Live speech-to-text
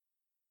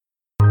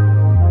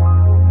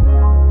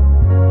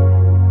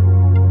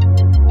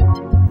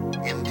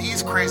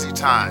crazy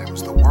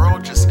times. The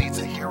world just needs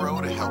a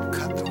hero to help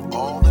cut through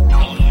all the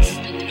noise.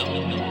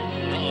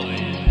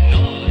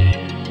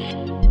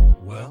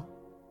 Well,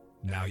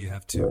 now you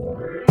have two.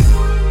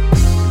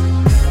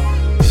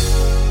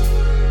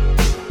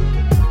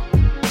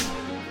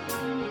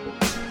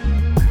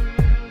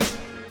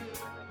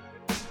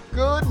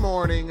 Good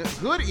morning,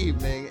 good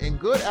evening, and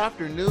good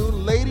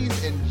afternoon,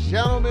 ladies and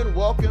gentlemen.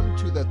 Welcome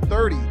to the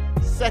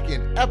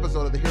 32nd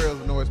episode of the Heroes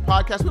of Noise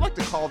podcast. We like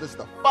to call this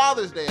the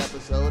Father's Day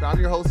episode. I'm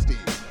your host, Steve.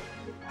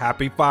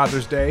 Happy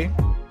Father's Day,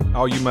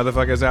 all you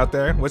motherfuckers out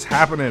there. What's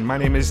happening? My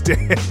name is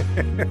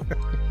Dan.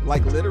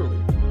 Like literally.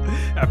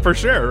 For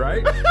sure,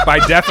 right? By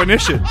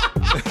definition.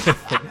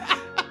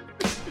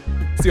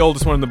 It's the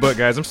oldest one in the book,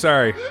 guys. I'm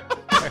sorry.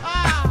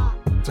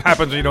 That's what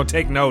happens when you don't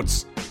take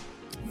notes.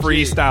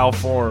 Freestyle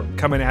form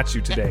coming at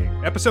you today.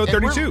 Episode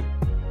 32.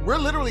 We're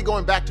literally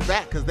going back to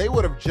back because they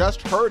would have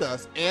just heard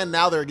us and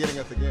now they're getting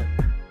us again.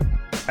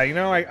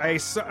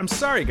 I'm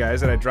sorry,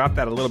 guys, that I dropped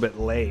that a little bit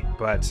late,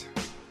 but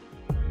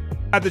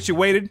glad that you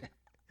waited.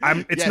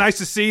 It's nice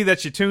to see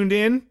that you tuned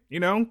in,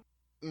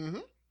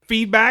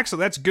 feedback, so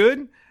that's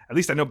good. At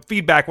least I know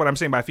feedback, what I'm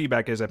saying by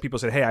feedback is that people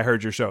said, hey, I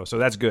heard your show, so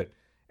that's good.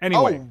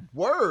 Anyway. Oh,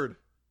 word.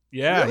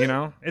 Yeah,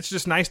 Really? It's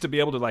just nice to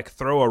be able to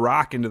throw a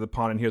rock into the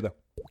pond and hear the,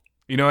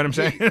 you know what I'm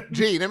saying?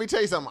 Gee, let me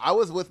tell you something. I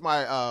was with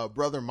my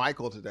brother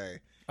Michael today.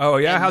 Oh,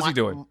 yeah? How's he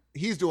doing?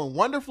 He's doing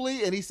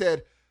wonderfully, and he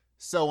said,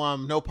 so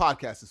no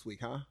podcast this week,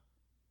 huh?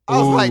 I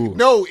was Ooh. like,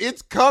 no,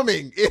 it's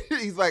coming.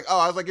 He's like, oh,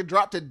 I was like, it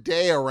dropped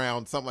today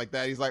around something like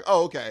that. He's like,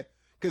 oh, okay.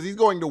 Because he's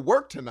going to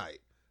work tonight.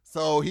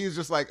 So he's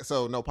just like,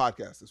 so no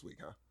podcast this week,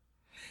 huh?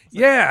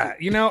 Yeah,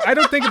 I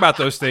don't think about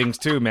those things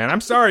too, man.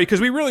 I'm sorry, because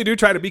we really do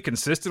try to be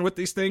consistent with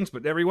these things,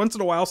 but every once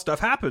in a while stuff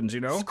happens,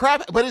 It's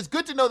crap, but it's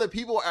good to know that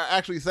people are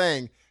actually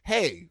saying,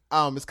 hey,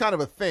 it's kind of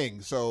a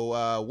thing.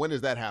 So when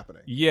is that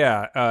happening?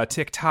 Yeah,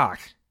 TikTok.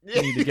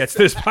 We need to get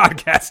this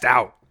podcast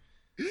out.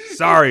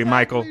 Sorry,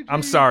 Michael.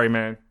 I'm sorry,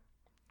 man.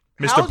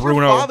 Mr. How's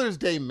Bruno. your Father's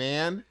Day,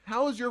 man?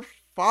 How was your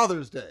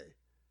Father's Day?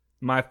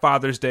 My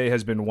Father's Day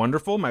has been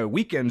wonderful. My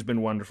weekend's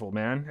been wonderful,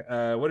 man.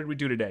 What did we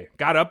do today?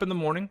 Got up in the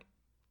morning,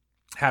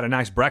 had a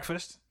nice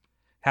breakfast,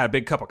 had a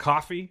big cup of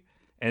coffee,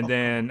 and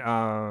then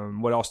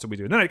what else did we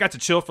do? And then I got to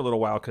chill for a little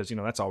while because,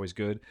 that's always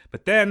good.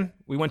 But then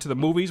we went to the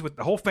movies with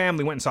the whole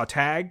family, went and saw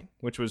Tag,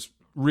 which was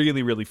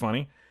really, really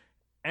funny.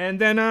 And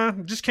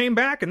then just came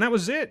back, and that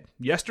was it.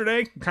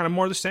 Yesterday, kind of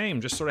more the same,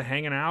 just sort of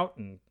hanging out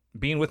and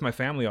being with my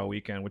family all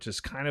weekend, which is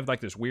kind of like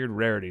this weird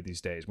rarity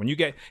these days.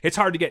 It's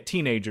hard to get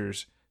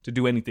teenagers to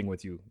do anything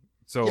with you.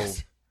 So,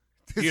 Yes.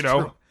 I True.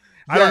 don't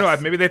know.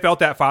 Yes. Maybe they felt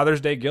that Father's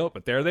Day guilt,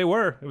 but there they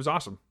were. It was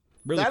awesome.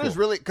 Really That cool. is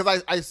really,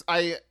 because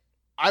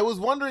I was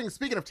wondering,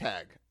 speaking of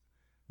Tag,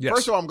 Yes.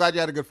 first of all, I'm glad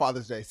you had a good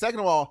Father's Day. Second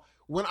of all,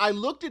 when I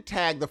looked at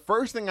Tag, the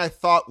first thing I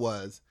thought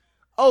was,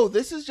 oh,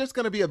 this is just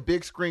going to be a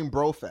big screen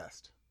bro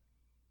fest.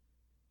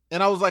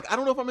 And I was like, I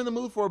don't know if I'm in the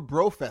mood for a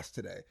bro fest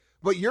today.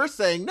 But you're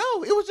saying,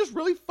 no, it was just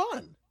really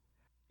fun.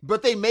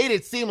 But they made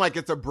it seem like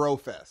it's a bro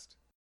fest.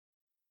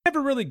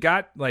 Never really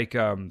got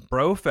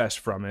bro fest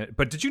from it,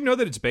 but did you know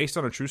that it's based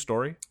on a true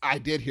story? I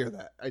did hear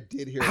that.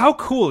 How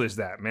cool is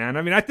that, man?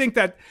 I mean, I think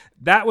that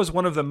was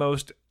one of the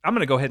most, I'm going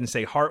to go ahead and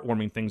say,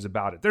 heartwarming things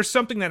about it. There's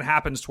something that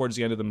happens towards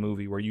the end of the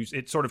movie where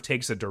it sort of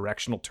takes a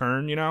directional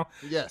turn, Yes.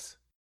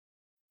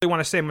 I don't really want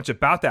to say much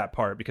about that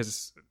part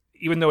because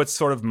even though it's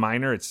sort of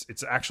minor,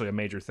 it's actually a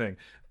major thing.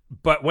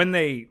 But when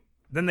they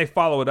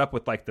follow it up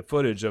with the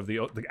footage of the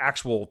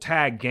actual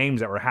Tag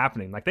games that were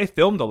happening. They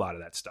filmed a lot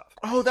of that stuff.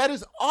 Oh, that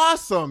is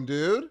awesome,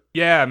 dude.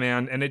 Yeah,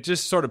 man. And it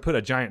just sort of put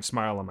a giant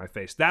smile on my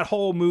face. That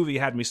whole movie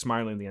had me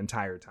smiling the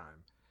entire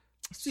time.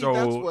 See, So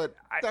that's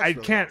I really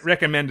can't awesome.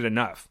 recommend it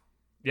enough.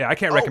 Yeah, I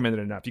can't recommend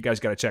it enough. You guys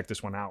got to check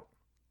this one out.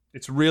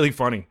 It's really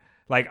funny.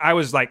 I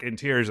was in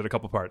tears at a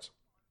couple parts.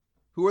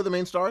 Who are the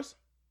main stars?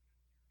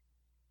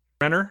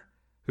 Renner,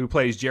 who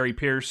plays Jerry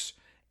Pierce.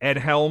 Ed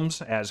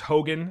Helms as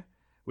Hogan.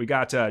 We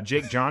got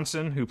Jake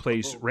Johnson, who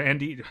plays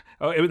Randy.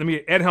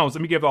 Ed Helms,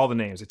 let me give all the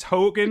names. It's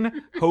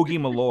Hogan, Hoagie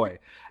Malloy.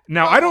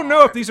 Now, I don't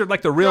know if these are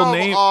the real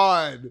names.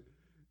 On.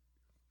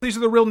 These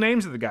are the real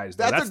names of the guys,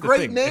 though. That's a the great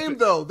thing. name,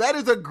 though. That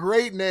is a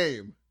great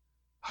name.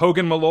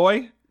 Hogan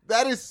Malloy?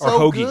 That is Or so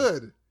Hoagie.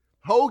 good.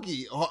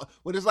 Hoagie.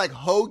 When it's like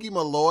Hoagie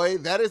Malloy,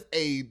 that is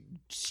a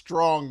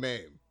strong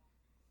name.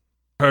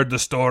 Heard the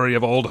story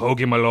of old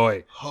Hoagie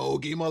Malloy.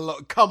 Hoagie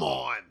Malloy. Come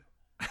on.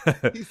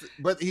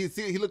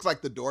 He looks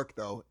like the dork,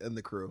 though, in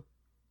the crew.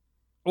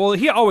 Well,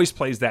 he always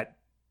plays that.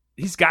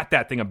 He's got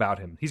that thing about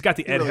him. He's got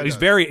the Ed. really He's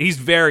does. he's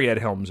very Ed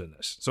Helms in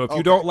this. So if you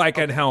Okay, don't like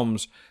Ed okay.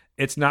 Helms,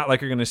 it's not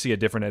like you're going to see a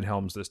different Ed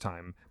Helms this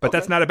time. But Okay.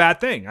 that's not a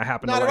bad thing. I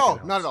happen Not to at like all, Ed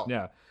Helms. not at all.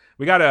 Yeah,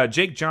 we got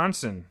Jake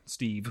Johnson,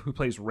 Steve, who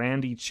plays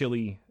Randy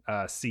Chili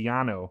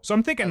Ciano. So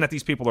I'm thinking that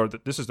these people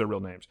this is their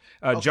real names.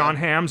 John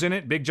Hamm's in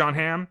it, Big John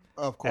Hamm,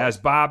 Of course. as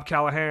Bob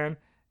Callahan,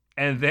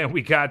 and then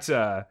we got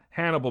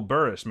Hannibal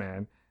Buress,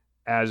 man,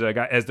 as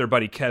their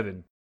buddy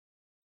Kevin,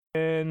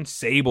 and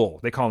Sable.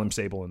 They call him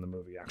Sable in the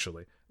movie,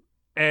 actually.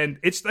 And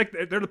it's like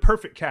they're the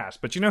perfect cast.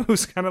 But you know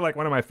who's kind of like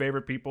one of my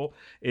favorite people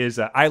is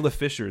Isla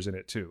Fisher's in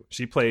it too.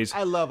 She plays.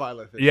 I love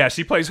Isla Fisher. Yeah,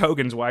 she plays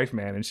Hogan's wife,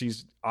 man, and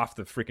she's off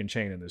the freaking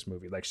chain in this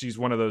movie. Like she's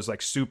one of those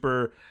like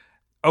super.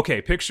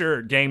 Okay,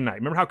 picture Game Night.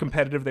 Remember how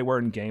competitive they were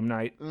in Game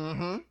Night?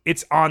 Mm-hmm.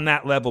 It's on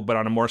that level, but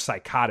on a more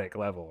psychotic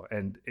level,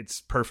 and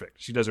it's perfect.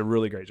 She does a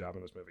really great job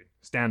in this movie.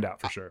 Stand out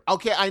for sure.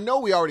 Okay, I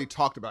know we already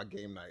talked about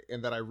Game Night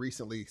and that I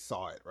recently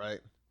saw it, right?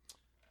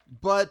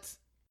 But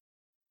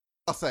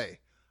I'll say,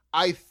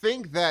 I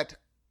think that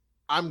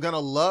I'm going to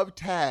love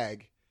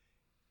Tag,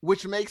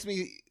 which makes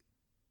me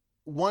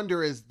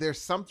wonder, is there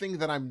something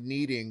that I'm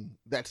needing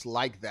that's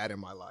like that in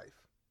my life?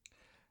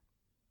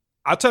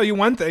 I'll tell you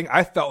one thing.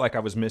 I felt like I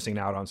was missing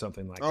out on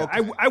something like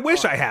that. I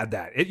wish I had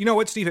that. You know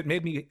what, Steve? It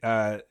made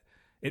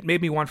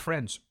me want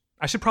friends.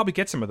 I should probably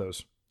get some of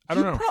those. I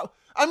don't know.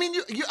 I mean,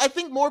 I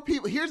think more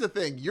people. Here's the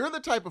thing: you're the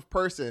type of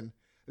person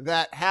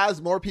that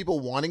has more people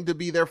wanting to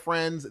be their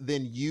friends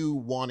than you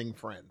wanting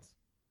friends.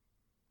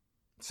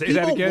 Say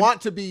People that again.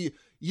 want to be.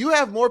 You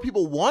have more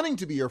people wanting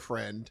to be your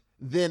friend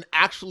than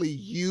actually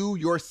you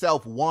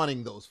yourself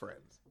wanting those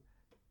friends.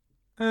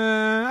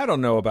 I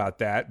don't know about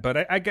that,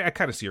 but I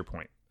kind of see your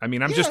point. I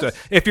mean, I'm Yes. just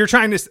if you're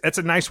trying to, that's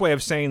a nice way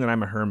of saying that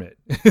I'm a hermit.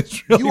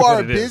 It's really You are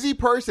what a it is. busy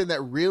person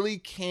that really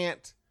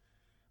can't.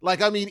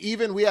 Like, I mean,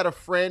 even we had a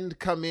friend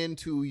come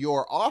into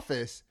your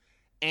office,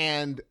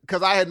 and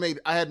because I had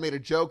made a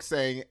joke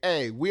saying,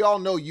 "Hey, we all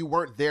know you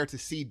weren't there to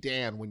see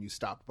Dan when you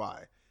stopped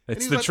by." And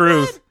It's he's the like,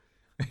 truth. "What?"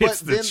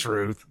 It's But the then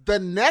truth. The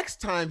next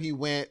time he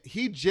went,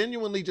 he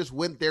genuinely just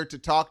went there to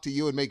talk to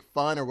you and make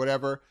fun or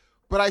whatever.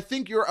 But I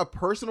think you're a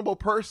personable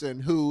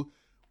person who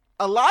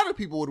a lot of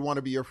people would want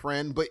to be your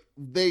friend, but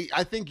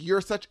I think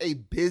you're such a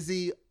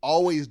busy,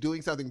 always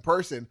doing something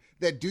person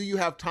that do you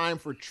have time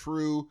for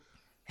true,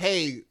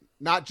 hey,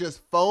 not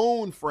just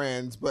phone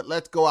friends, but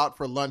let's go out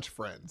for lunch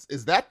friends?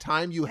 Is that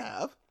time you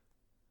have?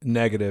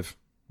 Negative.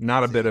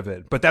 Not a bit of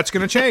it. But that's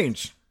going to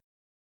change.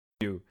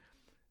 You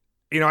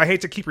know, I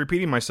hate to keep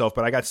repeating myself,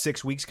 but I got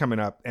 6 weeks coming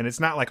up, and it's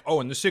not like, oh,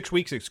 in the 6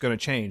 weeks it's going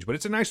to change. But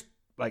it's a nice,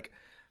 like,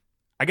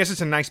 I guess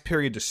it's a nice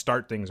period to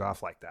start things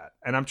off like that.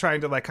 And I'm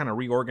trying to, like, kind of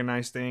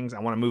reorganize things. I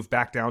want to move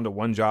back down to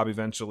one job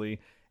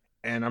eventually.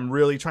 And I'm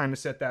really trying to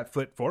set that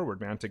foot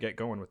forward, man, to get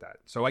going with that.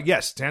 So,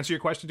 yes, to answer your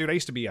question, dude, I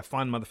used to be a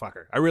fun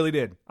motherfucker. I really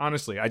did.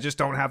 Honestly, I just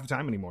don't have the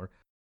time anymore.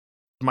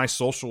 My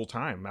social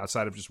time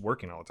outside of just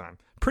working all the time.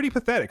 Pretty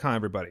pathetic, huh,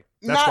 everybody?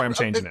 That's why I'm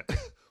changing it.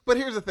 But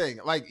here's the thing.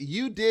 Like,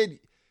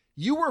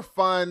 you were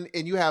fun,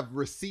 and you have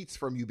receipts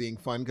from you being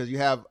fun because you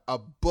have a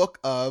book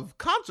of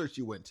concerts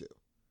you went to.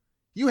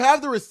 You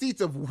have the receipts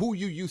of who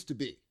you used to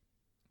be.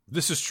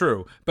 This is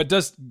true. But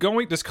does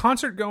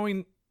concert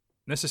going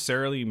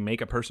necessarily make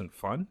a person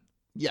fun?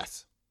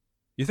 Yes.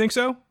 You think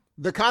so?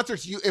 The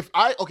concerts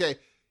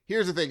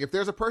here's the thing. If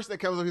there's a person that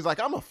comes up, he's like,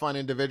 I'm a fun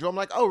individual. I'm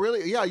like, oh,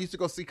 really? Yeah, I used to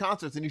go see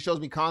concerts. And he shows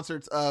me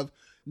concerts of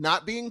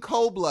not being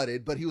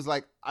cold-blooded, but he was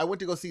like, I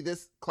went to go see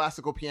this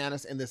classical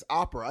pianist and this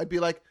opera. I'd be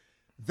like,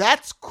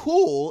 that's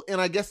cool.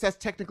 And I guess that's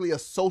technically a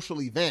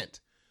social event.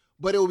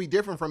 But it would be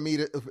different from me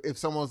if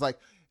someone was like,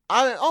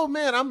 oh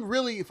man, I'm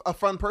really a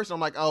fun person. I'm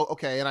like, oh,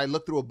 okay. And I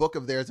look through a book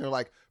of theirs and they're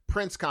like,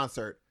 Prince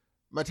concert,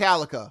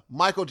 Metallica,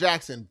 Michael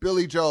Jackson,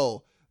 Billy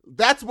Joel.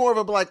 That's more of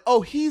a like,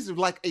 oh, he's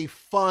like a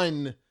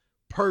fun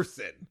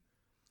person.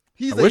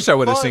 I wish I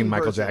would have seen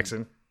Michael person.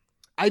 Jackson.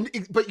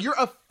 But you're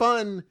a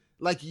fun,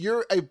 like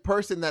you're a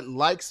person that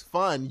likes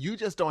fun. You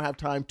just don't have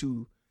time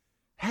to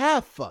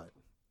have fun.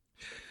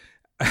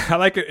 I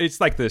like it. It's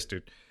like this,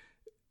 dude.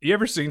 You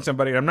ever seen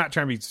somebody, I'm not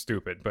trying to be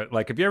stupid, but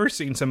like, have you ever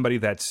seen somebody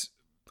that's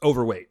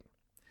overweight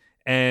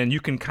and you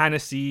can kind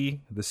of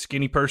see the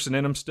skinny person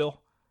in them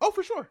still? Oh,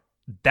 for sure.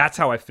 That's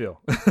how I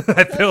feel.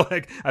 I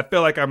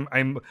feel like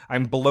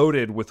I'm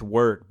bloated with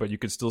work, but you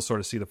can still sort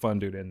of see the fun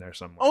dude in there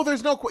somewhere. Oh,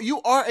 there's no,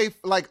 you are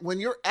like when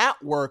you're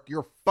at work,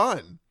 you're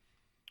fun.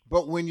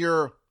 But when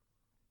you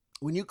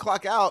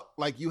clock out,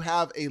 like you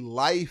have a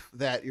life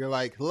that you're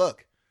like,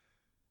 look,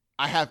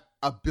 I have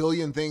a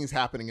billion things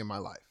happening in my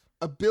life.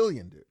 A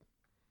billion, dude.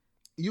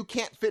 You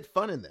can't fit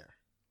fun in there.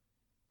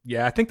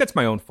 Yeah, I think that's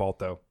my own fault,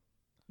 though.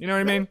 You know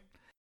what I mean?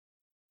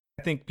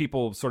 I think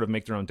people sort of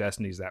make their own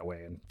destinies that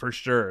way. And for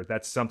sure,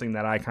 that's something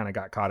that I kind of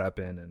got caught up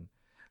in. And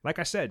like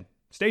I said,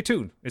 stay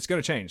tuned. It's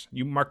going to change.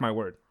 You mark my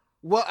word.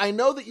 Well, I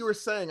know that you were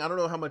saying, I don't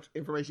know how much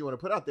information you want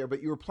to put out there,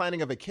 but you were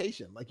planning a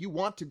vacation. Like you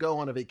want to go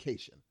on a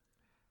vacation.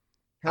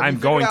 I'm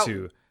going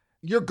to.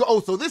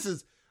 So this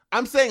is,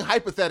 I'm saying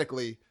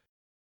hypothetically,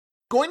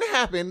 going to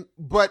happen,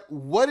 but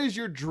what is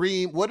your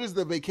dream? What is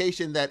the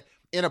vacation that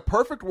in a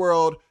perfect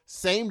world,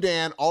 same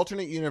Dan,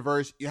 alternate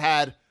universe, you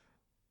had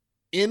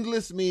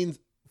endless means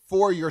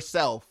for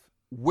yourself?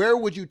 Where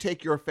would you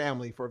take your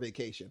family for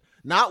vacation?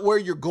 Not where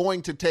you're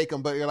going to take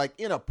them, but you're like,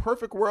 in a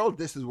perfect world,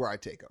 this is where I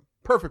take them.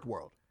 Perfect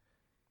world.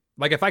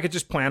 Like if I could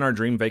just plan our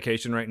dream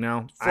vacation right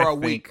now. For a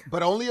week,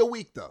 but only a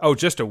week though. Oh,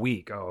 just a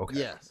week. Oh, okay.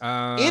 Yes.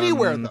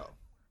 Anywhere though.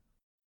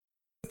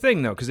 The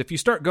thing though, because if you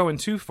start going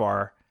too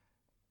far,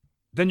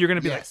 then you're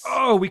going to be like,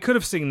 oh, we could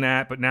have seen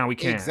that, but now we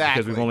can't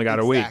because we've only got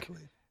a week.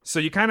 So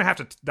you kind of have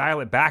to dial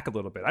it back a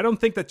little bit. I don't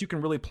think that you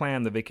can really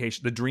plan the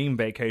vacation, the dream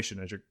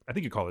vacation, I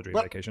think you call it a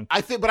dream vacation.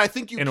 I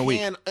think you in a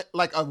week.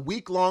 like a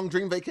week-long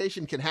dream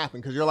vacation can happen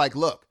because you're like,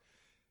 look,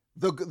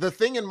 the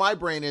thing in my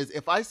brain is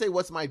if I say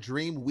what's my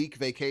dream week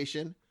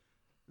vacation,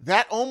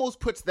 that almost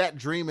puts that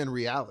dream in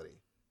reality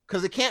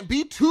because it can't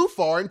be too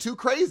far and too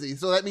crazy.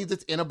 So that means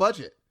it's in a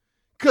budget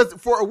because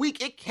for a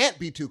week it can't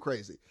be too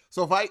crazy.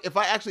 So if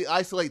I actually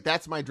isolate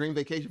that's my dream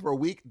vacation for a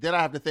week, then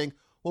I have to think,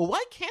 well,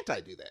 why can't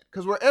I do that?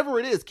 Because wherever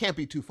it is can't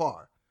be too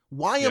far.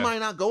 Why am I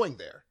not going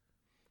there?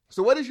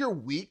 So what is your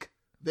week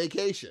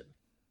vacation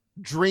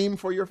dream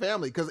for your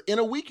family? Because in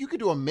a week you could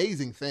do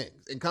amazing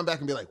things and come back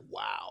and be like,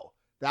 wow,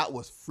 that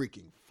was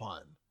freaking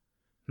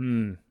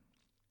fun.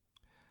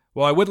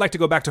 Well, I would like to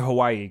go back to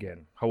Hawaii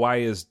again.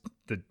 Hawaii is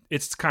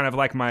it's kind of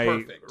like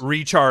my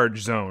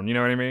recharge zone. You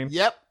know what I mean?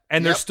 Yep.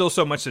 And there's still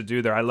so much to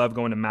do there. I love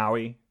going to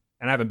Maui,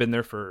 and I haven't been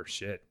there for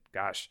shit,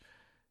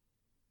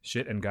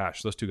 and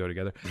gosh, those two go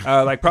together.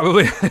 Like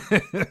probably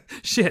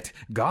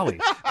golly.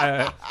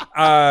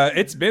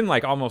 It's been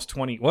like almost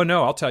 20. Well,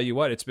 no, I'll tell you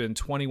what, it's been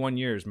 21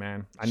 years,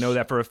 man. I know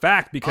that for a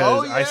fact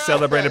because I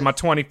celebrated my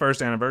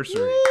 21st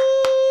anniversary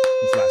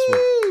this last week.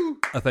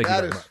 Thank you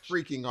very much. That is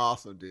freaking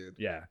awesome, dude.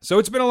 Yeah. So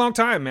it's been a long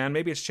time, man.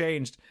 Maybe it's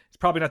changed. It's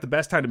probably not the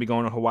best time to be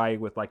going to Hawaii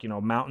with like,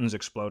 mountains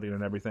exploding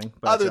and everything.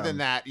 But, other than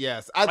that,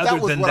 yes. That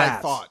was what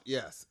I thought,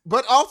 yes.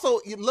 But also,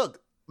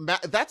 look,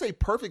 that's a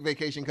perfect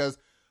vacation because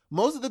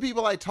most of the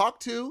people I talk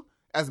to,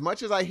 as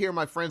much as I hear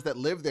my friends that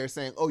live there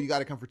saying, oh, you got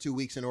to come for 2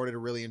 weeks in order to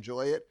really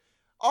enjoy it.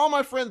 All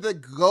my friends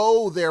that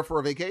go there for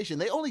a vacation,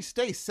 they only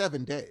stay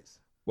 7 days.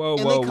 And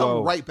they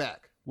come right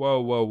back.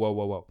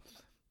 Whoa.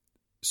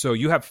 So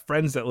you have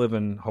friends that live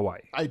in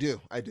Hawaii? I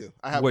do. I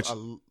have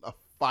a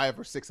 5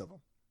 or 6 of them.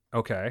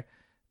 Okay.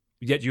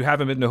 Yet you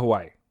haven't been to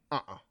Hawaii?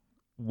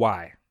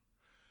 Why?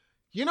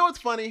 You know what's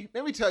funny?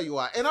 Let me tell you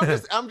why. And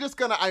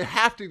I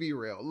have to be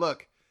real.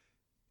 Look,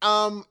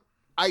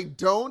 I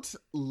don't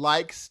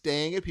like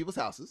staying at people's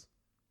houses.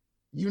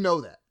 You know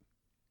that.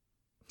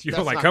 You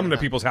don't like coming to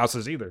people's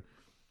houses either.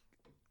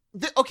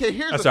 Okay,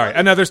 here's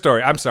another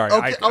story. I'm sorry.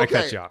 I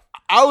cut you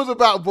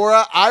off.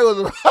 Bora.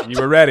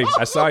 You were ready.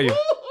 I saw you.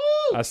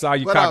 I saw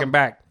you cocking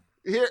back.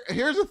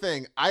 Here's the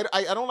thing. I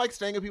don't like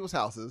staying at people's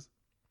houses.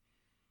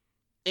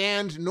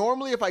 And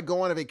normally if I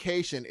go on a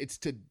vacation, it's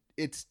to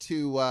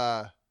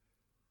I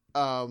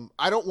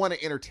don't want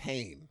to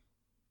entertain.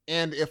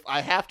 And if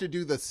I have to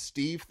do the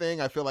Steve thing,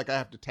 I feel like I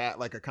have to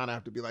I kind of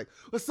have to be like,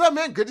 what's up,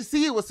 man? Good to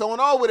see you. What's going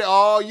on with it?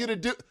 Oh, you to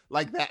do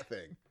like that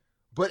thing.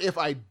 But if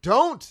I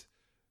don't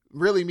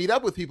really meet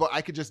up with people,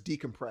 I could just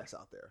decompress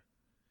out there.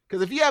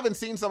 Because if you haven't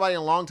seen somebody in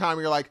a long time,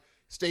 you're like,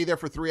 stay there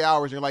for 3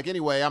 hours. And you're like,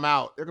 anyway, I'm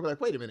out. They're going to be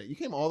like, wait a minute. You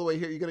came all the way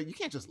here. You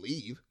can't just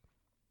leave.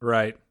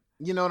 Right.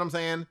 You know what I'm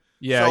saying?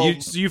 Yeah.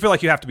 So you feel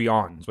like you have to be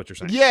on is what you're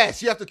saying.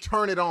 Yes. You have to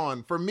turn it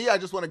on. For me, I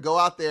just want to go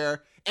out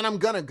there and I'm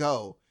going to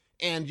go.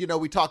 And,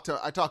 I talked to,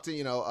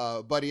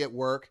 a buddy at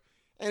work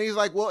and he's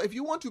like, well, if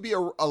you want to be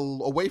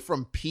away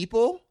from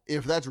people,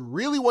 if that's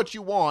really what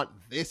you want,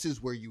 this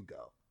is where you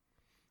go.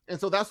 And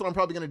so that's what I'm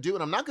probably going to do.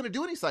 And I'm not going to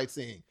do any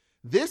sightseeing.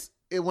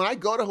 When I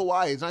go to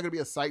Hawaii, it's not going to be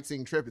a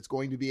sightseeing trip. It's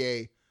going to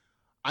be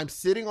I'm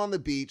sitting on the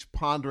beach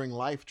pondering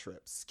life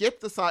trip.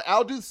 Skip the side.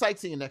 I'll do the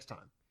sightseeing next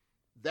time.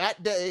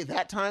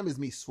 That time is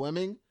me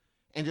swimming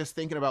and just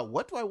thinking about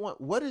what do I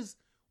want? What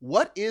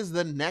is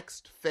the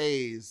next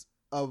phase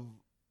of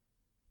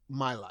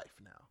my life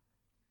now?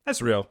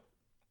 That's real.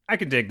 I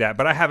can dig that,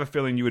 but I have a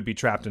feeling you would be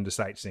trapped into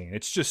sightseeing.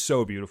 It's just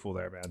so beautiful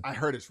there, man. I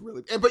heard it's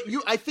really, but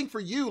I think for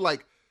you,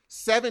 like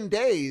 7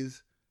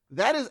 days,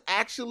 that is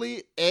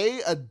actually a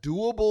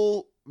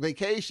doable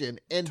vacation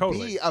and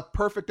totally. B, a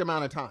perfect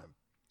amount of time.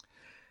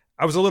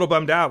 I was a little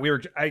bummed out.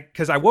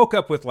 Because I woke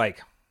up with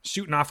like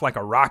shooting off like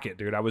a rocket,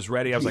 dude. I was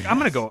ready. I was like, I'm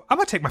going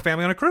to take my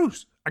family on a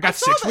cruise. I got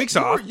 6 weeks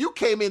off. You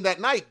came in that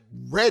night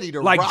ready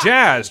to like rock.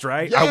 Jazzed,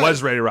 right? Yes. I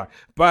was ready to rock.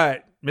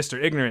 But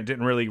Mr. Ignorant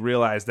didn't really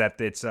realize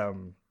that it's,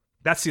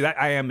 that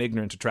I am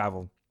ignorant to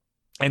travel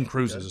and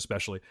cruises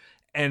especially.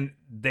 And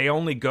they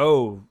only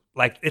go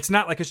like, it's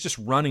not like it's just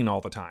running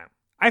all the time.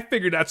 I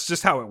figured that's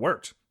just how it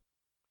worked.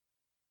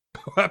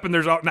 Up and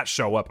not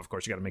show up, of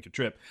course, you got to make a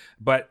trip,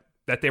 but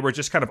that they were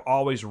just kind of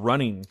always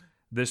running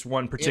this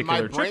one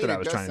particular trip that I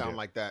was trying to do.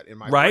 Like that in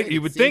my right? brain,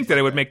 you would think that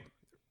it would make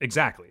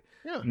exactly.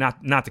 Yeah.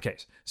 Not the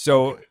case.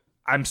 So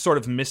I'm sort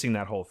of missing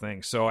that whole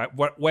thing. So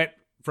what went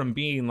from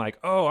being like,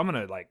 oh, I'm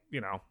gonna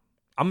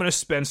I'm gonna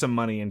spend some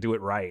money and do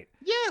it right.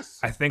 Yes.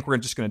 I think we're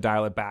just gonna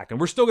dial it back, and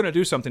we're still gonna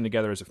do something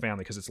together as a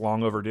family because it's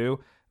long overdue.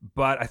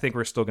 But I think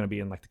we're still gonna be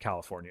in like the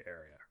California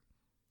area.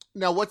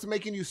 Now, what's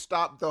making you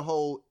stop the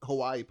whole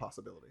Hawaii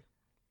possibility?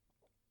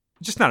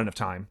 Just not enough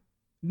time.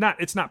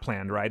 It's not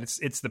planned, right?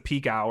 It's the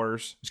peak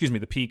hours. Excuse me,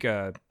 the peak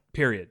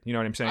period. You know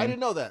what I'm saying? I didn't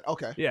know that.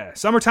 Okay. Yeah,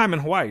 summertime in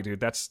Hawaii, dude.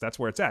 That's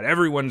where it's at.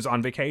 Everyone's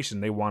on vacation.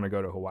 They want to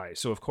go to Hawaii.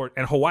 So of course,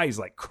 and Hawaii's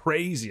like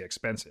crazy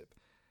expensive.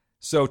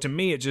 So to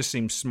me, it just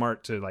seems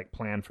smart to like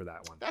plan for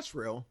that one. That's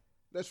real.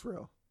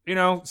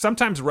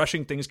 Sometimes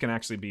rushing things can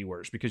actually be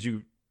worse because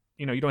you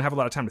you don't have a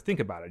lot of time to think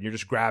about it. You're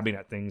just grabbing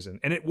at things, and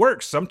it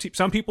works. Some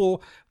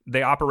people,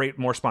 they operate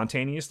more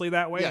spontaneously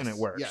that way, and it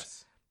works.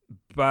 Yes.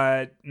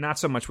 But not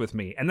so much with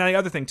me. And then the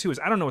other thing too is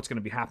I don't know what's going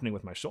to be happening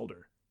with my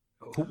shoulder.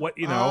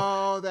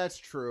 Oh, that's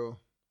true.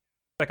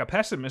 Like a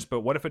pessimist, but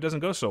what if it doesn't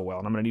go so well,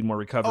 and I'm going to need more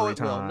recovery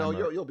time? No,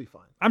 you'll be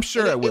fine. I'm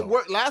sure it will. It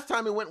worked. Last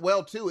time it went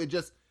well too. It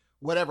just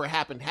whatever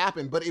happened.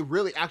 But it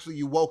really, actually,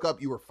 you woke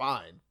up, you were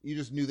fine. You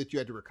just knew that you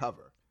had to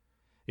recover.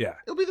 Yeah,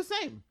 it'll be the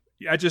same.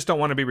 I just don't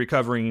want to be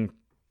recovering.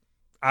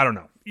 I don't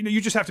know.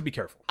 You just have to be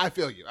careful. I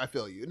feel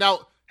you.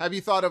 Now, have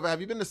you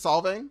been to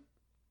Solvang?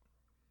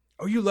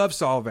 Oh, you love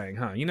Solvang,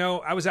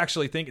 huh? I was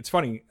actually thinking, it's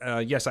funny.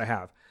 Yes, I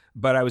have.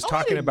 But I was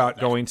talking about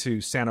going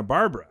to Santa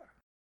Barbara.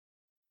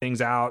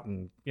 Things out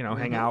and,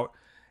 hang out.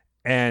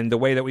 And the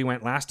way that we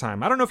went last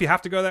time, I don't know if you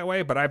have to go that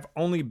way, but I've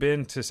only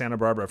been to Santa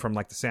Barbara from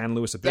like the San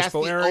Luis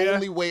Obispo area. That's the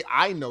only way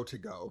I know to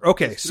go.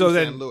 Okay, so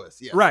then, San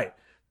Luis, yeah. Right.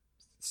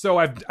 So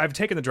I've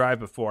taken the drive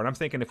before, and I'm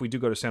thinking if we do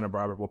go to Santa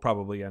Barbara, we'll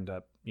probably end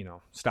up,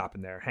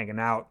 stopping there, hanging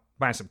out,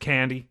 buying some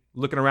candy,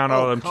 looking around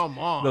all of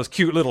them, those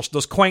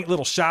quaint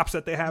little shops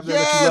that they have there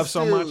that you love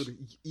so much.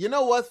 You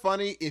know what's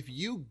funny? If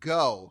you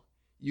go,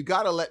 you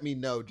got to let me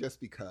know just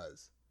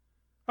because.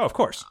 Oh, of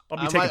course. I'll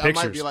be taking pictures.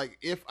 I might be like,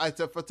 if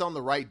it's on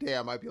the right day,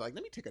 I might be like,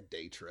 let me take a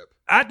day trip.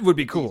 That would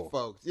be cool.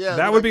 Folks. Yeah,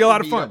 that would be a lot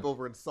of fun.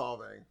 Over in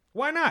Solvang.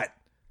 Why not?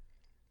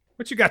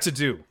 What you got to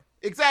do?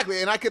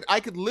 Exactly. And I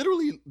could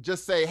literally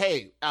just say,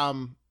 hey,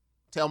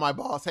 tell my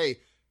boss, hey,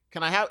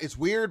 can I have, it's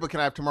weird, but can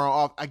I have tomorrow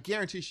off? I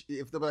guarantee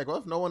if they'll be like, well,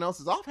 if no one else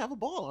is off, have a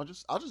ball.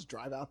 I'll just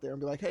drive out there and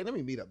be like, hey, let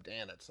me meet up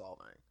Dan at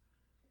Solvang.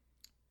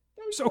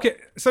 So, okay.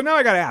 So now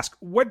I got to ask,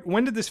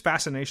 when did this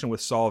fascination with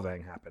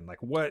Solvang happen? Like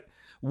what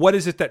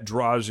is it that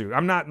draws you?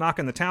 I'm not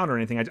knocking the town or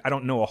anything. I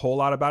don't know a whole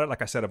lot about it.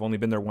 Like I said, I've only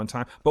been there one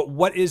time, but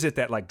what is it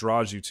that like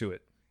draws you to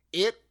it?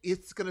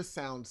 It's going to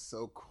sound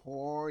so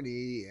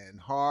corny and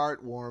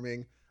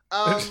heartwarming.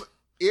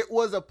 It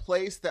was a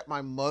place that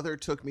my mother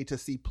took me to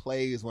see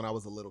plays when I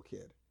was a little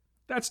kid.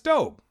 That's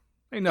dope.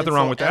 Ain't nothing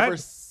wrong with that. Ever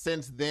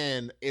since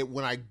then,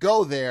 when I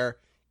go there,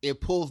 it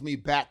pulls me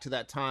back to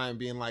that time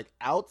being like,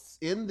 out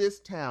in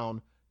this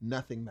town,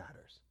 nothing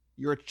matters.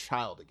 You're a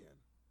child again.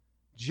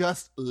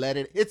 Just let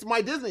it. It's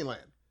my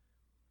Disneyland.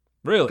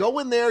 Really? Go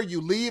in there,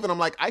 you leave, and I'm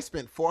like, I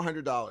spent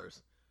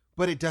 $400,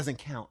 but it doesn't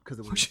count because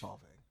it was Solvang.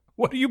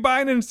 What are you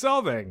buying in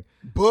Solvang?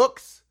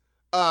 Books.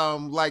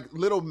 Like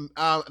little,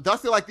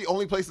 that's like the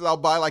only places I'll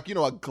buy, like,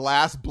 a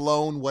glass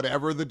blown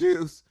whatever the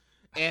deuce.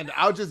 And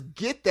I'll just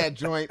get that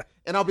joint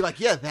and I'll be like,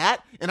 yeah,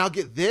 that. And I'll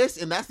get this.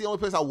 And that's the only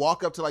place I'll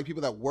walk up to like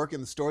people that work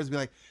in the stores and be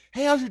like,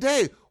 hey, how's your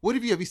day? What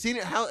have you seen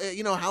it? How,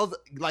 how's,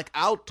 like,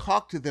 I'll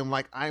talk to them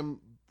like I'm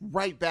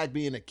right back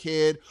being a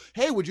kid.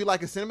 Hey, would you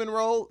like a cinnamon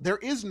roll? There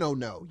is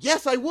no.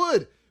 Yes, I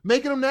would.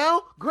 Making them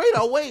now? Great.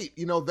 I'll wait.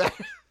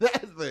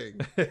 That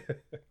thing.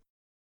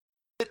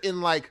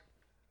 In like,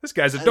 this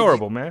guy's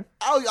adorable, man.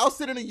 I'll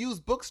sit in a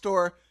used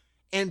bookstore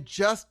and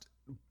just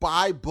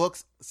buy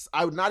books.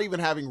 I would not even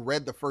having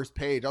read the first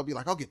page. I'll be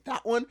like, I'll get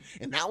that one,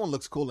 and that one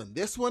looks cool, and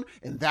this one,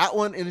 and that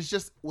one. And it's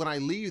just, when I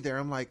leave there,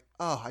 I'm like,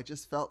 oh, I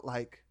just felt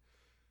like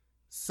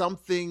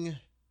something.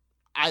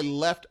 I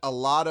left a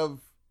lot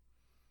of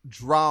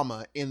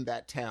drama in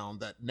that town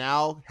that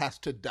now has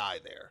to die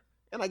there,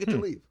 and I get to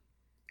leave.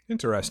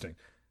 Interesting.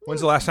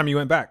 When's the last time you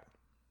went back?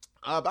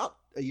 About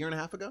a year and a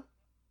half ago.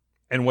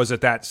 And was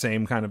it that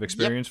same kind of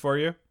experience for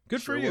you?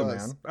 Good Sure for you,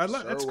 was. man.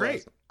 That's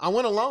great. I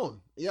went alone.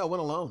 Yeah, I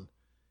went alone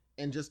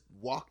and just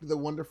walked the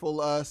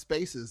wonderful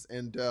spaces.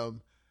 And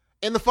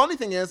the funny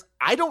thing is,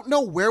 I don't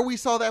know where we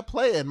saw that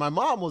play. And my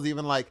mom was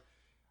even like,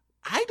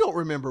 I don't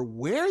remember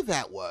where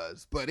that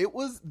was, but it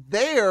was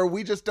there.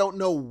 We just don't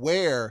know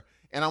where.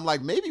 And I'm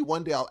like, maybe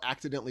one day I'll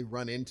accidentally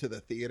run into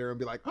the theater and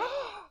be like,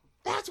 oh,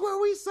 that's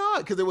where we saw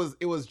it. Because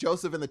it was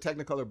Joseph in the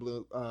Technicolor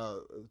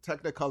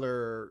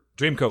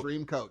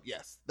Dreamcoat.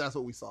 Yes, that's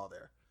what we saw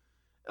there.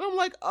 And I'm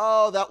like,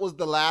 oh, that was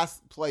the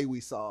last play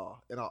we saw.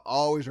 And I'll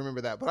always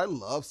remember that. But I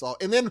love Saw.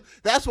 And then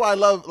that's why I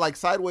love, like,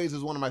 Sideways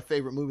is one of my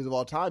favorite movies of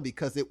all time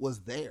because it was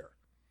there.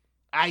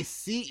 I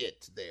see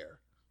it there.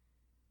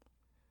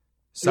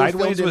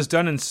 Sideways was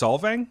done in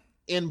Solvang?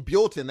 In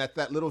Buellton, that's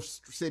that little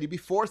city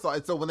before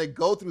Solvang. So when they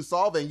go through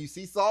Solvang, you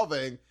see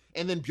Solvang.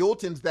 And then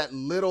Buellton's that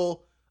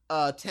little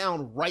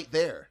town right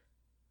there.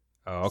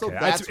 Oh, okay.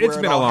 So it's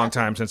been a long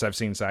time since I've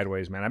seen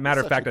Sideways, man.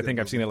 Matter of fact, I think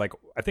I've seen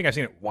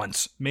it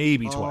once,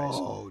 maybe twice.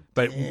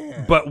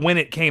 But when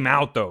it came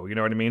out, though, you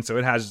know what I mean? So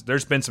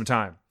there's been some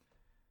time.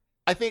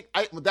 I think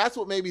that's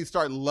what made me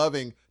start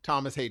loving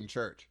Thomas Hayden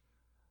Church.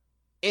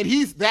 And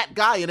he's that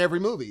guy in every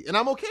movie. And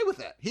I'm okay with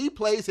that. He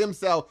plays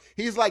himself.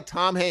 He's like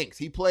Tom Hanks.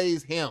 He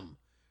plays him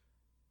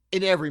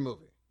in every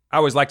movie. I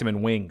always liked him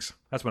in Wings.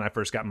 That's when I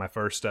first got my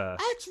first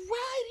that's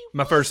right.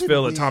 My first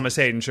fill at Thomas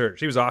Hayden Church.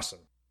 He was awesome.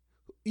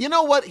 You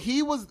know what?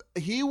 He was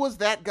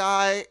that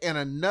guy and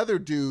another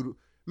dude.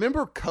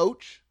 Remember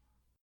Coach?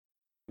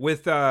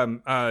 With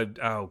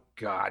oh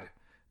God.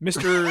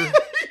 Mr.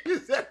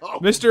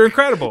 Mr.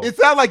 Incredible. It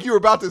sounded like you were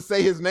about to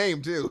say his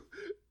name too.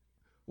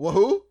 Well,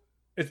 who?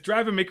 It's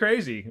driving me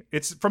crazy.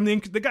 It's from the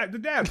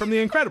dad from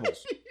The Incredibles.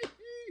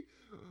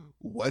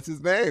 What's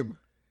his name?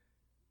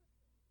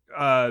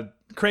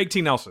 Craig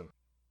T. Nelson.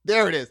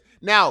 There it is.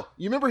 Now,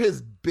 you remember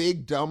his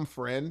big dumb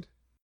friend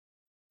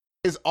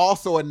is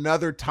also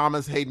another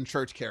Thomas Hayden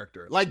Church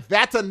character. Like,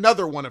 that's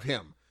another one of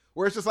him.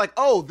 Where it's just like,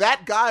 oh,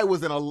 that guy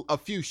was in a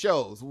few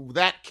shows.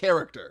 That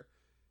character.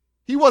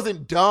 He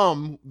wasn't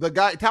dumb. The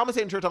guy, Thomas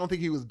Hayden Church, I don't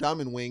think he was dumb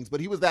in Wings, but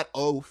he was that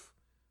oaf.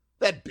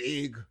 That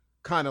big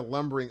kind of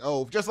lumbering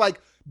oaf. Just like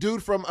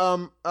dude from,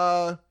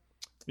 You're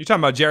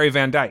talking about Jerry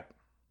Van Dyke.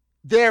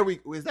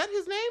 is that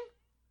his name?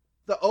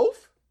 The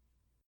oaf?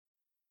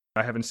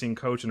 I haven't seen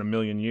Coach in a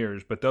million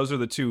years, but those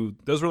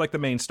were like the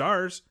main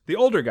stars. The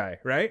older guy,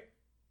 right?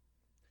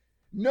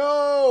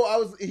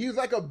 No, he was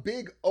like a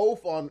big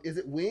oaf on, is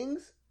it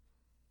Wings?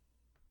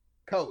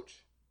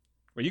 Coach.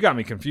 Well, you got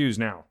me confused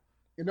now.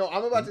 No,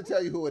 I'm about to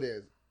tell you who it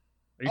is.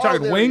 Are you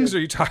talking there Wings he or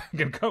are you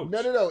talking Coach?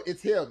 No,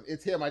 it's him.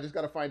 It's him. I just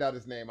got to find out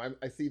his name.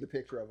 I see the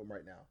picture of him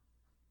right now.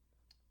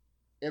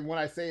 And when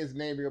I say his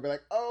name, you're going to be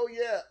like, oh,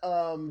 yeah,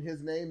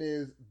 his name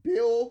is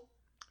Bill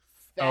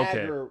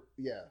Fager. Okay.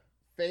 Yeah,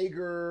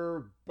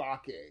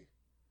 Fager-Bake.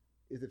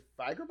 Is it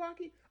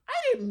Fager-Bake? I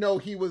didn't know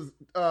he was,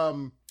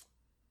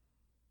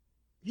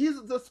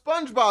 he's the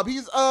SpongeBob.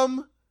 He's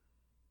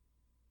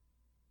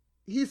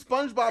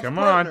SpongeBob's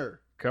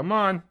partner. Come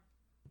on.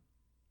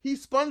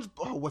 He's SpongeBob.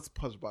 Oh, what's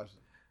SpongeBob's?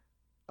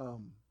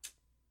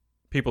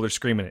 People are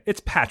screaming it.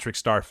 It's Patrick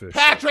Starfish.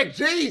 Patrick,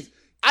 jeez.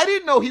 I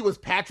didn't know he was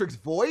Patrick's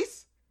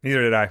voice.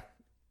 Neither did I.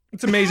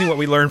 It's amazing what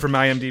we learn from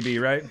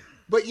IMDb, right?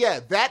 But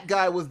yeah, that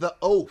guy was the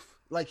oaf.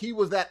 Like, he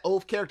was that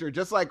oaf character.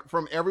 Just like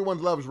from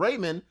Everyone Loves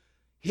Raymond,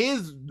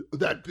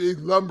 that big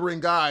lumbering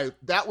guy,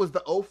 that was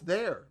the oaf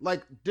there.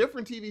 Like,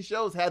 different TV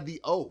shows had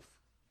the oaf.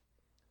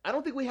 I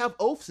don't think we have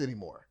oafs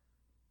anymore.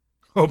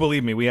 Oh,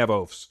 believe me, we have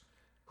oafs.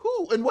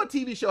 Who and what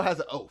TV show has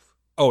an oaf?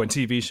 Oh, and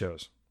TV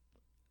shows.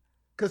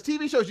 Because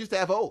TV shows used to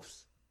have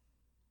oafs.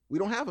 We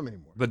don't have them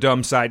anymore. The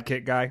dumb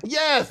sidekick guy?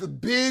 Yes, the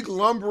big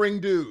lumbering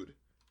dude.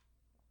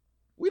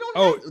 We don't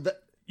have that.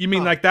 You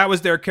mean like that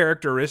was their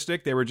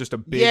characteristic? They were just a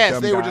big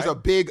dumb they were guy? just a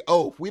big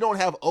oaf. We don't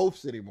have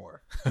oafs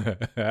anymore. I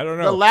don't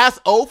know. The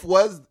last oaf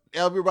was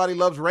Everybody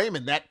Loves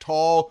Raymond. That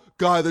tall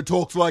guy that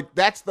talks like,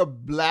 that's the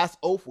last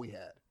oaf we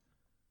had.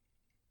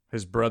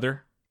 His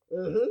brother?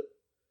 Mm-hmm.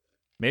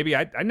 Maybe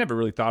I never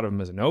really thought of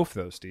him as an oaf,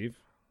 though, Steve.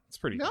 It's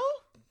pretty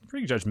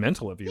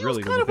judgmental of you,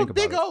 really, when you think about it. He was kind of a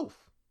big oaf.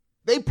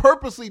 They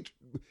purposely,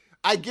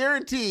 not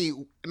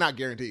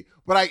guarantee,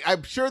 but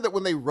I'm sure that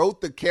when they wrote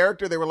the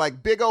character, they were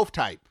like, big oaf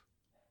type.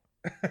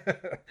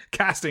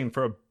 Casting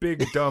for a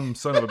big, dumb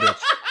son of a bitch.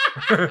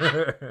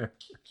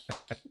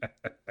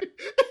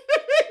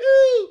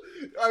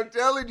 I'm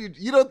telling you,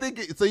 you don't think,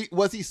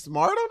 was he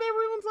smart on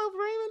Everyone Loves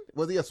Raymond?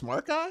 Was he a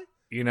smart guy?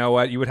 You know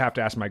what? You would have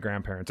to ask my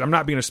grandparents. I'm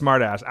not being a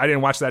smart ass. I didn't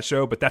watch that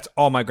show, but that's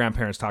all my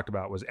grandparents talked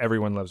about was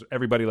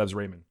Everybody Loves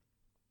Raymond.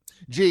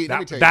 Gee, let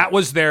me tell you. That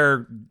was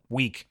their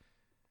week.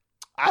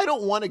 I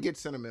don't want to get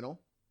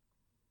sentimental.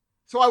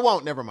 So I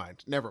won't. Never mind,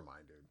 dude. Never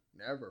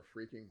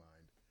freaking mind.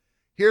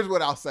 Here's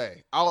what I'll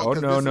say.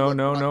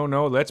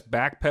 No. Let's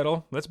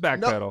backpedal. Let's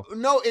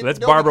no,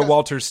 Barbara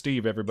Walters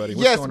Steve, everybody.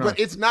 What's going on? But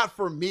it's not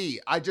for me.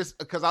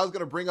 Because I was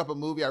going to bring up a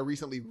movie I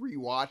recently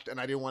rewatched, and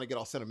I didn't want to get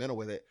all sentimental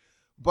with it.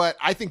 But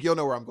I think you'll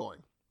know where I'm going.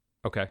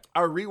 Okay.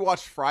 I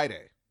rewatched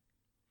Friday.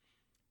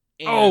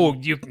 You're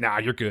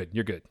good.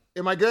 You're good.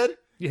 Am I good?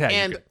 Yeah.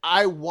 And good.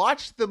 I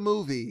watched the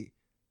movie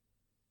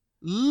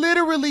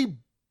literally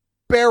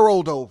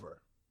barreled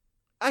over.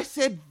 I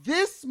said,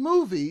 this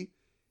movie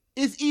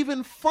is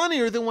even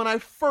funnier than when I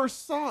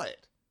first saw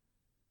it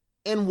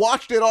and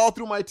watched it all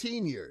through my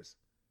teen years.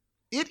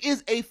 It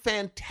is a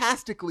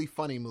fantastically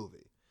funny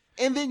movie.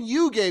 And then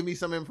you gave me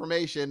some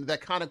information that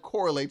kind of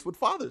correlates with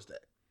Father's Day.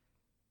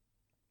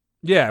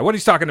 Yeah, what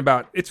he's talking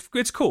about,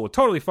 it's cool,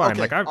 totally fine. Okay.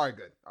 Like, all right,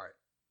 good. All right.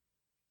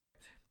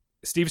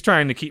 Steve's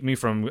trying to keep me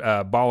from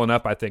balling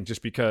up, I think,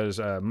 just because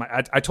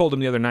I told him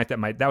the other night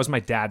that was my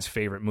dad's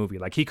favorite movie.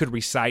 Like, he could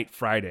recite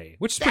Friday,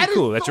 which is pretty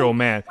cool. That's your old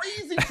man.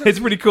 It's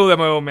pretty cool that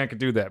my old man could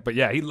do that. But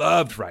yeah, he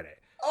loved Friday.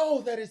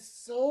 Oh, that is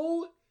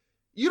so...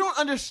 You don't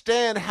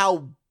understand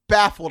how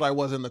baffled I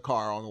was in the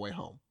car on the way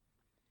home.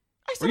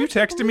 Were you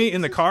texting me in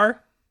the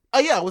car? Oh,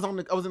 yeah, I was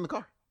in the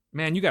car.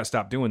 Man, you got to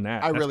stop doing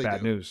that. That's really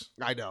bad news.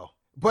 I know.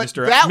 But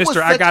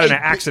Mister, I got in an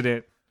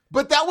accident.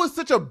 But that was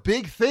such a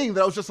big thing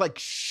that I was just like,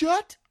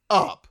 shut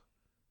up.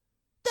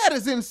 That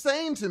is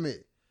insane to me.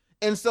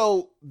 And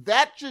so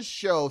that just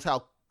shows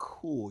how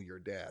cool your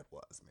dad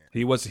was, man.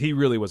 He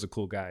really was a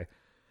cool guy.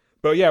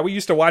 But yeah, we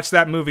used to watch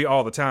that movie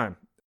all the time.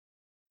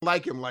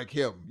 Like him.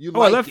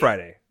 I love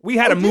Friday. We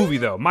had a movie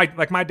though. My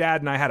dad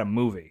and I had a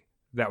movie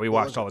that we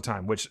watched all the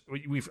time, which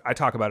I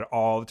talk about it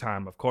all the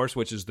time, of course,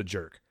 which is The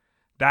Jerk.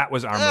 That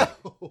was our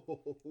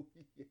movie.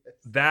 Yes.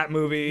 That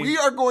movie. We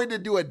are going to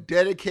do a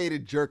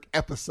dedicated Jerk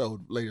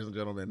episode, ladies and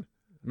gentlemen.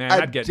 Man,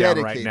 I'd get down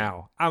right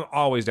now. I'm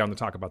always down to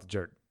talk about The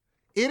Jerk.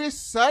 It is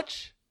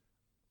such...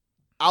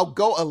 I'll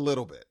go a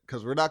little bit,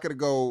 because we're not going to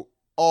go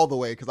all the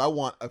way, because I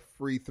want a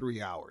free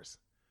 3 hours.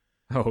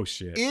 Oh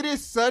shit. It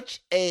is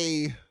such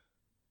a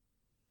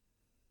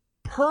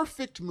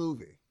perfect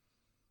movie.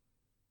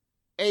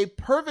 A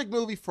perfect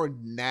movie for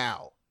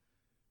now.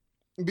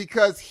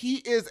 Because he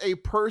is a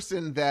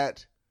person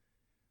that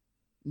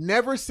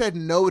never said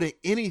no to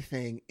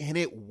anything and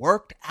it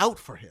worked out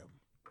for him.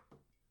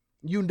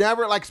 You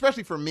never, like,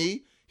 especially for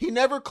me, he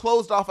never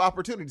closed off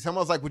opportunities.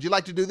 Someone was like, would you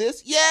like to do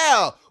this?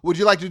 Yeah. Would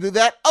you like to do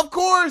that? Of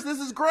course. This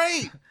is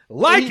great.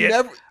 Like it.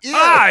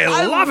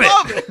 I love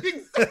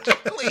it.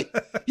 Exactly.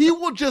 He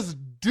will just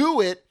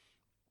do it,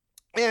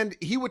 and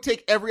he would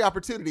take every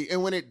opportunity.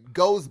 And when it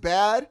goes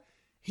bad,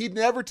 he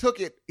never took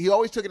it. He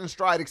always took it in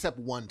stride except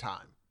one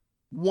time.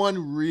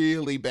 One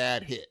really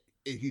bad hit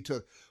he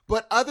took.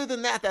 But other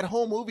than that, that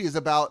whole movie is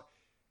about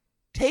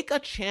take a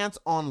chance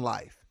on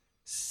life.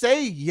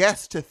 Say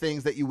yes to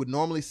things that you would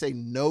normally say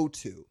no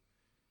to,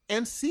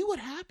 and see what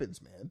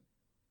happens, man.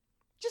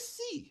 Just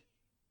see.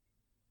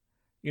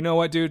 You know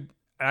what, dude?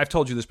 I've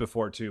told you this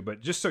before too,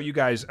 but just so you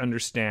guys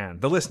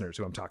understand, the listeners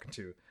who I'm talking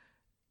to,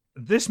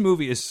 this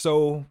movie is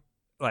so,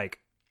 like,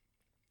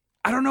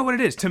 I don't know what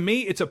it is. To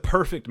me, it's a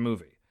perfect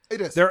movie.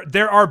 It is.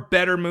 There are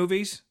better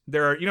movies.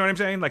 There are, you know what I'm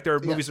saying? Like, there are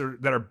movies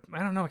that are,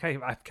 I don't know,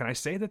 can I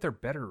say that they're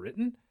better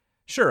written?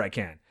 Sure, I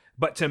can.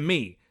 But to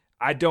me,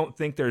 I don't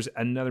think there's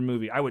another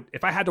movie.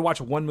 If I had to watch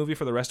one movie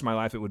for the rest of my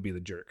life, it would be The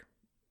Jerk.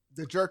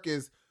 The Jerk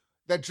is,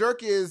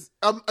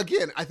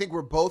 again, I think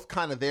we're both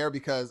kind of there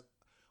because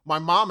my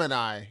mom and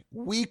I,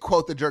 we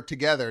quote The Jerk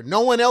together.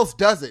 No one else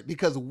does it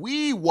because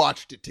we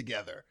watched it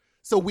together.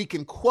 So we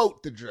can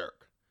quote The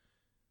Jerk.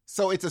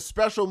 So it's a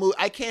special movie.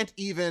 I can't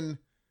even,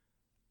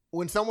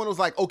 when someone was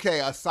like, okay,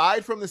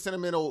 aside from the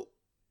sentimental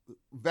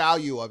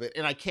value of it,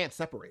 and I can't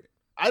separate it.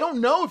 I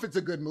don't know if it's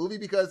a good movie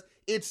because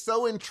it's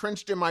so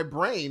entrenched in my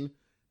brain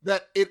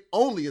that it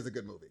only is a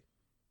good movie.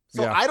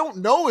 So Yeah. I don't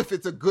know if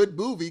it's a good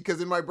movie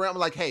because in my brain I'm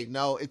like, hey,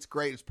 no, it's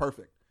great. It's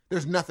perfect.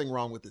 There's nothing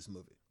wrong with this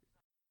movie.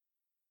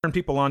 Turn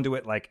people onto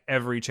it like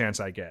every chance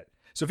I get.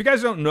 So if you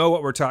guys don't know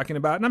what we're talking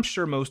about, and I'm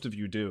sure most of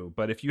you do,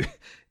 but if you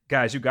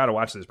guys, you got to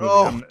watch this movie.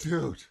 Oh,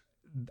 dude.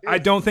 I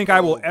don't think I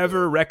will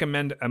ever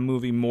recommend a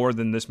movie more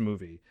than this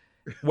movie.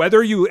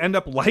 Whether you end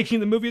up liking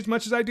the movie as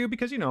much as I do,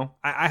 because, you know,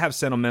 I have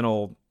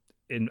sentimental,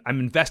 I'm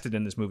invested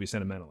in this movie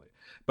sentimentally.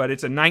 But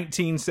it's a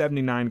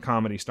 1979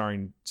 comedy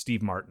starring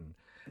Steve Martin,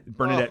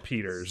 Bernadette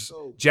Peters,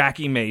 so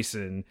Jackie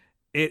Mason.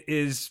 It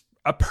is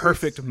a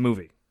perfect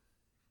movie.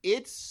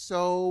 It's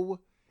so,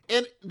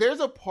 and there's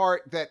a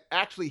part that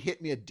actually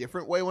hit me a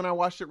different way when I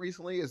watched it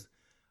recently is,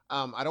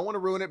 I don't want to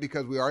ruin it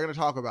because we are going to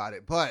talk about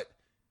it, but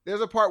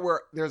there's a part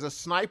where there's a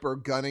sniper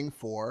gunning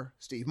for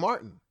Steve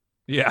Martin.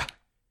 Yeah.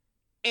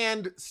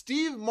 And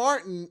Steve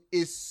Martin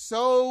is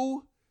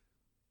so,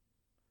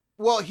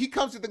 well, he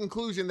comes to the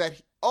conclusion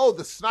that,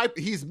 the sniper,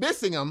 he's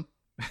missing him,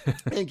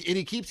 and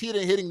he keeps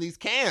hitting these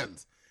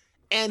cans.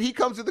 And he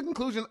comes to the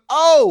conclusion,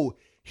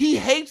 he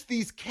hates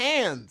these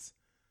cans.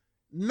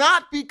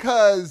 Not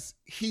because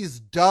he's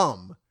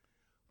dumb,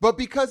 but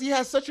because he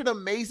has such an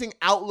amazing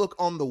outlook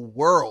on the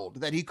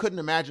world that he couldn't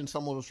imagine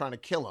someone was trying to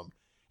kill him.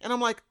 And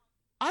I'm like,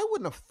 I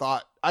wouldn't have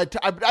thought, I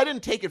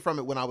didn't take it from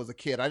it when I was a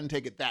kid. I didn't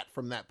take it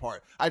from that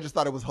part. I just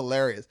thought it was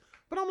hilarious.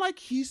 But I'm like,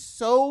 he's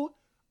so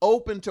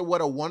open to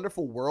what a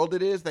wonderful world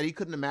it is that he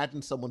couldn't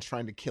imagine someone's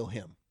trying to kill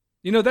him.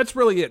 You know, that's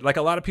really it. Like,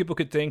 a lot of people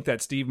could think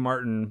that Steve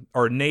Martin,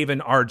 or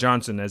Navin R.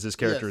 Johnson, as his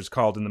character is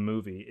called in the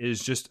movie,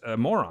 is just a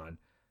moron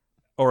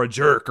or a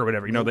jerk or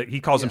whatever. You know, that he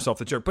calls himself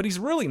the jerk. But he's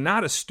really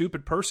not a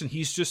stupid person.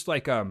 He's just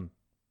like,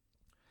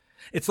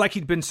 it's like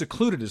he'd been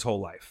secluded his whole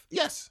life.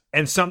 Yes.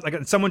 And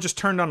someone just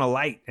turned on a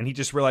light and he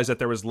just realized that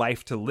there was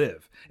life to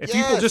live. If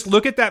people just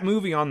look at that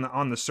movie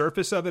on the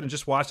surface of it and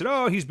just watch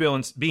it, he's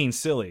being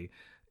silly.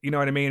 You know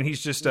what I mean?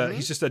 He's just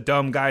a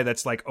dumb guy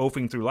that's like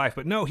oafing through life.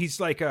 But no, he's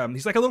like a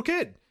little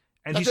kid,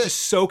 and he's just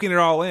soaking it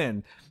all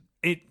in.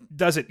 It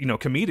does it,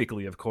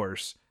 comedically, of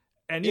course.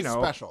 And it's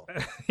special.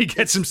 He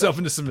gets himself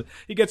into some.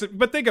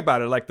 But think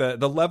about it, like the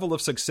level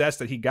of success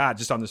that he got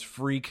just on this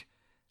freak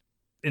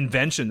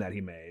invention that he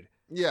made.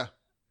 Yeah.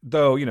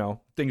 Though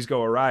things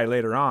go awry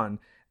later on.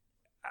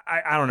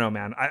 I don't know,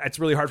 man. It's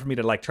really hard for me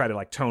to try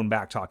to tone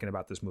back talking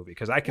about this movie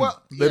because I can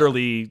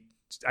literally.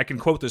 I can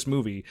quote this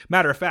movie.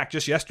 Matter of fact,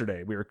 just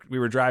yesterday we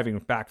were driving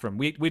back from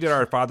we did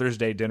our Father's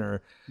Day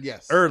dinner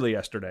early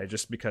yesterday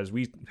just because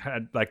we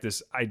had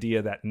this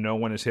idea that no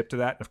one is hip to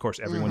that. And of course,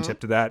 everyone's hip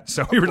to that.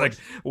 So we were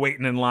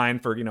waiting in line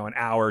for an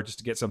hour just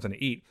to get something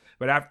to eat.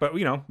 But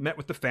met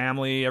with the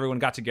family. Everyone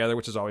got together,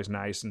 which is always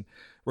nice. And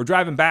we're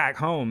driving back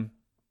home,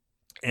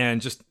 and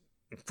just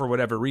for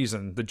whatever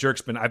reason,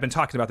 I've been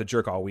talking about The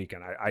Jerk all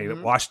weekend.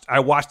 I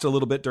watched a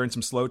little bit during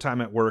some slow time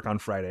at work on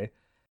Friday.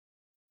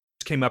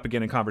 Came up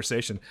again in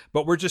conversation,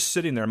 but we're just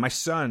sitting there. My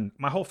son,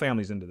 my whole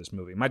family's into this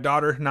movie. My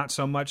daughter, not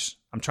so much.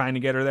 I'm trying to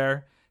get her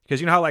there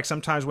because you know how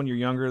sometimes when you're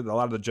younger, a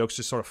lot of the jokes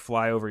just sort of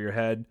fly over your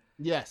head.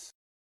 Yes.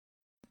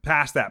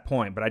 Past that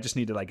point, but I just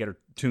need to get her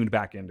tuned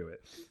back into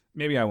it.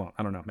 Maybe I won't.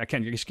 I don't know.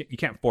 You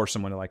can't force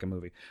someone to like a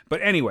movie.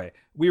 But anyway,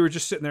 we were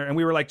just sitting there and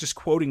we were just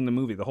quoting the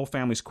movie. The whole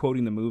family's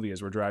quoting the movie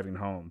as we're driving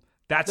home.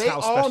 That's they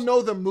how all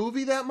know the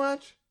movie that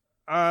much.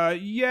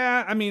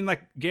 Yeah, I mean,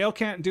 like, Gail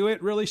can't do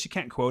it, really. She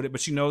can't quote it, but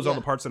she knows all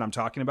the parts that I'm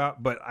talking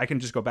about, but I can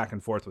just go back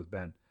and forth with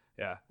Ben.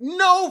 Yeah.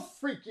 No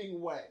freaking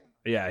way.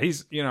 Yeah,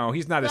 he's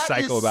not as That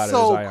psycho is about it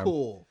so as I am.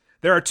 cool.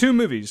 There are 2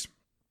 movies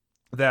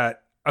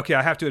that, okay,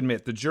 I have to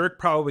admit, The Jerk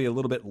probably a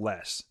little bit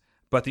less,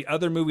 but the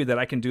other movie that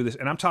I can do this,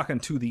 and I'm talking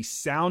to the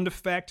sound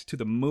effect, to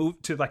the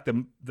move, to like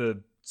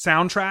the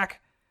soundtrack,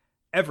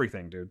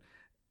 everything, dude.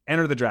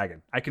 Enter the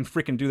Dragon. I can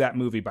freaking do that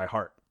movie by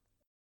heart.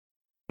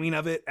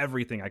 Of it,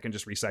 everything. I can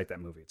just recite that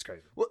movie. It's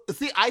crazy. Well,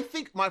 see, I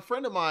think my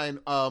friend of mine,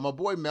 my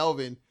boy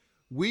Melvin,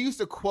 we used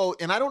to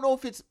quote, and I don't know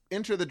if it's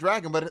Enter the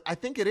Dragon, but I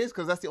think it is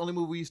because that's the only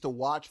movie we used to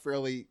watch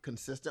fairly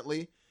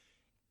consistently.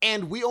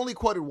 And we only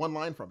quoted one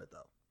line from it,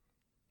 though.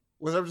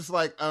 Was ever just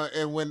like,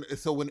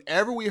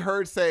 whenever we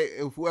heard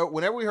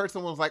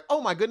someone was like, "Oh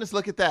my goodness,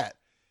 look at that,"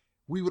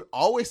 we would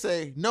always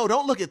say, "No,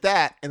 don't look at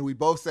that," and we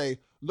both say,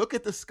 "Look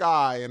at the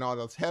sky and all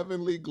those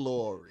heavenly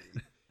glory."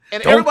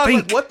 And Don't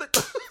everybody's think, like, "What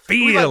the?"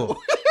 feel.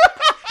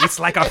 It's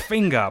like a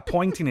finger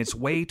pointing its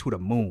way to the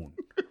moon.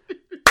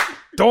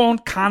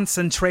 Don't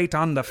concentrate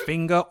on the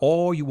finger,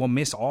 or you will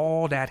miss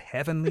all that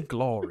heavenly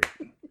glory.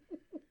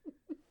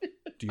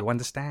 Do you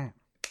understand?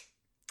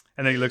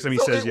 And then he looks at me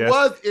and says, it yes. It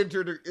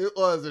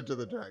was Enter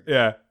the Dragon.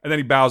 Yeah. And then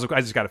he bows.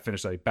 I just got to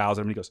finish that. He bows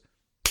at him and he goes,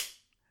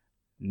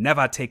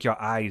 never take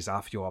your eyes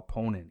off your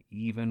opponent,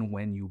 even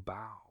when you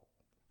bow.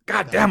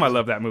 God damn, I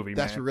love that movie,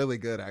 That's man. really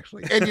good,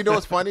 actually. And you know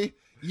what's funny?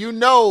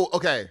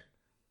 Okay.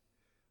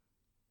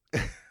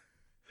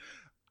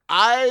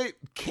 I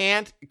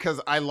can't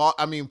because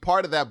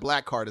part of that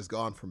black card is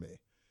gone for me.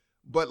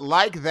 But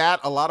like that,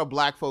 a lot of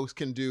black folks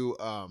can do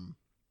oh,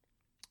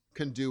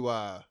 come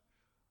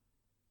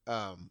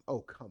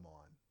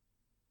on.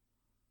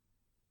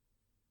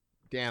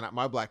 Dan,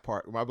 my black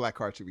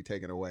card should be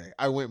taken away.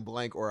 I went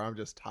blank or I'm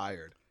just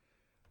tired.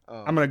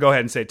 I'm going to go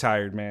ahead and say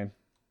tired, man.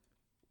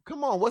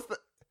 Come on, what's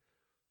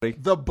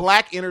the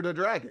black Enter the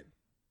Dragon?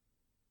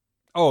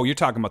 Oh, you're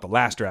talking about The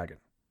Last Dragon.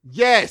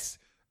 Yes.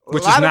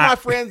 Which a lot is not, of my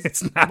friends,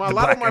 it's not a the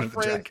lot of Black my Enter the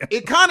friends, Dragon.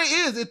 it kind of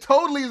is. It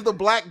totally is the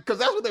black, because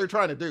that's what they were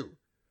trying to do.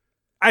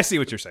 I see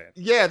what you're saying.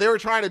 Yeah, they were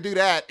trying to do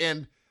that,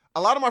 and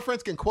a lot of my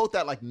friends can quote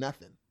that like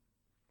nothing.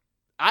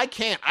 I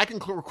can't. I can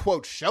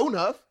quote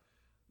Shonuff,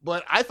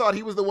 but I thought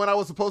he was the one I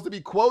was supposed to be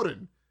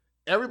quoting.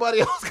 Everybody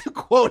else can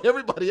quote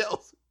everybody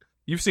else.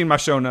 You've seen my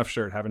Show Enough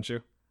shirt, haven't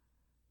you?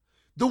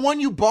 The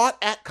one you bought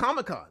at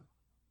Comic-Con.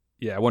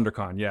 Yeah,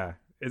 WonderCon. Yeah,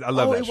 I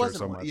love that shirt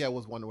so much. Yeah, it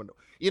was Wonder.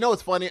 You know,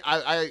 it's funny.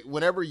 I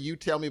whenever you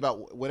tell me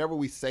about whenever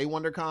we say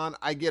WonderCon,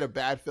 I get a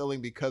bad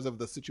feeling because of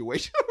the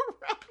situation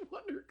around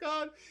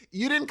WonderCon.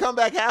 You didn't come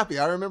back happy.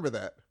 I remember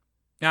that.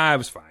 Nah, it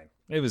was fine.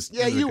 It was.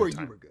 Yeah, it was you were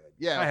time. good.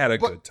 Yeah, I had a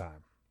good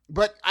time.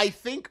 But I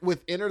think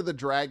with Enter the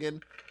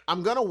Dragon,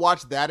 I'm gonna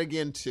watch that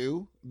again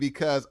too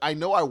because I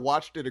know I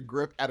watched it a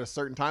grip at a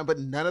certain time, but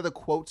none of the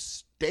quotes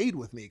stayed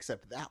with me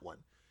except that one.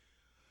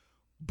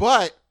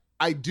 But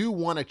I do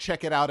want to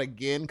check it out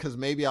again because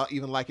maybe I'll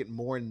even like it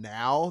more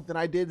now than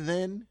I did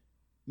then.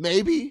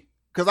 Maybe.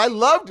 Because I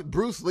loved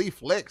Bruce Lee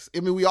flicks. I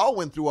mean, we all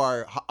went through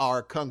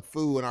our kung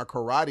fu and our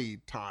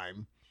karate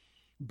time.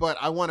 But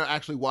I want to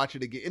actually watch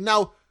it again. And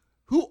now,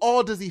 who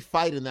all does he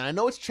fight in that? I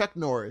know it's Chuck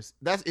Norris.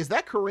 Is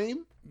that Kareem?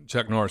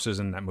 Chuck Norris is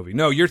in that movie.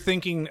 No, you're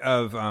thinking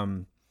of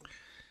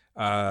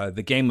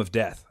The Game of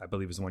Death, I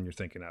believe is the one you're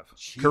thinking of.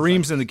 Jesus.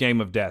 Kareem's in The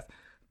Game of Death.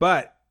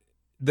 But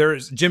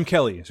there's Jim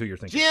Kelly is who you're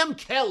thinking. Jim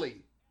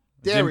Kelly.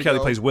 Jim Kelly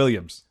plays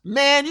Williams.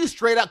 Man, you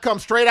come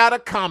straight out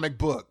of comic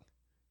book,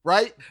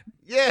 right?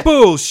 Yeah.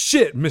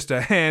 Bullshit,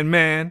 Mr.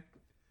 Handman.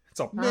 It's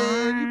all,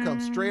 Man, you come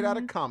straight out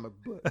of comic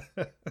book.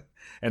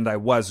 And I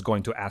was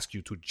going to ask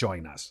you to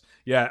join us.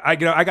 Yeah, I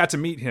got to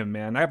meet him,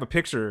 man. I have a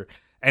picture,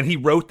 and he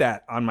wrote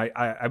that on my.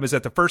 I was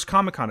at the first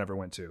Comic-Con I ever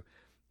went to,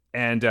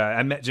 and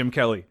I met Jim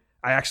Kelly.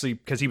 I actually,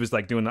 because he was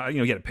like doing,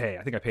 you had to pay.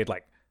 I think I paid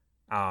like,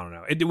 I don't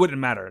know. It wouldn't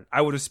matter.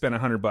 I would have spent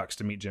 $100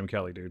 to meet Jim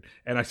Kelly, dude.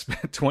 And I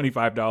spent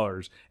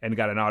 $25 and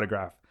got an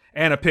autograph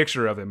and a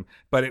picture of him.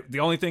 But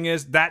the only thing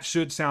is, that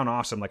should sound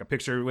awesome, like a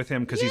picture with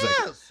him, because he's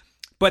like.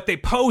 But they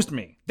posed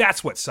me.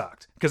 That's what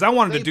sucked. Because I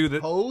wanted to do the.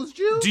 Posed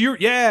you? Do you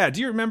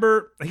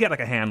remember? He had like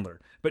a handler.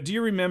 But do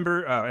you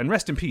remember? And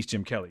rest in peace,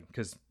 Jim Kelly,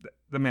 because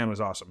the man was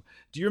awesome.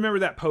 Do you remember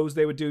that pose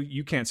they would do?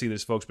 You can't see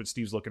this, folks, but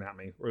Steve's looking at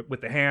me with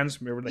the hands.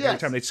 Remember every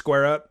time they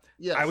square up?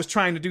 Yes. I was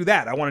trying to do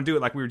that. I want to do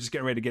it like we were just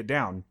getting ready to get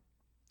down.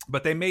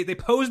 But they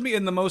posed me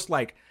in the most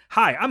like,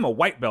 hi, I'm a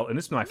white belt, and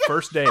this is my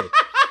first day.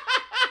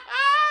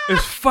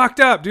 It's fucked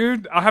up,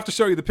 dude. I'll have to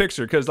show you the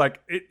picture because like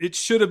it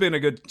should have been a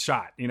good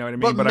shot. You know what I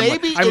mean? But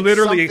maybe I'm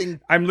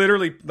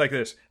literally like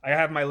this. I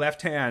have my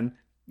left hand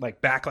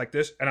like back like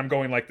this, and I'm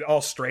going like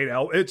all straight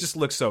out. It just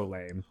looks so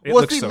lame.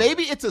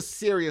 Maybe it's a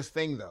serious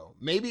thing though.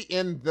 Maybe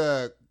in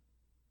that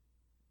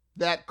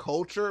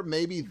culture,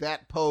 maybe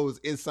that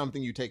pose is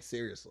something you take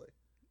seriously.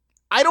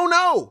 I don't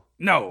know.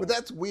 No. But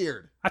that's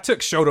weird. I took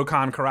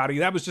Shotokan karate.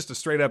 That was just a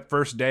straight up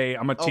first day.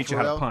 I'm going to teach you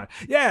how to punch.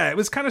 Yeah, it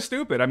was kind of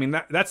stupid. I mean,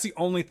 that's the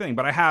only thing.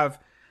 But I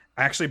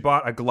actually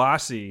bought a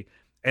glossy,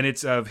 and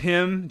it's of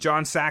him,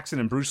 John Saxon,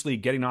 and Bruce Lee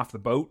getting off the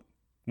boat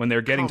when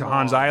they're getting to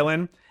Hans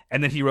Island.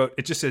 And then he wrote,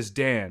 it just says,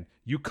 Dan,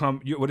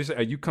 what is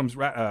it? You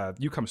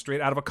come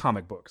straight out of a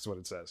comic book is what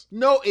it says.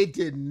 No, it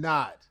did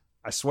not.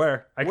 I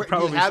swear. I Where- could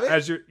probably, you have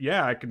it?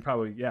 I can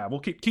probably, we'll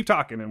keep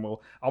talking and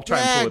I'll try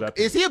and pull it up.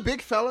 Is he a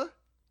big fella?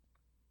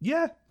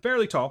 Yeah,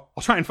 fairly tall.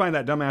 I'll try and find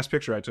that dumbass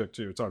picture I took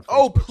too. It's on Facebook.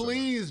 Oh,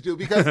 please do,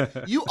 because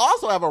you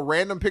also have a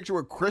random picture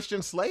with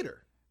Christian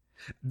Slater.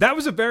 That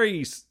was a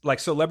very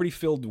celebrity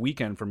filled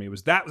weekend for me.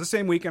 That was the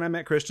same weekend I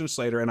met Christian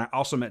Slater, and I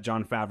also met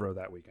Jon Favreau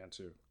that weekend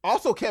too.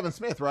 Also Kevin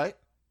Smith, right?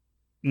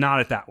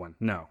 Not at that one,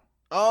 no.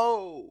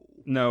 Oh.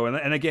 No,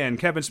 and again,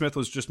 Kevin Smith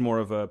was just more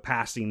of a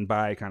passing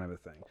by kind of a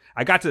thing.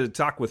 I got to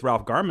talk with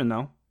Ralph Garman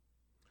though.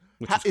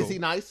 Which was cool. Is he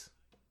nice?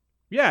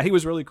 Yeah, he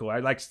was really cool.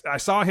 I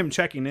saw him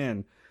checking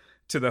in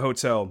to the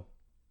hotel,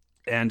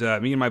 and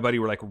me and my buddy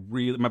were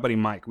my buddy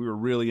Mike, we were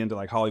really into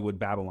Hollywood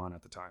Babylon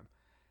at the time.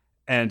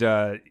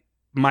 And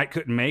Mike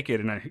couldn't make it,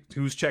 and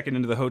who's checking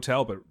into the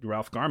hotel but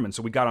Ralph Garman,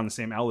 so we got on the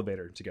same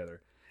elevator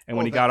together. And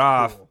when he got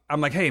off, cool.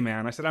 I'm like, hey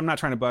man, I said, I'm not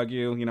trying to bug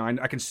you.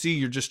 I can see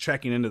you're just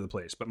checking into the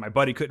place, but my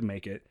buddy couldn't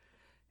make it.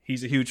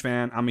 He's a huge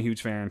fan. I'm a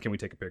huge fan. Can we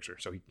take a picture?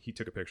 So he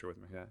took a picture with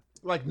me. Yeah.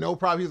 No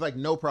problem. He was like,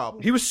 no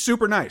problem. He was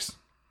super nice.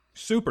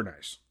 Super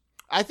nice.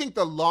 I think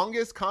the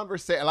longest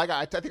conversation,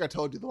 I think I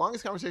told you, the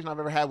longest conversation I've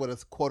ever had with a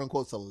quote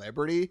unquote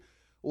celebrity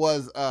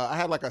was I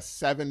had a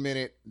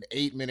 7-minute,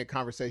 8-minute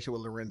conversation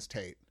with Lorenz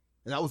Tate.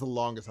 And that was the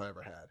longest I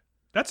ever had.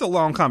 That's a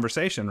long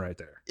conversation right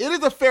there. It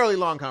is a fairly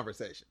long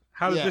conversation.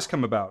 How did this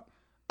come about?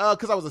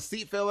 Because I was a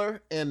seat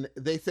filler, and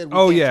they said,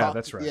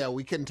 that's right. Yeah,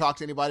 we couldn't talk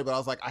to anybody, but I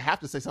was like, I have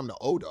to say something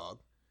to O-Dog.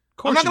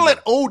 I'm not going to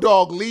let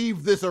O-Dog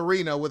leave this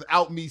arena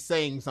without me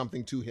saying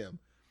something to him.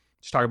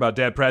 Just talk about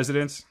dead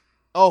presidents?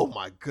 Oh,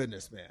 my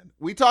goodness, man.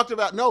 We talked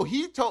about, I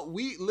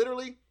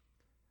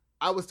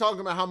was talking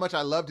about how much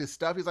I loved his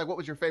stuff. He's like, what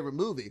was your favorite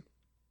movie?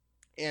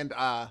 And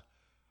I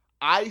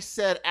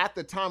said at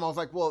the time, I was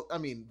like, well, I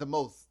mean, the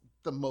most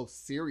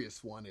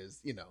serious one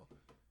is,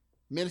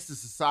 Menace to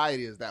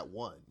Society is that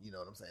one. You know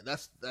what I'm saying?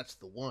 That's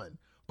the one.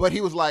 But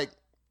he was like,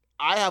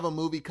 I have a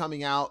movie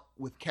coming out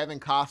with Kevin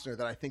Costner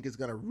that I think is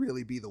going to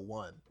really be the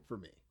one for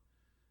me.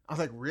 I was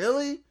like,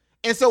 really?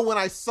 And so when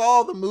I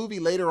saw the movie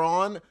later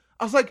on,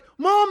 I was like,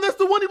 Mom, that's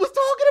the one he was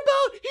talking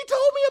about. He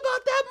told me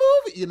about that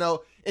movie,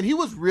 and he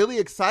was really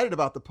excited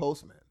about The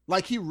Postman.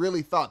 Like he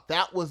really thought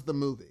that was the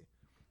movie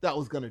that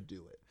was going to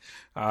do it.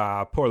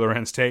 Poor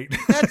Lorenz Tate.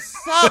 That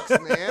sucks,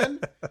 man.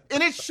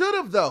 And it should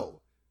have, though.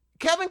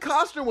 Kevin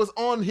Costner was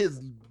on his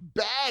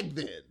bag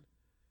then.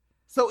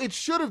 So it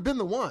should have been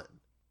the one.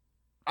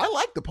 I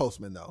like The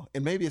Postman, though.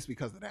 And maybe it's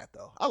because of that,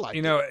 though. I like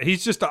it.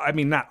 He's just,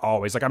 not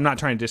always. I'm not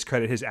trying to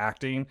discredit his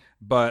acting,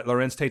 but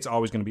Lorenz Tate's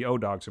always going to be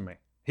O-Dog to me.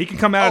 He can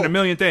come out in a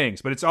million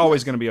things, but it's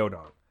always going to be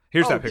O-Dog.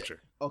 Here's that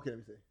picture. Okay, let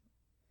me see.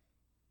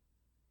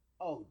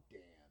 Oh,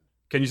 damn.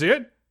 Can you see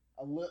it?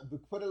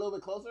 Put it a little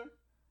bit closer.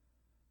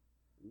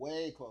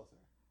 Way closer.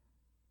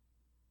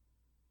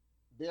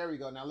 There we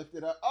go. Now lift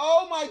it up.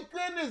 Oh my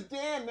goodness,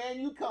 Dan, man,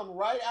 you come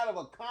right out of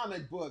a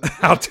comic book.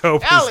 How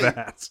dope is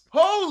that?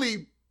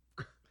 Holy.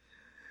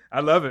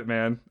 I love it,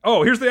 man.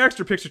 Oh, here's the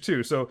extra picture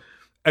too. So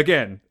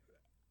again,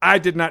 I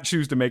did not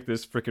choose to make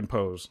this freaking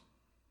pose.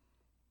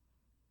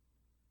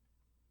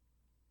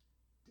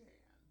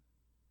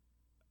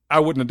 I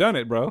wouldn't have done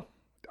it, bro.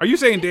 Are you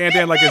saying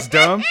Dan like it's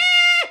dumb?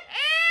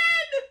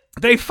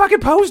 They fucking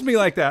posed me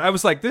like that. I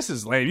was like, this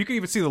is lame. You can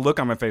even see the look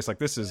on my face like,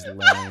 this is lame.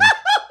 Oh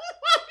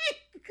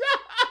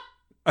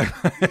my God.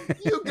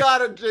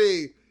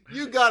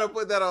 You gotta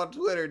put that on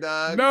Twitter,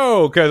 dog.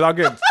 No, because I'll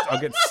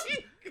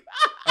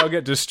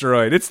get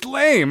destroyed. It's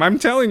lame. I'm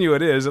telling you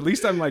it is. At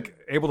least I'm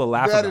able to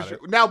laugh about it.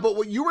 Now,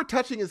 but you were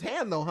touching his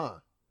hand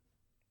though,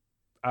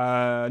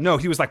 huh? No,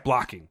 he was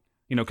blocking,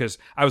 because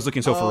I was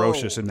looking so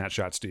ferocious in that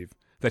shot, Steve,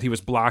 that he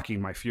was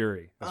blocking my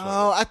fury.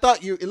 I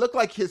thought it looked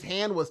like his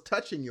hand was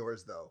touching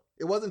yours though.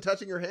 It wasn't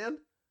touching your hand?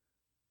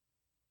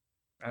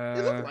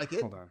 It looked like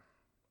it. Hold on.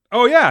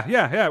 Oh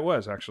yeah, it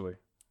was actually.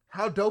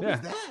 How dope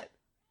is that?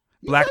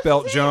 Black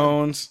Belt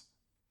Jones.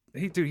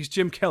 He's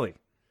Jim Kelly.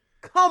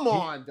 Come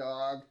on,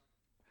 dog.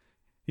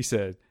 He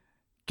said,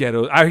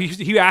 ghetto.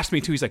 He asked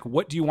me too. He's like,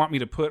 what do you want me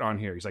to put on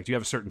here? He's like, do you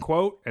have a certain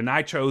quote? And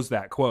I chose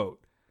that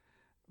quote.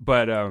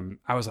 But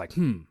I was like,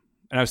 And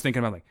I was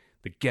thinking about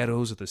the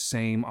ghettos are the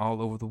same all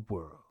over the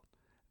world.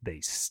 They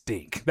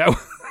stink. That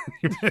was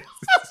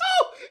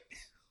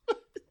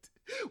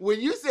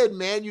When you said,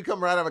 man, you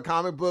come right out of a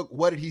comic book,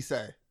 what did he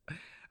say?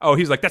 Oh,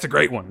 he's like, that's a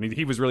great one.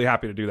 He was really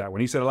happy to do that one.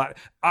 He said a lot.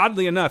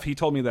 Oddly enough, he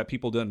told me that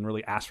people didn't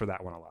really ask for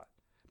that one a lot.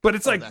 But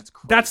it's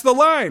that's the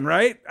line,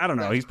 right? I don't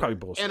know. He's probably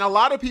bullshit. And a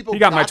lot of people he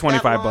got my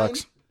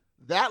 $25.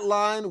 That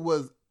line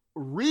was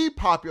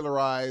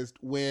repopularized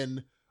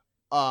when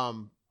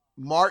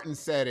Martin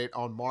said it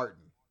on Martin.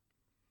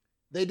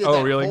 They did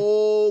that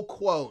whole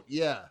quote,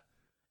 yeah.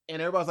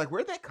 And everybody's like,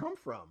 where'd that come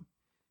from?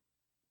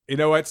 You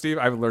know what, Steve?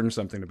 I've learned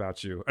something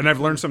about you. And I've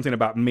learned something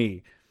about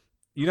me.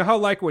 You know how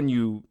when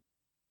you've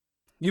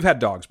had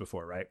dogs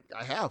before, right?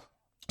 I have.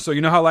 So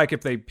you know how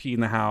if they pee in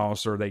the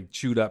house or they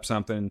chewed up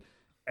something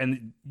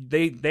and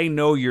they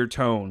know your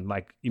tone,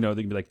 they can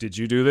be like, did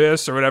you do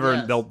this or whatever?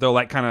 Yes. And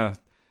they'll kind of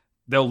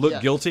they'll look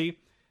Yes. guilty.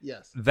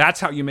 Yes. That's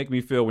how you make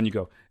me feel when you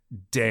go,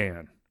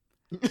 Dan.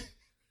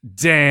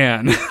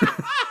 Dan.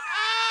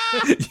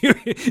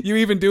 you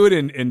even do it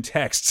in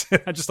text.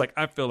 I'm just like,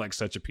 I feel like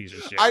such a piece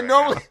of shit. I right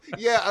normally, now.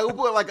 yeah, I would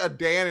put like a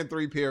Dan in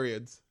 3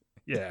 periods.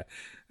 Yeah.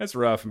 That's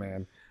rough,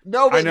 man.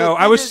 No, but I know. the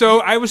I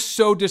thing was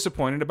so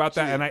disappointed about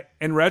that. Gee. And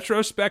in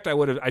retrospect,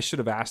 I should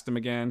have asked him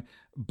again.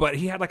 But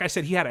he had, like I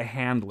said, he had a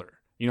handler.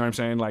 You know what I'm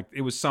saying? Like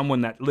it was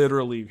someone that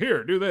literally,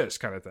 here, do this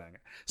kind of thing.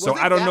 So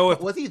I don't know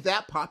if was he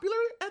that popular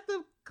at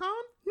the con?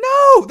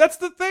 no, that's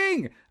the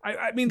thing.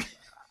 I mean,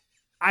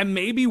 I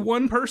maybe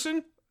one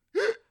person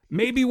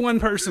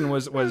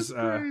was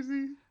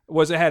Crazy.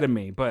 was ahead of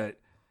me, but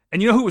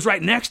and you know who was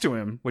right next to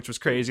him, which was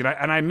crazy.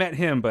 And I met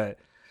him, but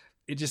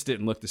it just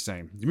didn't look the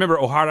same. You remember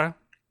O'Hara?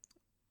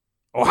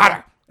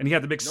 And he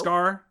had the big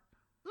scar.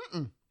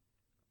 Mm-mm.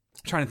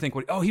 Trying to think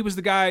what. Oh, he was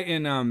the guy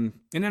in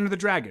Enter the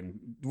Dragon,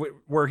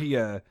 where he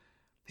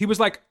was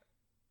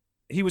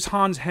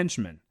Han's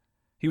henchman.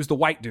 He was the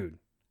white dude.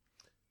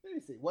 Let me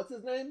see. What's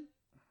his name?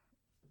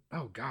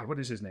 Oh God, what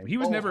is his name? He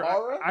was never.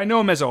 O'Hara? I know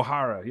him as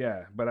O'Hara,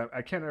 yeah, but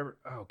I can't ever.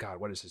 Oh God,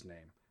 what is his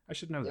name? I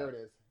should know There that. it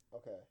is.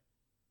 Okay.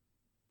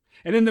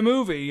 And in the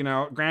movie, you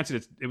know,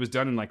 granted, it was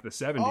done in like the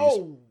 70s,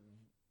 Oh,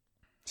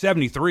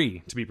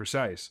 73 to be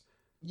precise.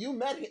 you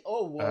met him.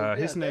 Oh, well, yeah,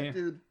 his that name-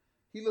 dude.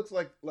 He looks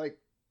like.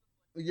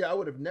 Yeah, I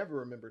would have never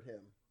remembered him.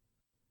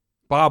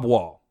 Bob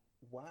Wall.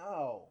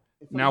 Wow.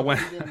 It's Now like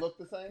when- he didn't look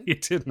the same. He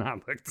did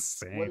not look the What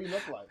same. did he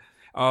look like?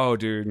 Oh,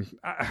 dude,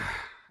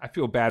 I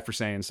feel bad for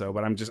saying so,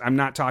 but I'm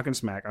not talking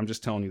smack. I'm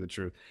just telling you the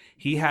truth.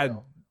 He had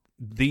No.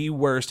 the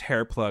worst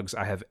hair plugs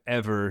I have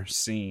ever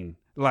seen.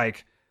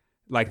 Like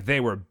they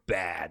were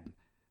bad.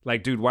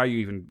 Like, dude, why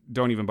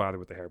don't even bother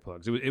with the hair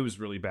plugs? It was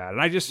really bad.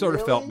 And I just sort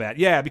of felt Really? bad.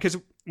 Yeah, because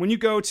when you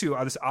go to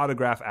this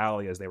autograph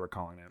alley, as they were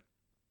calling it,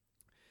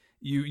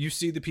 you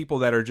see the people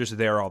that are just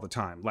there all the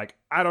time. Like,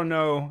 I don't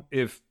know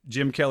if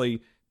Jim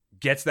Kelly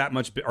gets that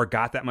much or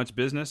got that much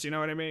business, you know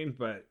what I mean?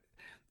 But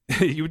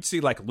you would see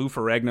like Lou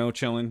Ferrigno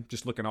chilling,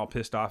 just looking all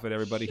pissed off at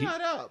everybody.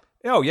 Shut up.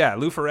 Oh yeah,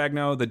 Lou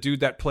Ferrigno, the dude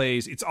that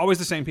plays. It's always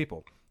the same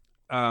people.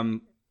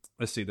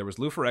 Let's see. There was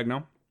Lou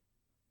Ferrigno,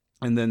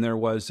 and then there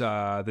was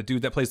the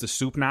dude that plays the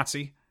soup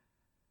Nazi,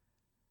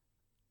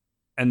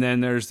 and then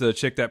there's the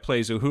chick that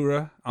plays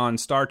Uhura on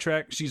Star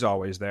Trek. She's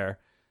always there.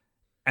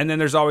 And then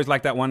there's always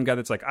like that one guy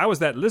that's like, I was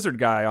that lizard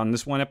guy on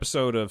this one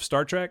episode of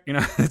Star Trek. You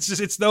know,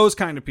 it's those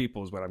kind of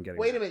people is what I'm getting.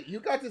 Wait at. a minute. You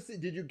got to see?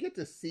 Did you get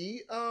to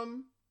see?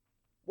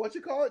 What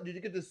you call it? Did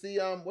you get to see?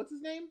 What's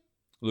his name?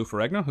 Lou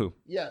Ferrigno, who?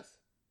 Yes.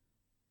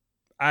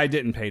 I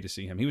didn't pay to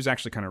see him. He was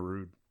actually kind of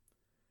rude.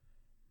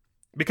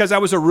 Because I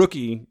was a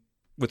rookie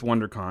with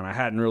WonderCon. I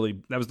hadn't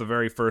really, that was the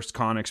very first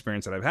con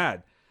experience that I've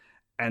had.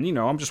 And, you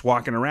know, I'm just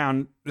walking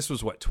around. This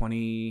was what,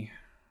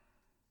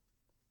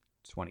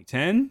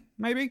 2010,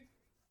 maybe?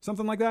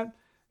 Something like that.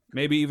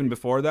 Maybe even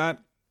before that.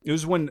 It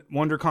was when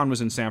WonderCon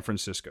was in San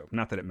Francisco.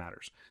 Not that it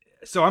matters.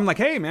 So I'm like,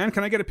 hey, man,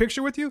 can I get a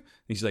picture with you? And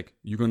he's like,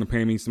 you going to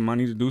pay me some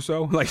money to do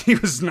so? Like, he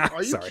was not.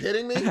 Are you sorry.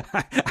 kidding me?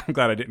 I'm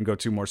glad I didn't go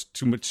too much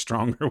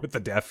stronger with the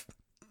deaf.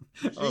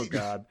 Oh,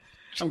 God.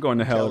 I'm going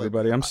to hell, Kelly.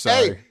 everybody. I'm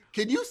sorry. Hey,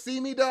 can you see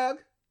me, dog?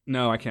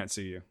 No, I can't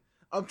see you.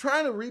 I'm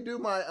trying to redo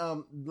my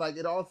like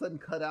it all of a sudden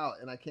cut out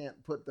and I can't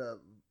put the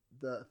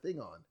thing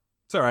on.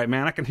 It's all right,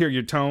 man. I can hear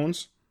your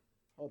tones.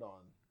 Hold on.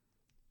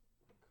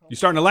 You're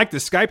starting to like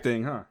this Skype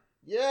thing, huh?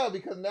 Yeah,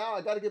 because now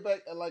I got to get back.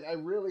 Like I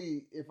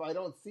really, if I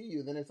don't see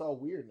you, then it's all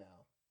weird now.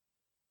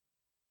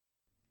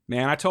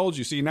 Man, I told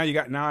you. See, now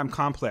I'm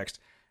complexed.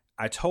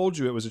 I told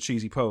you it was a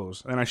cheesy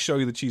pose. And I show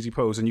you the cheesy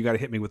pose, and you got to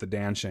hit me with a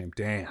Dan shame.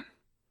 Dan.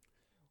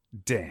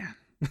 Dan.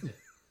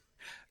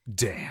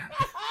 Dan.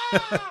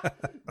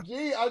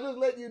 Gee, I just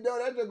let you know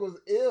that joke was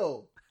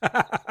ill.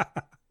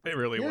 It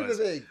really Here's was.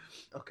 the thing.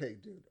 Okay,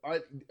 dude. All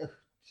right.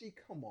 Gee,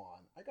 come on.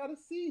 I gotta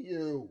see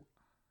you.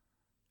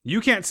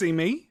 You can't see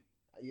me.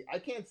 I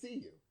can't see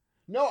you.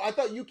 No, I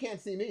thought you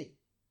can't see me.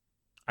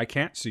 I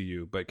can't see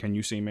you, but can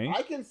you see me?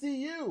 I can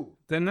see you,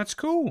 Then that's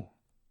cool.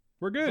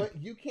 We're good.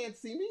 but you can't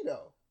see me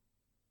though.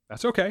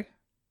 That's okay.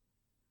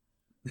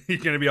 You're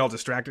going to be all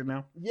distracted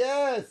now?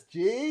 Yes,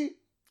 G.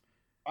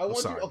 I want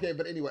sorry. you. Okay,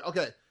 but anyway.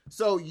 Okay,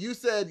 so you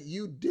said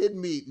you did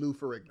meet Lou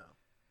Ferrigno.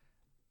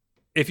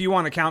 If you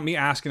want to count me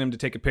asking him to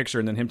take a picture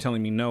and then him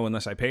telling me no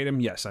unless I paid him,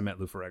 yes, I met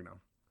Lou Ferrigno.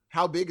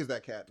 How big is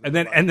that cat?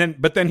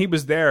 But then he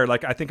was there.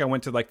 Like, I think I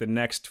went to like the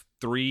next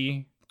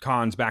 3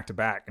 cons back to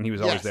back, and he was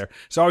always Yes. there.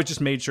 So I always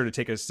just made sure to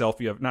take a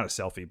selfie of, not a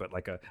selfie, but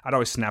like I'd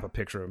always snap a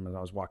picture of him as I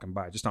was walking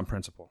by, just on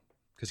principle,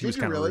 because he Did was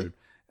you kind of really? rude.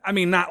 I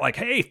mean, not like,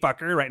 hey,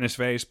 fucker, right in his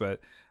face, but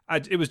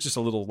it was just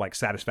a little like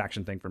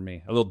satisfaction thing for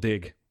me, a little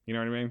dig. You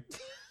know what I mean?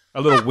 A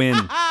little win.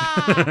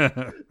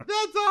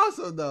 That's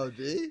awesome, though,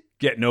 G.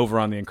 Getting over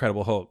on the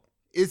Incredible Hulk.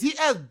 Is he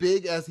as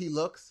big as he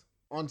looks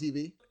on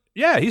TV?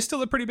 Yeah, he's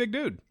still a pretty big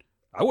dude.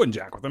 I wouldn't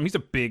jack with him. He's a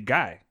big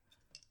guy.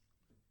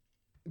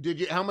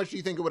 How much do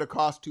you think it would have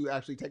cost to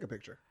actually take a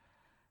picture?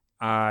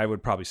 I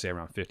would probably say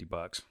around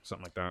 $50,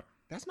 something like that.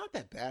 That's not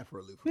that bad for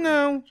a Lou Ferrigno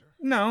No, picture.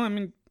 I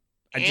mean,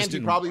 I And just he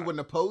didn't. probably wouldn't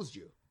have posed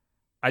you.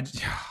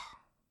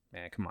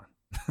 Man, come on.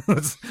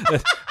 Why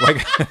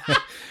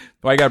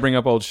you gotta bring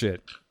up old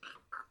shit?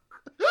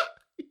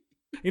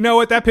 You know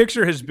what? That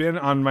picture has been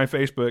on my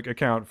Facebook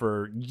account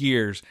for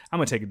years. I'm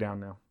gonna take it down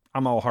now.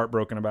 I'm all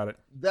heartbroken about it.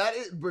 That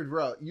is, but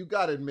bro, you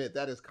gotta admit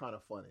that is kind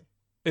of funny.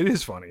 It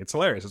is funny. It's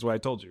hilarious. That's why I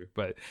told you.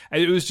 But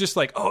it was just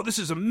like, oh, this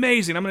is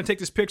amazing. I'm going to take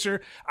this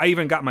picture. I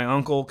even got my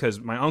uncle, because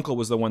my uncle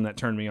was the one that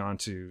turned me on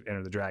to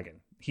Enter the Dragon.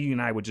 He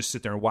and I would just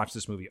sit there and watch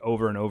this movie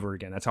over and over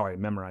again. That's how I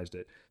memorized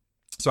it.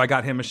 So I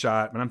got him a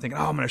shot, and I'm thinking,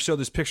 oh, I'm going to show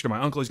this picture to my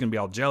uncle. He's going to be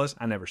all jealous.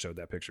 I never showed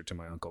that picture to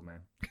my uncle,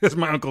 man, because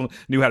my uncle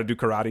knew how to do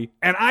karate,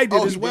 and I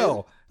did as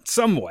well.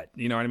 Somewhat,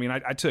 you know what I mean?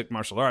 I took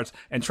martial arts,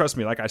 and trust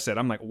me, like I said,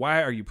 I'm like,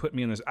 why are you putting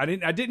me in this? I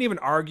didn't even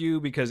argue,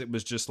 because it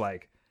was just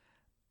like,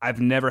 I've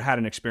never had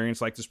an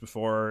experience like this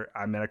before.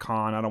 I'm at a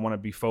con. I don't want to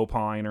be faux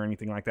pawing or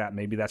anything like that.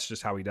 Maybe that's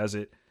just how he does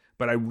it.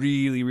 But I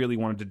really, really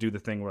wanted to do the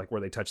thing where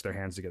they touch their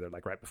hands together,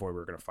 like right before we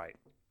were going to fight.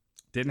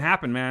 Didn't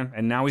happen, man.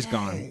 And now he's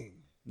gone.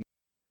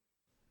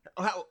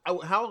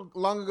 How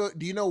long ago?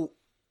 Do you know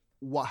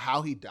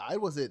how he died?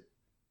 Was it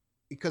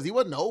because he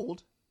wasn't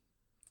old?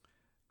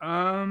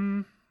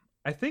 I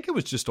think it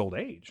was just old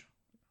age.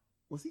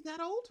 Was he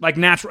that old? Like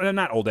natural,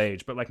 not old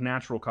age, but like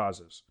natural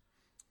causes.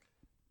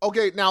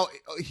 Okay, now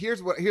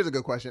here's a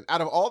good question.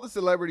 Out of all the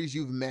celebrities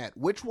you've met,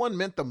 which one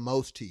meant the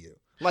most to you?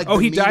 Like,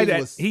 he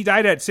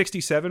died at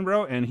 67,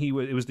 bro, and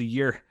it was the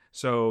year,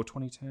 so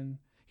 2010.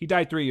 He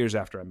died 3 years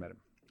after I met him.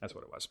 That's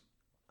what it was.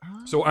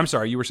 So I'm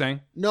sorry, you were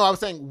saying? No, I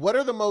was saying, what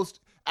are the most,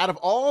 out of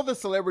all the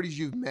celebrities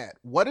you've met,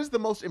 what is the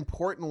most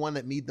important one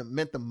that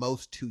meant the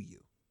most to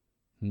you?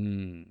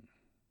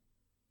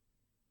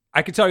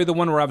 I could tell you the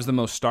one where I was the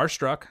most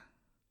starstruck,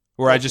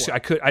 where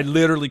I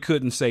literally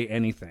couldn't say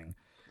anything.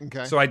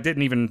 Okay. So I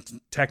didn't even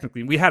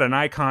technically, we had an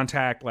eye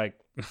contact, like,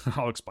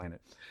 I'll explain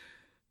it.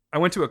 I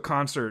went to a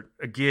concert,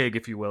 a gig,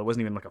 if you will. It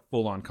wasn't even like a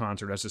full-on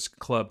concert. It was this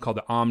club called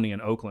the Omni in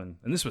Oakland.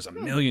 And this was a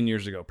million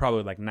years ago,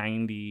 probably like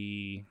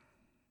 90,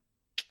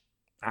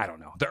 I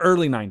don't know, the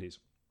early 90s,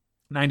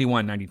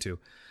 91, 92.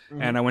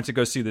 Mm-hmm. And I went to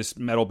go see this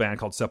metal band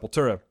called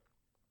Sepultura.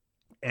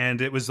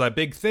 And it was a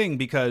big thing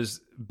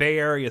because Bay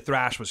Area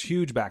thrash was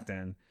huge back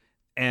then.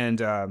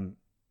 And,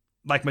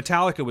 like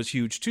Metallica was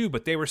huge too,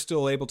 but they were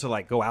still able to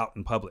like go out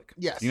in public.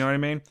 Yes. You know what I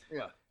mean?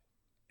 Yeah.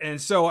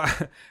 And so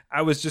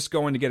I was just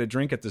going to get a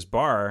drink at this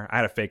bar. I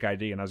had a fake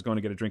ID and I was going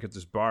to get a drink at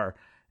this bar,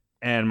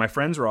 and my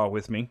friends were all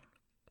with me.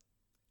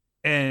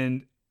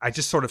 And I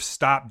just sort of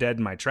stopped dead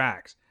in my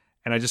tracks.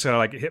 And I just kind of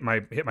like hit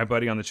my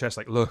buddy on the chest,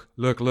 like,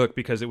 look,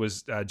 because it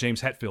was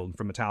James Hetfield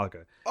from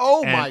Metallica.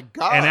 Oh my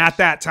God. And at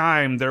that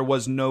time, there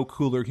was no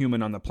cooler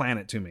human on the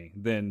planet to me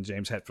than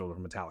James Hetfield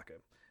from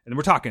Metallica. And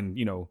we're talking,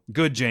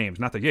 good James,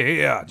 not the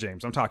yeah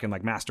James. I'm talking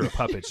like Master of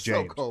Puppets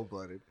James. So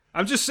cold-blooded.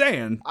 I'm just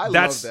saying. I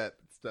love that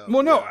stuff.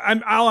 Well, no,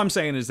 all I'm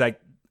saying is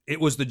like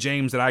it was the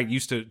James that I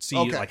used to see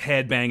like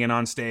headbanging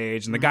on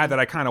stage, and the guy that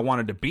I kind of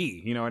wanted to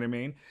be. You know what I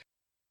mean?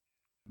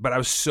 But I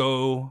was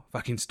so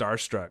fucking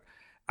starstruck.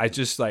 I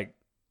just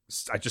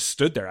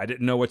stood there. I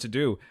didn't know what to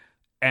do,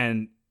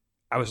 and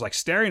I was like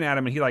staring at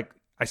him, and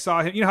I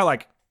saw him. You know how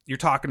like you're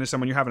talking to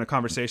someone, you're having a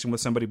conversation with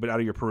somebody, but out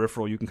of your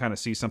peripheral, you can kind of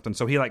see something.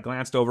 So he like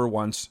glanced over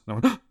once,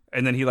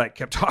 and then he like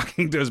kept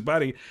talking to his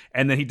buddy,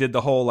 and then he did the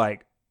whole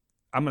like,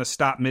 I'm going to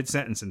stop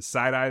mid-sentence and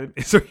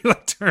side-eyed. So he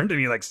like turned and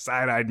he like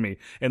side-eyed me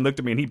and looked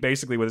at me, and he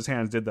basically with his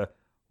hands did the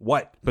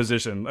what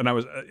position. And I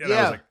was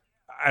like,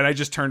 and I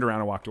just turned around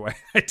and walked away.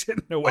 I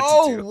didn't know what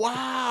to do. Oh,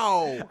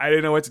 wow. I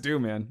didn't know what to do,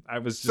 man. I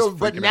was just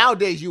but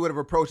nowadays you would have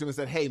approached him and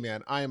said, hey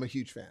man, I am a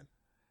huge fan.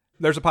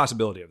 There's a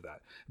possibility of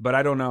that, but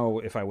I don't know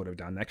if I would have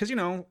done that because,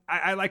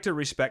 I like to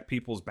respect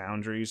people's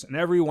boundaries, and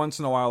every once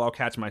in a while I'll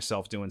catch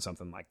myself doing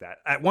something like that.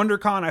 At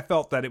WonderCon, I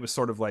felt that it was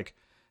sort of like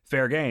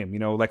fair game,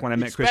 like when I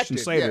met Christian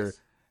Slater. Yes.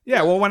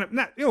 Yeah, well,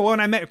 when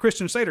I met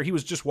Christian Slater, he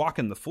was just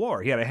walking the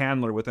floor. He had a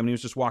handler with him, and he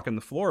was just walking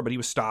the floor, but he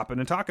was stopping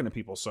and talking to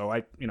people. So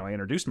I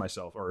introduced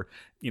myself, or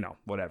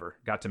whatever,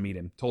 got to meet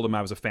him, told him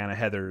I was a fan of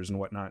Heathers and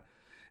whatnot.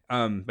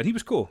 But he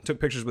was cool. Took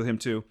pictures with him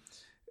too.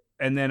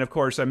 And then, of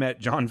course, I met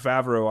Jon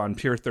Favreau on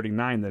Pier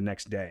 39 the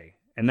next day.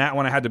 And that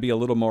one I had to be a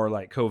little more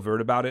like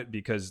covert about it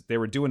because they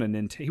were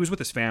doing he was with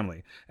his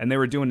family, and they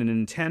were doing a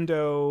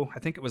Nintendo, I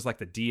think it was like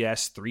the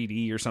DS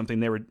 3D or something.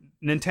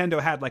 Nintendo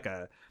had like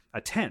a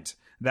tent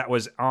that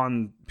was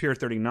on Pier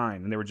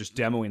 39, and they were just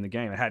demoing the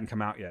game. It hadn't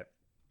come out yet.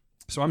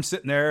 So I'm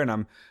sitting there and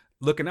I'm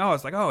looking,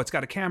 it's like, it's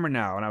got a camera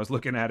now. And I was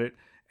looking at it,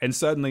 and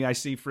suddenly I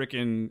see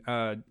freaking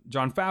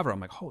Jon Favreau. I'm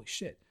like, holy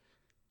shit.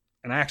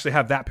 And I actually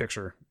have that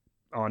picture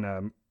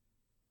on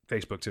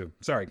Facebook too.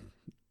 Sorry.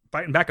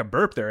 Fighting back a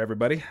burp there,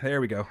 everybody.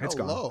 There we go. It's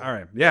gone. All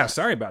right. Yeah,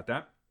 sorry about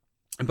that.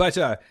 But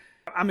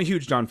I'm a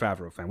huge Jon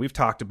Favreau fan. We've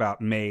talked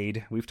about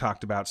Maid. We've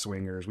talked about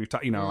Swingers. We've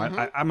talked,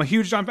 I'm a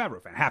huge Jon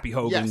Favreau fan. Happy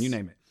Hogan, you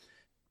name it.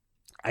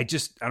 I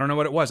don't know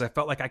what it was. I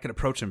felt like I could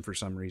approach him for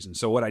some reason.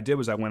 So what I did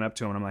was I went up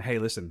to him and I'm like, hey,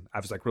 listen, I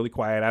was like really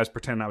quiet. I was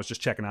pretending I was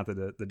just checking out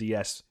the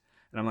DS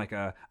And I'm like,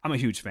 I'm a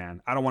huge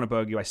fan. I don't want to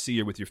bug you. I see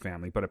you're with your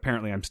family, but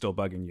apparently I'm still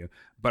bugging you.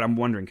 But I'm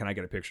wondering, can I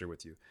get a picture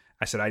with you?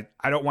 I said,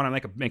 I don't want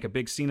to make a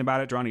big scene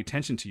about it, draw any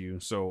attention to you.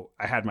 So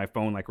I had my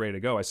phone like ready to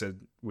go. I said,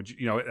 would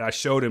you, I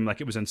showed him like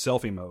it was in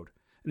selfie mode.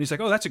 And he's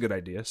like, oh, that's a good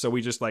idea. So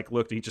we just like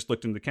looked, he just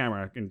looked into the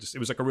camera and it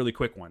was like a really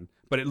quick one,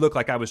 but it looked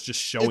like I was just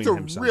showing him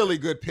something. It's a really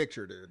good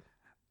picture, dude.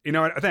 You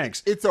know what?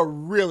 Thanks. It's a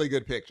really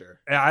good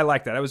picture. I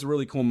like that. That was a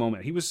really cool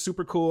moment. He was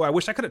super cool. I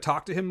wish I could have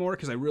talked to him more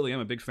because I really am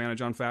a big fan of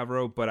Jon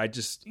Favreau, but I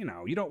just, you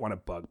don't want to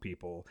bug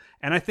people.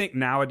 And I think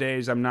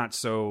nowadays I'm not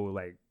so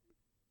like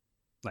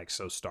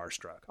so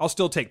starstruck. I'll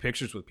still take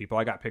pictures with people.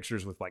 I got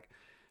pictures with like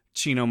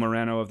Chino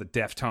Moreno of the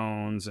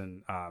Deftones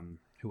and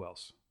who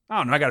else? I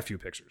don't know. I got a few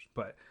pictures,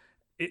 but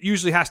it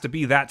usually has to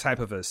be that type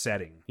of a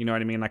setting. You know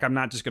what I mean? Like I'm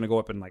not just going to go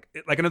up and like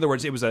in other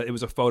words, it was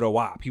a photo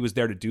op. He was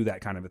there to do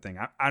that kind of a thing.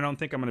 I don't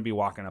think I'm going to be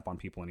walking up on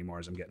people anymore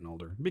as I'm getting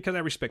older because I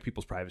respect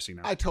people's privacy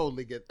now. I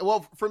totally get.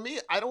 Well, for me,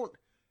 I don't.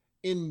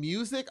 In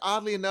music,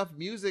 oddly enough,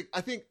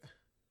 I think,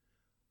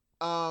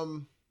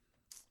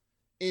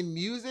 in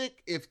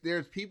music, if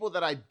there's people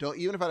that I don't,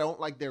 even if I don't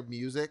like their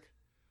music,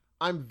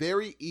 I'm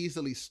very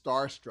easily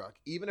starstruck.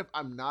 Even if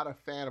I'm not a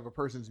fan of a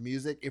person's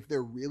music, if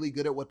they're really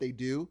good at what they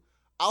do,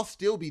 I'll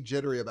still be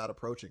jittery about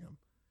approaching them.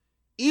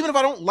 Even if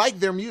I don't like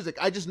their music,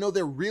 I just know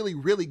they're really,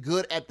 really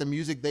good at the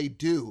music they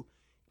do.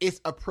 It's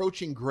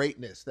approaching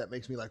greatness that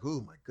makes me like,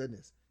 oh my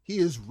goodness, he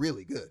is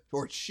really good.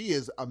 Or she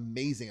is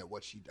amazing at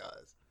what she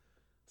does.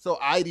 So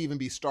I'd even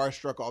be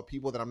starstruck off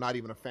people that I'm not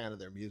even a fan of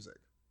their music.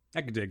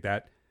 I could dig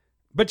that.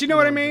 But you know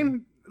what I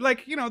mean?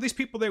 Like, these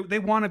people, they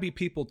want to be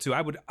people too.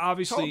 I would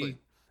obviously... Totally.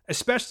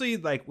 Especially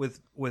like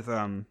with what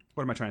am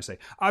I trying to say?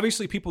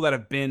 Obviously, people that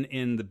have been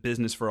in the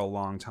business for a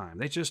long time,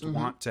 they just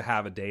want to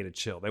have a day to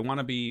chill. They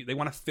want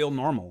to feel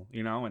normal,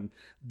 and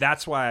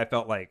that's why I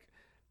felt like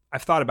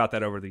I've thought about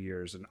that over the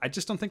years, and I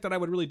just don't think that I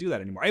would really do that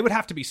anymore. It would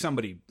have to be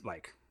somebody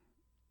like,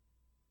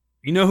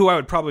 who I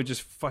would probably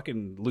just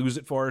fucking lose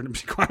it for, and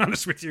to be quite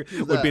honest with you,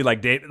 would be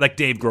like Dave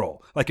Grohl.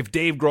 Like if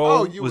Dave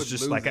Grohl was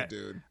just like,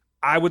 dude,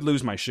 I would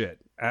lose my shit.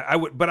 I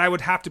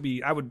would have to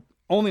be. I would.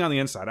 Only on the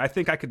inside. I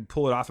think I could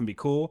pull it off and be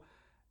cool,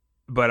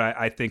 but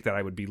I think that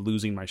I would be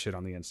losing my shit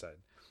on the inside.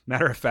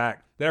 Matter of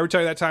fact, did I ever tell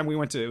you that time we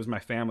went to, it was my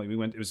family.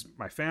 It was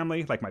my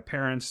family, like my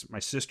parents, my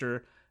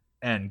sister,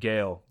 and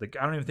Gail. I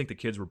don't even think the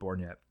kids were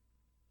born yet.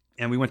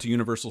 And we went to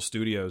Universal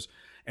Studios,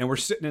 and we're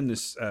sitting in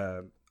this,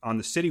 on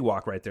the City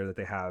Walk right there that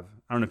they have.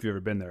 I don't know if you've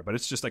ever been there, but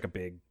it's just like a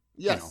big,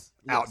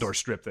 outdoor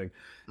strip thing.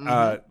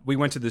 We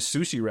went to this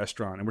sushi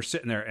restaurant, and we're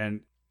sitting there,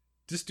 and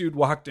this dude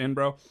walked in,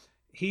 bro.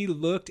 He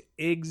looked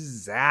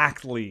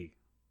exactly,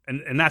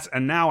 and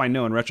now I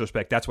know in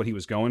retrospect that's what he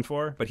was going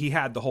for. But he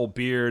had the whole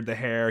beard, the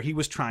hair. He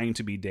was trying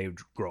to be Dave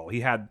Grohl. He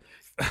had,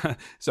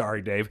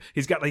 sorry, Dave.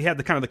 He had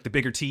the kind of like the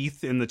bigger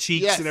teeth in the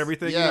cheeks and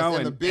everything,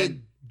 and the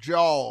big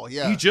jaw.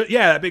 Yeah,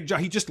 that big jaw.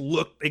 He just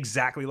looked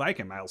exactly like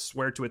him. I'll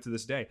swear to it to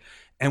this day.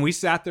 And we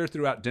sat there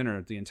throughout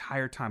dinner the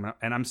entire time,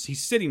 and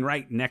he's sitting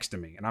right next to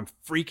me, and I'm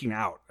freaking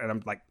out, and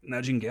I'm like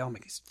nudging Gail. I'm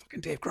like, he's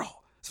fucking Dave Grohl.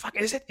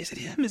 Is it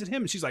him? Is it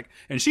him? And she's like,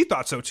 and she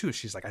thought so too.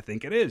 She's like, I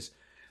think it is.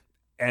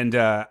 And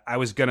I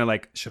was gonna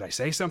like, should I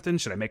say something?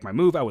 Should I make my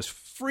move? I was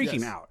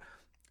freaking out.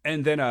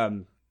 And then,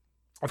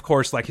 of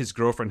course, like his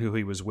girlfriend who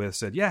he was with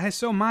said, yeah, hey,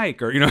 so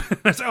Mike, or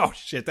I said, oh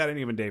shit, that ain't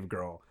even Dave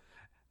Grohl.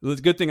 It was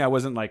a good thing I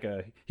wasn't like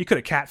he could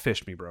have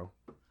catfished me, bro.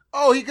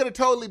 Oh, he could have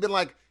totally been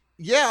like,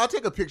 yeah, I'll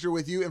take a picture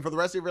with you. And for the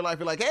rest of your life,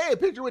 you're like, hey, a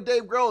picture with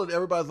Dave Grohl. And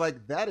everybody's like,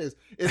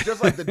 it's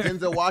just like the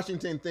Denzel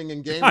Washington thing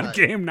in Game Night.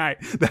 Game Night.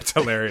 That's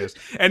hilarious.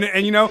 and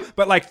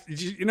but like,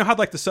 how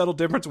like the subtle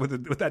difference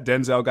with that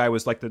Denzel guy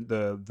was like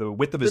the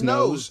width of his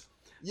nose.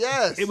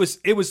 Yes. It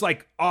was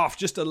like off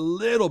just a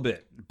little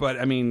bit. But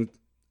I mean,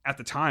 at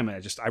the time,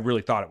 I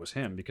really thought it was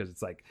him because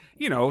it's like,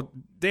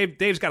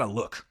 Dave's got a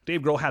look.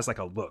 Dave Grohl has like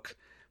a look.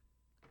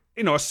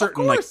 A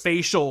certain like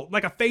facial,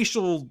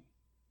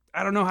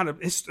 I don't know how to.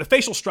 His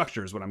facial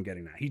structure is what I'm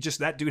getting at.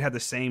 That dude had the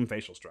same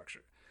facial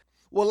structure.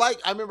 Well, like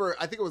I remember,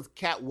 I think it was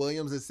Cat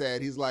Williams that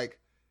said, he's like,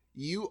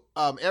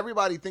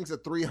 everybody thinks a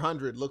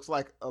 300 looks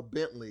like a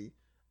Bentley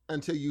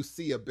until you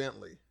see a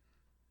Bentley.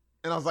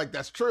 And I was like,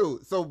 that's true.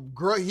 So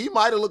he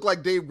might have looked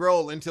like Dave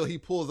Grohl until he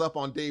pulls up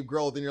on Dave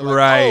Grohl. Then you're like,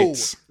 right. Oh,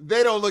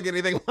 they don't look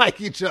anything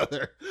like each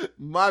other.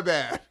 My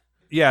bad.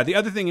 Yeah, the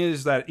other thing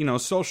is that,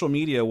 social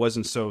media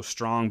wasn't so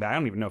strong back. I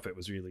don't even know if it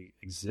was really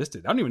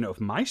existed. I don't even know if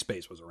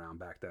MySpace was around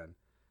back then.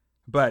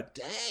 But,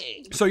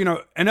 dang. So,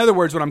 in other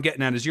words, what I'm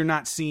getting at is you're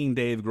not seeing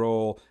Dave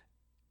Grohl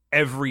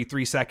every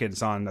 3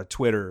 seconds on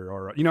Twitter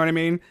or, you know what I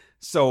mean?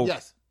 So,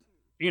 yes.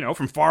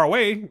 From far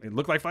away, it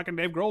looked like fucking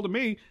Dave Grohl to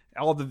me.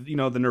 All the,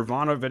 the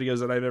Nirvana videos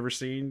that I'd ever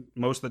seen,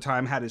 most of the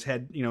time had his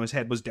head, his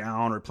head was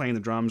down or playing the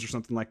drums or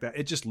something like that.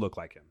 It just looked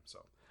like him. So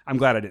I'm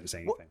glad I didn't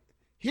say anything.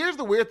 Here's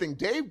the weird thing.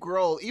 Dave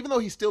Grohl, even though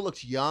he still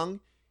looks young,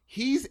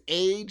 he's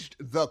aged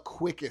the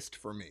quickest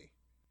for me.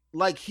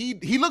 Like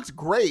he looks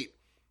great,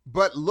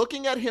 but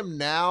looking at him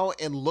now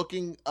and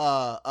looking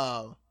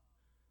at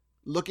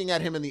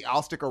him in the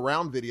I'll Stick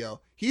Around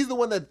video, he's the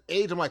one that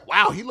aged. I'm like,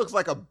 wow, he looks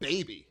like a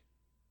baby.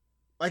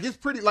 Like it's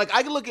pretty. Like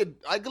I can look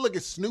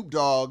at Snoop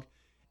Dogg,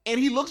 and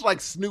he looks like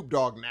Snoop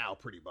Dogg now,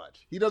 pretty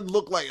much. He doesn't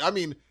look like. I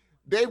mean,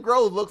 Dave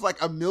Grohl looks like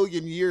a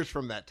million years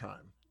from that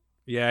time.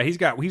 Yeah,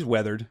 he's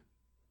weathered,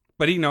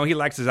 but he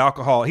likes his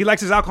alcohol. He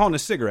likes his alcohol and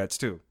his cigarettes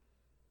too.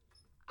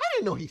 I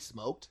didn't know he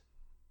smoked.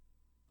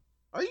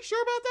 Are you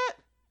sure about that?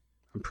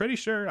 I'm pretty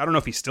sure. I don't know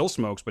if he still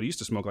smokes, but he used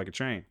to smoke like a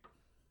train.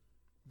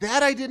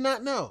 That I did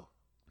not know.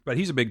 But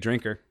he's a big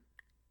drinker.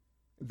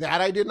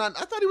 That I did not.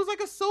 I thought he was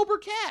like a sober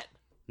cat.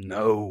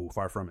 No,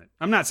 far from it.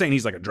 I'm not saying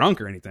he's like a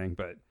drunk or anything,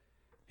 but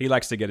he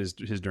likes to get his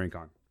drink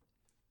on.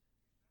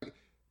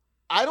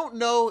 I don't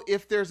know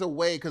if there's a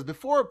way, because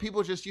before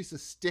people just used to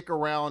stick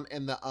around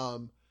in the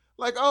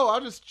like, oh,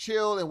 I'll just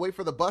chill and wait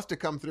for the bus to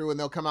come through and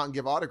they'll come out and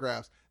give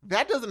autographs.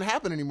 That doesn't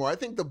happen anymore. I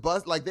think the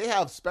bus, like they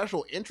have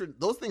special entrance.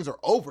 Those things are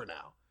over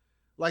now.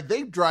 Like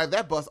they drive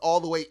that bus all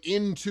the way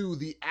into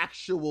the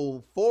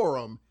actual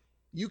forum.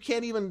 You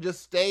can't even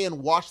just stay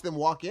and watch them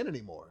walk in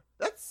anymore.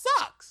 That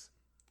sucks.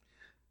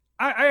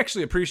 I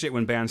actually appreciate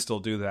when bands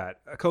still do that.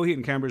 Coheed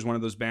and Cambria is one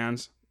of those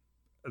bands.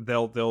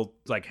 They'll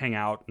like hang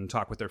out and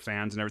talk with their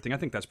fans and everything. I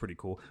think that's pretty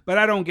cool. But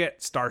I don't get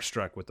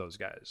starstruck with those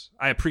guys.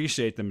 I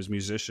appreciate them as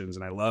musicians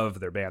and I love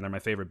their band. They're my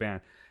favorite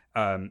band.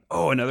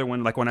 Another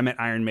one, like when I met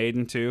Iron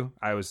Maiden too,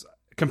 I was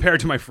compared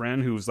to my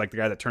friend who was like the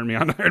guy that turned me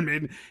on to Iron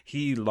Maiden.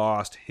 He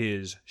lost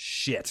his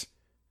shit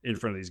in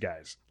front of these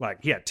guys.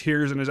 Like he had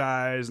tears in his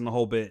eyes and the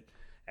whole bit.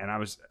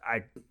 And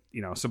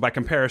so by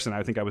comparison,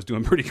 I think I was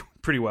doing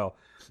pretty well.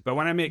 But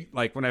when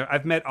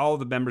I've met all of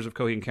the members of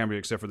Coheed and Cambria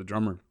except for the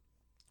drummer,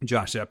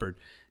 Josh Shepard,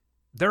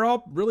 they're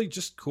all really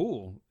just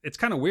cool. It's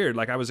kind of weird.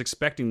 Like I was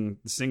expecting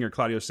the singer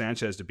Claudio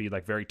Sanchez to be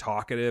like very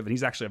talkative, and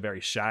he's actually a very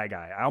shy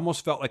guy. I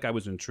almost felt like I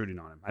was intruding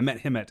on him. I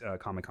met him at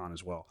Comic-Con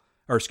as well.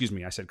 Or excuse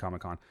me, I said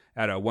Comic-Con,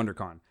 at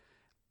WonderCon.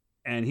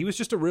 And he was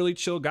just a really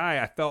chill guy.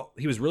 I felt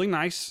he was really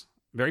nice,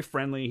 very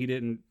friendly. He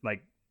didn't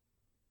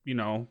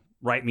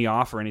write me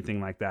off or anything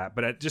like that.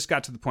 But it just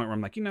got to the point where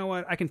I'm like, you know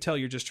what? I can tell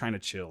you're just trying to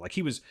chill. Like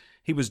he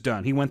was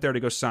done. He went there to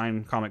go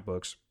sign comic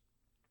books.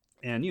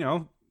 And,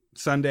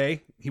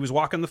 Sunday, he was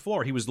walking the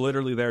floor. He was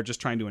literally there just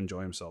trying to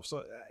enjoy himself.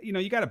 So,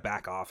 you got to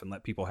back off and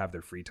let people have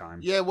their free time.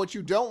 Yeah, what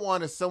you don't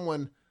want is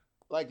someone,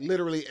 like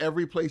literally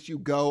every place you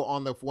go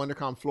on the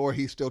WonderCon floor,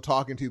 he's still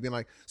talking to you, being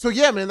like, so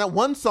yeah, man, that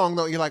one song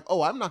though, you're like,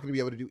 oh, I'm not going to be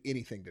able to do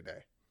anything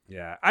today.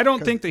 Yeah, I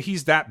don't think that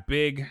he's that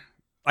big.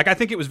 Like, I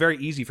think it was very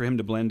easy for him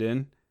to blend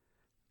in.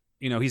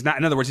 He's not,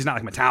 in other words, he's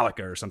not like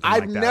Metallica or something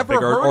like that. I've never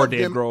heard of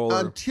Dave them Grohl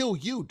until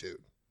you,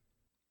 dude.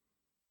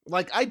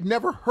 Like, I'd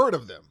never heard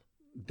of them.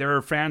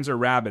 Their fans are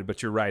rabid,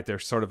 but you're right. They're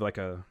sort of like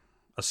a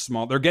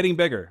small. They're getting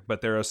bigger,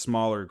 but they're a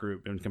smaller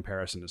group in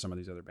comparison to some of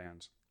these other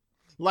bands.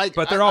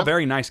 But they're all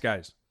very nice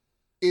guys.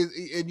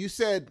 And you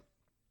said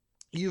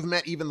you've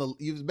met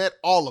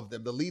all of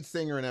them, the lead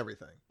singer and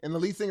everything. And the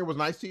lead singer was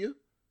nice to you?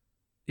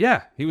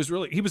 Yeah, he was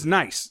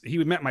nice.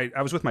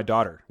 I was with my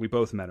daughter. We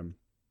both met him,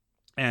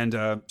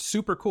 and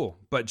super cool.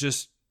 But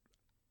just,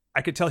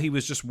 I could tell he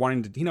was just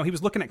wanting to. He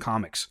was looking at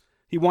comics.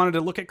 He wanted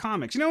to look at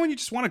comics. When you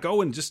just want to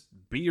go and just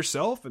be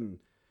yourself and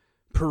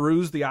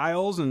peruse the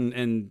aisles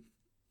and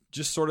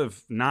just sort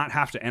of not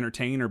have to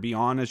entertain or be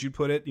on, as you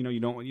put it.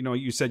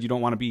 You said you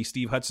don't want to be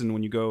Steve Hudson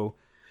when you go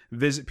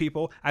visit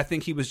people. I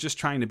think he was just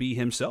trying to be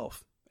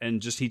himself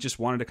and he just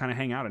wanted to kind of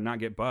hang out and not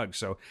get bugged.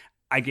 So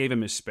I gave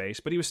him his space,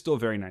 but he was still a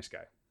very nice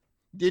guy.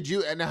 Did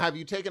you, and have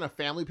you taken a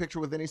family picture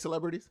with any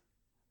celebrities?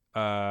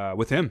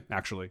 With him,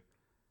 actually.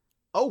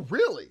 Oh,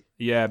 really?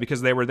 Yeah,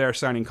 because they were there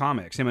signing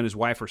comics. Him and his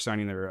wife were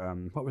signing their,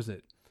 what was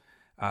it?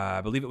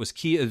 I believe it was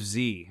Key of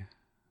Z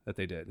that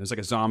they did. It was like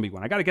a zombie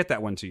one. I got to get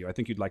that one to you. I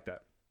think you'd like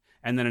that.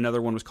 And then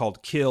another one was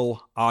called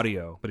Kill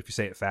Audio, but if you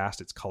say it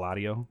fast, it's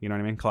Claudio. You know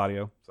what I mean?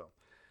 Claudio. So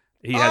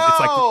he has.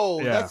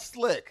 That's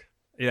slick.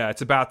 Yeah,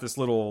 it's about this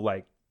little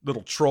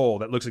troll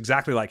that looks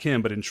exactly like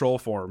him, but in troll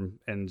form,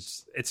 and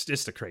it's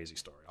just a crazy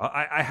story.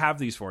 I have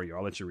these for you.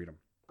 I'll let you read them.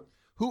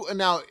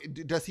 Now,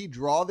 does he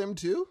draw them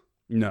too?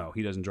 No,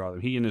 he doesn't draw them.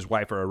 He and his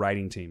wife are a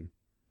writing team.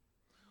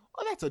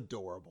 Oh, that's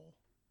adorable.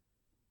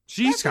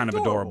 She's kind of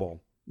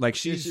adorable. Like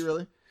Is she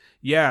really?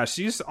 Yeah,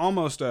 she's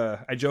almost.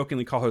 I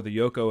jokingly call her the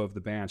Yoko of the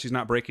band. She's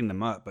not breaking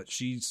them up, but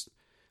she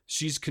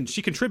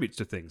contributes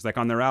to things. Like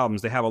on their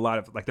albums, they have a lot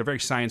of they're very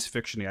science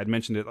fiction-y. I'd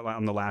mentioned it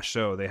on the last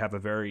show. They have a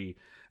very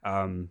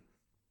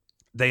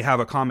they have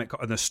a comic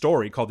and a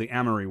story called the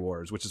Amory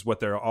Wars, which is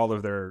what all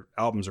of their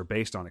albums are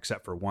based on,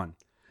 except for one.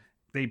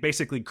 They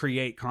basically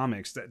create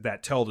comics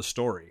that tell the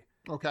story.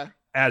 Okay.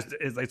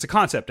 It's a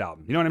concept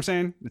album. You know what I'm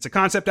saying? It's a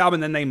concept album,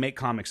 and then they make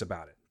comics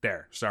about it.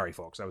 There. Sorry,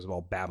 folks. I was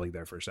all babbling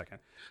there for a second.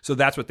 So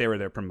that's what they were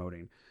there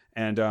promoting.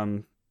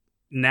 And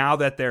now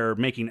that they're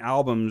making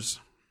albums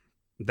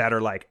that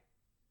are like,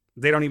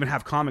 they don't even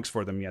have comics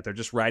for them yet. They're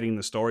just writing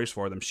the stories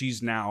for them.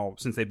 She's now,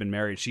 since they've been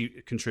married, she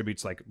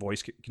contributes like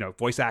voice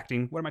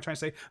acting. What am I trying to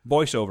say?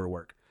 Voiceover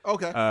work.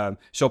 Okay.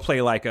 She'll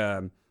play like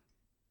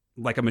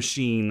like a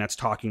machine that's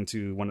talking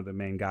to one of the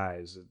main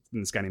guys,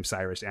 this guy named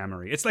Cyrus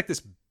Amory. It's like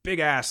this big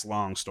ass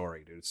long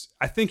story, dude.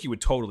 I think you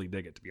would totally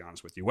dig it, to be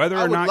honest with you. Whether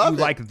or not you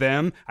like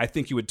them, I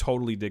think you would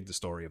totally dig the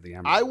story of the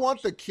Amory. I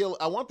want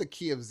the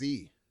Key of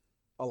Z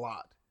a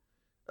lot,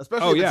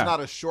 especially if it's not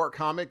a short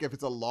comic. If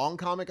it's a long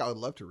comic, I would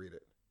love to read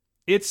it.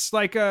 It's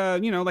like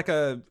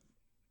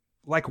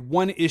like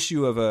one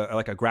issue of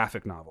a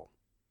graphic novel.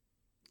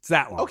 It's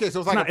that long. Okay,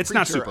 so it's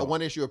not super long.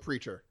 One issue of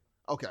Preacher.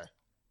 Okay.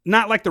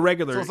 Not like the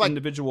regular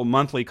individual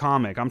monthly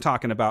comic. I'm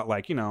talking about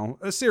like,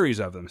 a series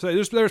of them. So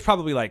there's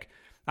probably like,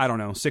 I don't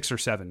know, 6 or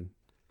 7.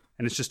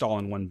 And it's just all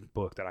in one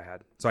book that I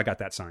had. So I got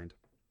that signed.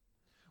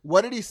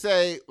 What did he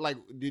say? Like,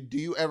 do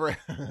you ever,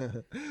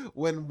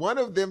 when one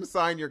of them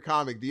signed your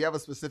comic, do you have a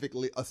specific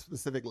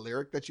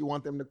lyric that you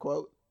want them to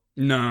quote?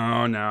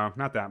 No,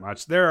 not that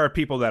much. There are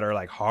people that are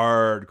like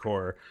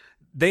hardcore.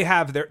 They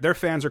have their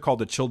fans are called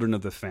the Children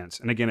of the Fence.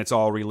 And again, it's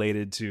all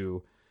related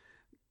to,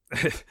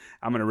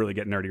 I'm going to really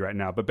get nerdy right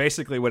now, but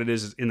basically what it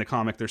is in the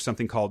comic, there's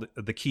something called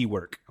the key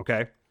work.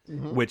 Okay.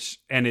 Mm-hmm.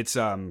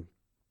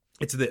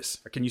 It's this.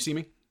 Can you see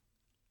me?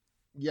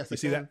 Yes. You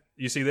see that?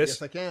 You see this?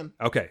 Yes, I can.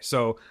 Okay.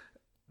 So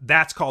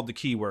that's called the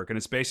key work. And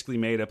it's basically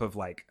made up of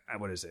like,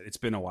 what is it? It's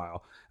been a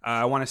while.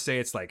 I want to say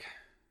it's like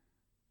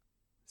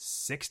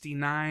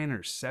 69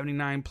 or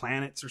 79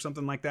 planets or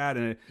something like that.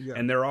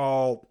 And they're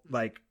all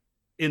like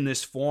in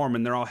this form,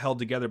 and they're all held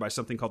together by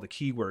something called the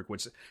key work,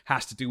 which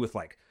has to do with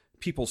like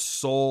people's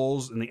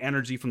souls and the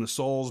energy from the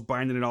souls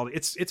binding it all.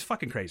 It's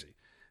fucking crazy.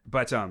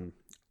 But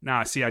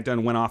now see, I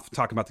went off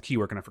talking about the key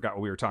work and I forgot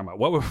what we were talking about.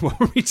 What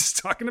were we just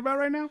talking about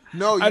right now?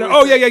 No.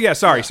 Yeah.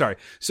 Sorry.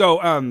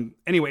 So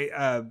anyway,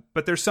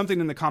 but there's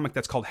something in the comic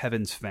that's called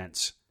Heaven's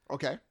Fence.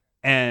 Okay.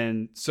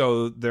 And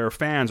so their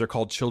fans are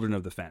called Children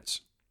of the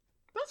Fence.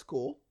 That's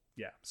cool.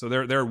 Yeah. So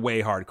they're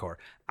way hardcore.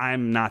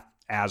 I'm not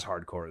as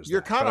hardcore as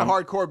you're kind of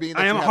hardcore being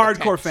that I am you a have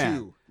hardcore a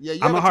fan. Yeah,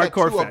 I'm a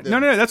hardcore fan. No,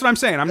 that's what I'm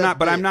saying. I'm That's not,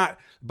 but big. I'm not,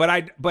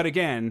 but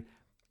again,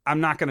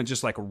 I'm not going to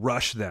just like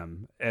rush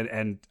them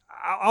and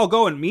I'll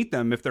go and meet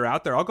them if they're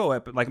out there. I'll go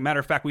up. Like, matter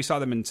of fact, we saw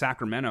them in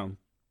Sacramento,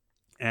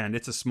 and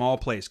it's a small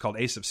place called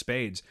Ace of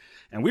Spades.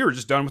 And we were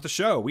just done with the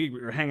show. We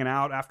were hanging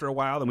out after a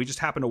while, and we just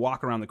happened to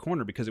walk around the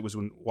corner because it was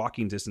in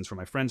walking distance from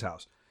my friend's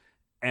house.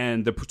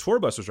 And the tour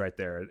bus was right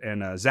there.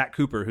 And Zach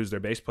Cooper, who's their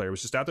bass player,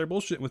 was just out there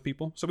bullshitting with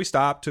people. So we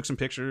stopped, took some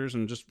pictures,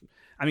 and just,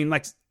 I mean,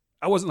 like,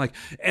 I wasn't like,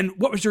 and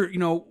what was your,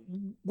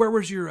 where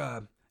was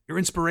your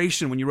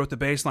inspiration when you wrote the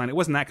bass line? It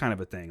wasn't that kind of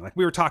a thing. Like,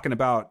 we were talking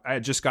about, I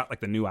had just got like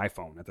the new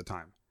iPhone at the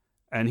time.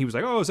 And he was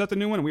like, oh, is that the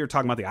new one? And we were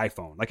talking about the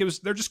iPhone. Like,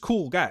 they're just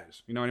cool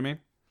guys. You know what I mean?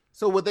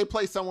 So would they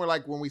play somewhere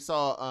like when we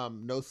saw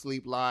No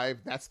Sleep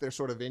Live? That's their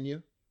sort of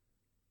venue?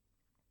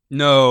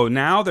 No,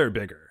 now they're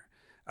bigger.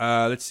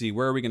 Let's see.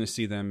 Where are we going to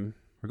see them?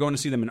 We're going to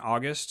see them in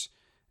August.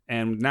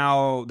 And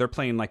now they're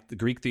playing like the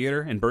Greek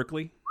Theater in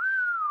Berkeley.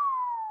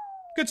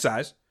 Good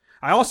size.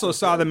 I also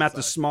saw them at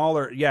the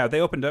smaller. Yeah,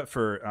 they opened up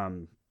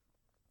for.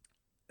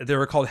 They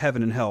were called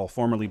Heaven and Hell,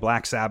 formerly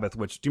Black Sabbath.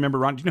 Which do you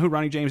remember? Do you know who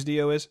Ronnie James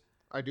Dio is?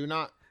 I do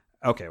not.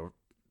 Okay,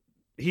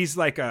 he's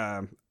like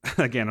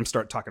again. I'm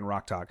starting talking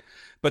rock talk,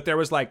 but there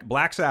was like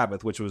Black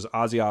Sabbath, which was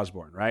Ozzy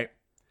Osbourne, right?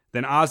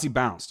 Then Ozzy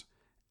bounced,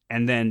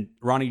 and then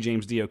Ronnie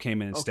James Dio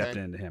came in and stepped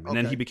into him, and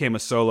then he became a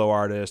solo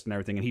artist and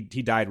everything. And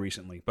he died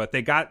recently, but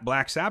they got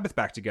Black Sabbath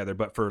back together.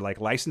 But for like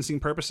licensing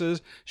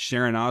purposes,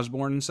 Sharon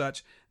Osbourne and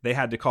such, they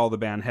had to call the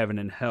band Heaven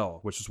and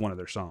Hell, which was one of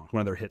their songs,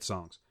 one of their hit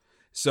songs.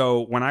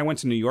 So when I went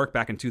to New York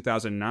back in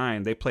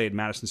 2009, they played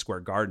Madison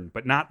Square Garden,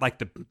 but not like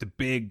the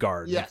big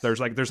garden. Yes.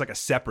 There's like a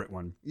separate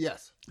one.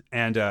 Yes.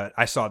 And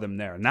I saw them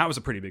there, and that was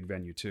a pretty big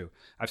venue too.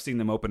 I've seen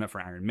them open up for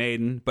Iron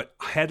Maiden, but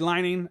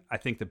headlining, I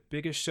think the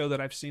biggest show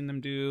that I've seen them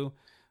do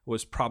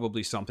was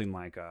probably something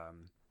like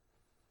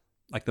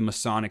the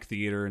Masonic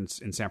Theater in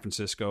San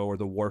Francisco or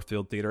the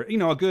Warfield Theater.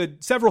 A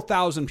good several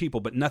thousand people,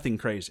 but nothing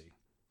crazy.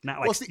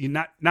 Not like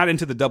not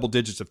into the double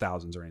digits of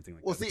thousands or anything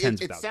like that. Well, see,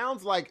 it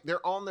sounds like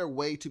they're on their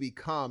way to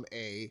become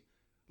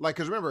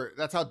because remember,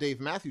 that's how Dave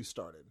Matthews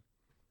started.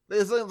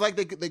 It's like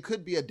they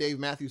could be a Dave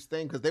Matthews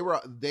thing because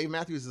Dave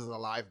Matthews is a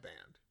live band.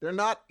 They're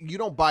not. You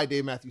don't buy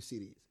Dave Matthews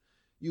CDs.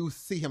 You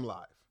see him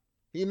live.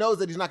 He knows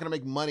that he's not going to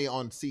make money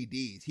on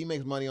CDs. He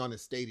makes money on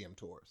his stadium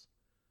tours,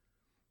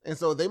 and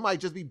so they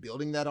might just be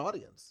building that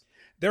audience.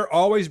 They're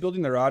always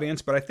building their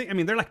audience, but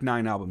they're like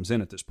 9 albums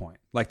in at this point.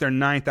 Like their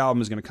 9th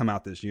album is going to come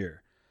out this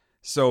year.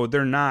 So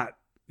they're not,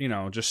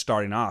 just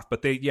starting off,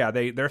 but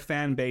their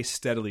fan base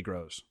steadily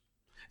grows.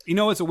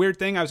 It's a weird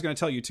thing I was going to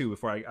tell you too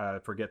before I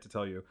forget to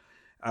tell you.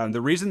 The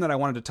reason that I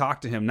wanted to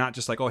talk to him, not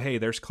just like, oh, hey,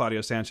 there's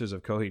Claudio Sanchez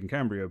of Coheed and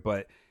Cambria,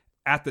 but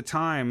at the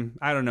time,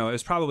 I don't know, it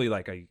was probably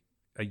like a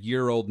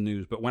year old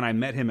news. But when I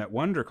met him at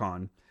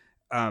WonderCon,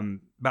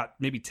 about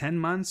maybe 10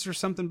 months or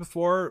something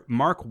before,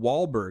 Mark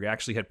Wahlberg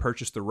actually had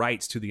purchased the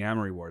rights to the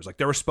Amory Wars. Like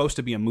there was supposed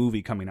to be a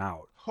movie coming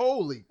out.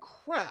 Holy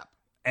crap.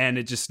 And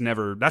it just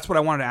never, that's what I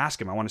wanted to ask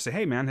him. I want to say,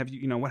 hey man, have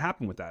you, what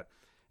happened with that?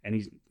 And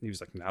he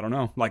was like, I don't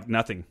know, like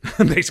nothing.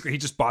 Basically, he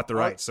just bought the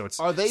rights. So it's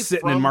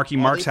sitting in Marky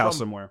Mark's house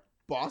somewhere.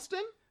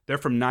 Boston? They're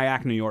from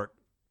Nyack, New York.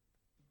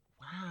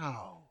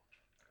 Wow.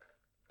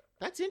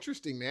 That's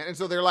interesting, man. And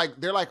so they're like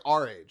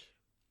our age.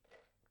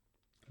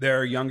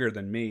 They're younger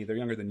than me. They're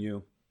younger than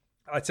you.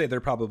 I'd say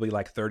they're probably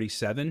like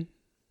 37,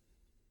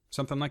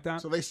 something like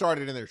that. So they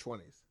started in their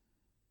 20s.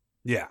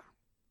 Yeah.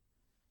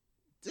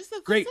 This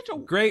is Great, such a,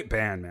 great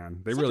band,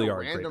 man. They such really a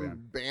are a great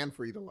random band.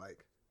 for you to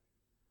like.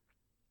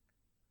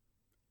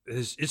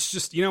 It's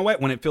just, you know what?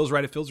 When it feels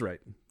right, it feels right.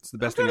 It's the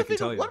best thing I can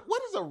tell you.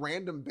 What is a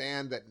random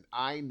band that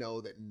I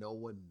know that no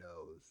one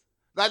knows?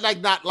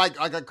 Not like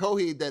a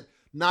Coheed that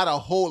not a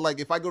whole, like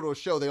if I go to a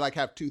show, they like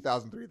have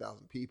 2,000,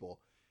 3,000 people.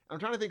 I'm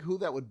trying to think who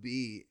that would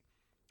be.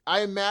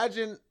 I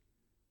imagine,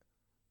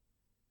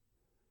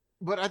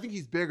 but I think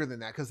he's bigger than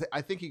that because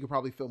I think he could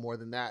probably fill more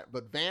than that.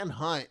 But Van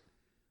Hunt,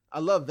 I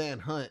love Van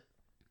Hunt.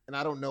 And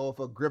I don't know if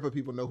a grip of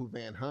people know who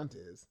Van Hunt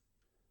is.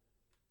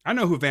 I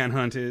know who Van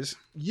Hunt is.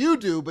 You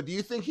do, but do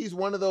you think he's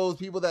one of those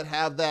people that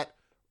have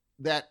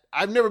that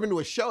I've never been to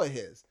a show of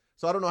his,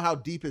 so I don't know how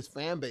deep his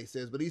fan base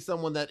is, but he's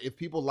someone that if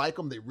people like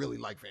him, they really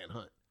like Van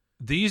Hunt.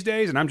 These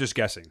days, and I'm just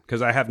guessing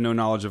because I have no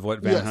knowledge of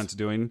what Van Hunt's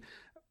doing,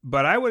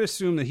 but I would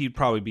assume that he'd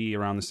probably be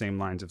around the same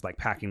lines of like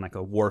packing like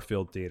a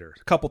Warfield theater,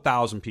 a couple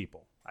thousand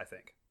people, I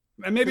think.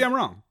 And maybe I'm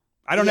wrong.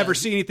 I don't ever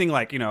see anything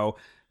like,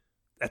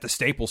 at the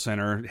Staples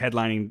Center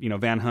headlining,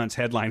 Van Hunt's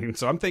headlining.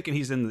 So I'm thinking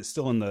he's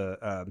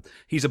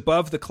he's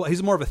above the club.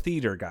 He's more of a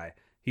theater guy.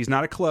 He's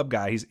not a club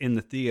guy. He's in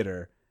the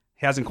theater.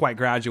 He hasn't quite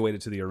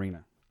graduated to the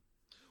arena.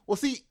 Well,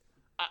 see,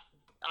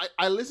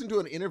 I listened to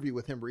an interview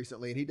with him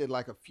recently, and he did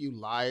like a few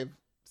live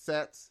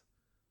sets,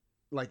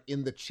 like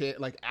in the chair,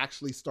 like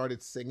actually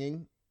started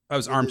singing. I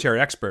was Armchair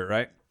Expert,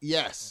 right?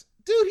 Yes.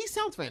 Dude, he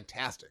sounds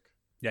fantastic.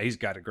 Yeah, he's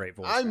got a great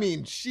voice. I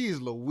mean, she's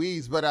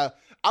Louise. But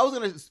I was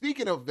gonna.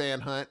 Speaking of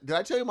Van Hunt, did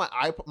I tell you my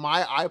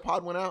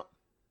iPod went out?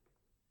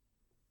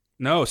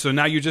 No. So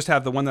now you just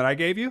have the one that I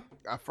gave you?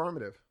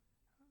 Affirmative.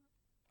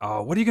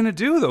 Oh, what are you gonna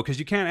do though? Because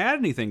you can't add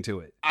anything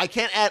to it. I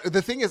can't add.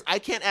 The thing is, I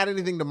can't add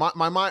anything to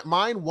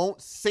mine won't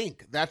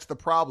sync. That's the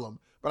problem.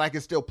 But I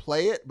can still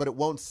play it, but it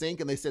won't sync.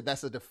 And they said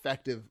that's a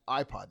defective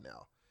iPod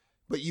now.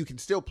 But you can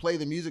still play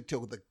the music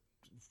to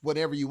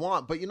whatever you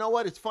want. But you know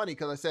what? It's funny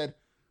because I said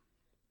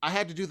I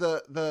had to do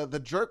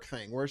the jerk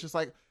thing where it's just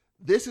like,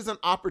 this is an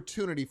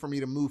opportunity for me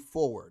to move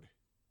forward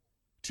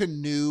to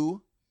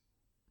new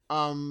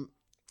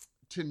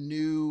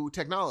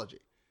technology.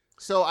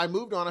 So I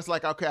moved on. It's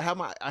like, okay, I have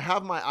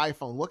my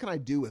iPhone. What can I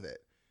do with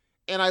it?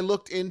 And I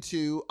looked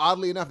into,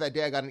 oddly enough, that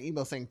day I got an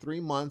email saying 3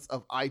 months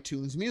of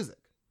iTunes Music.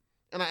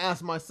 And I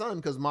asked my son,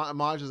 because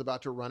Maj is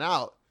about to run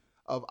out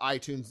of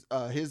iTunes,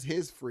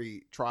 his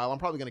free trial. I'm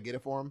probably going to get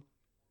it for him.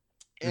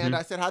 And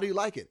I said, how do you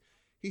like it?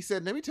 He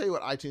said, let me tell you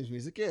what iTunes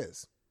Music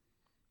is.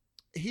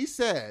 He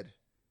said,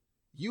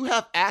 you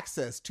have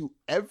access to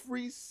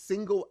every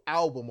single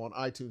album on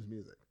iTunes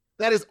Music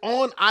that is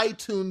on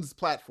iTunes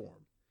platform.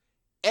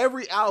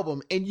 Every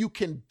album, and you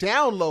can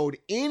download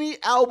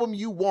any album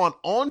you want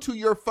onto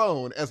your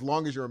phone as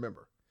long as you're a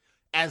member.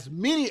 As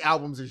many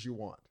albums as you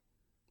want.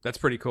 That's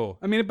pretty cool.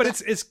 I mean, but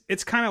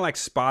it's kind of like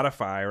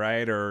Spotify,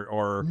 right?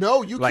 Or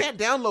no, you can't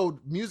download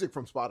music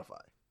from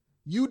Spotify.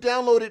 You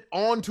download it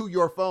onto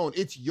your phone.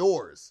 It's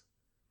yours.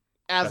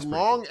 As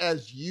long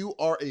as you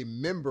are a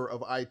member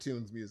of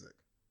iTunes Music.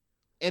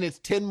 And it's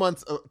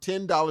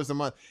 $10 a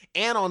month.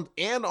 And on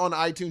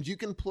iTunes, you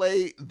can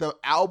play the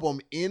album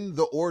in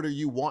the order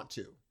you want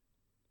to.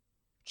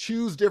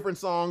 Choose different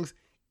songs,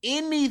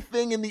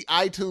 anything in the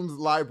iTunes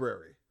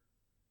library.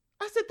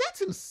 I said,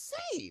 that's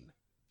insane.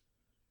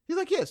 He's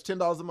like, yeah, it's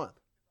 $10 a month.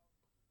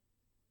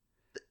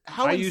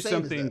 How I insane use is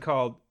something that?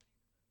 called,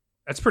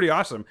 that's pretty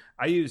awesome.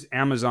 I use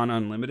Amazon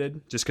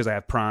Unlimited just because I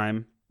have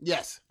Prime.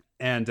 Yes.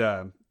 And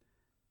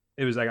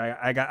it was like,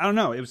 I don't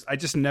know. I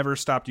just never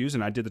stopped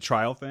using it. I did the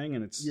trial thing,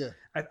 and it's,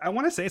 I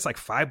want to say it's like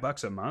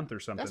 $5 a month or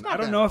something. That's not I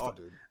don't bad know at all,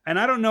 dude. And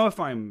I don't know if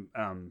I'm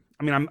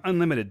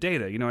unlimited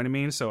data, you know what I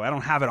mean? So I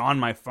don't have it on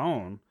my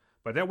phone,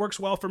 but that works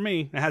well for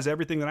me. It has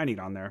everything that I need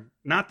on there.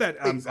 Not that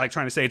I'm like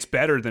trying to say it's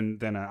better than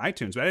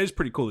iTunes, but it is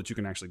pretty cool that you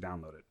can actually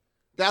download it.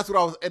 That's what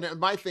I was, and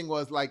my thing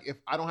was like, if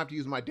I don't have to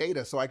use my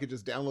data, so I could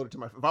just download it to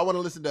my, if I want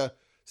to listen to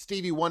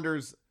Stevie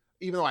Wonder's,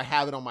 even though I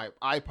have it on my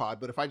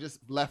iPod, but if I just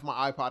left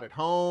my iPod at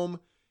home,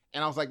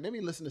 and I was like, let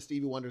me listen to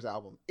Stevie Wonder's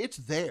album. It's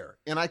there.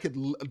 And I could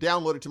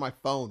download it to my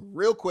phone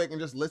real quick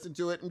and just listen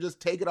to it and just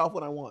take it off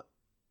when I want.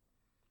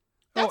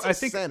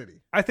 That's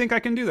insanity. I think I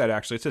can do that,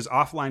 actually. It says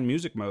offline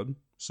music mode.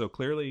 So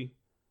clearly,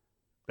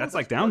 that's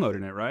like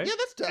downloading it, right?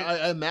 Yeah,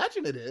 I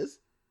imagine it is.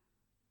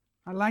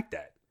 I like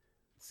that.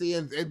 See,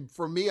 and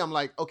for me, I'm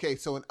like, okay,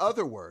 so in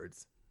other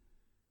words,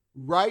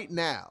 right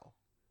now,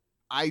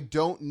 I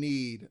don't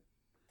need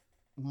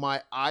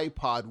my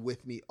iPod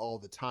with me all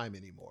the time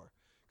anymore.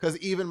 Because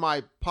even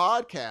my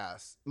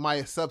podcasts,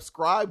 my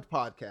subscribed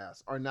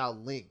podcasts are now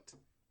linked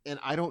and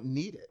I don't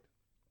need it.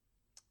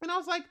 And I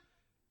was like,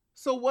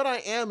 so what I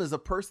am is a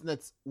person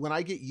that's, when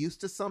I get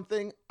used to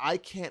something, I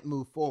can't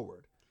move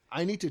forward.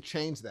 I need to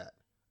change that.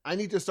 I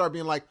need to start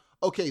being like,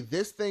 okay,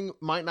 this thing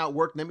might not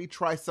work. Let me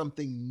try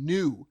something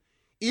new.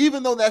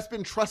 Even though that's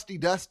been trusty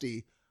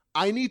dusty,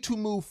 I need to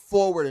move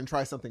forward and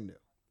try something new.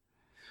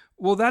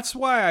 Well, that's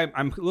why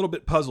I'm a little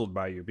bit puzzled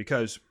by you,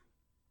 because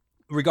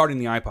regarding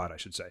the iPod, I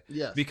should say.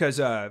 Yes. Because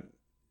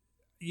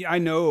I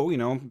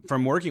know,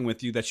 from working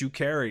with you that you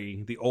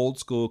carry the old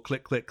school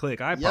click, click, click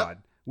iPod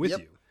with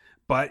you.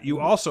 But you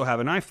also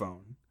have an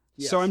iPhone.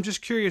 Yes. So I'm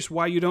just curious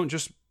why you don't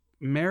just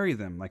marry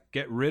them, like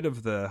get rid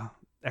of the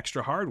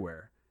extra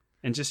hardware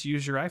and just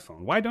use your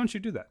iPhone. Why don't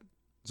you do that?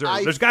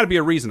 There's got to be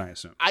a reason, I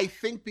assume. I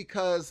think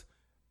because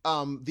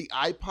the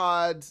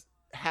iPods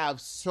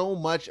have so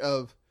much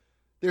of...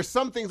 There's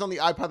some things on the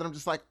iPod that I'm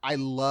just like, I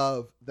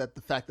love that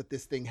the fact that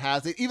this thing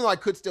has it, even though I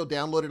could still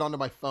download it onto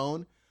my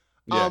phone.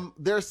 Yeah.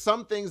 There's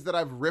some things that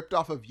I've ripped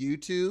off of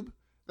YouTube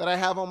that I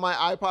have on my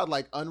iPod,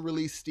 like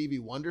unreleased Stevie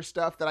Wonder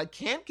stuff that I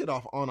can't get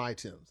off on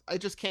iTunes. I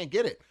just can't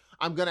get it.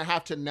 I'm going to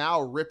have to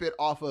now rip it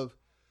off of,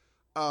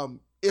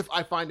 if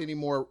I find any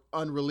more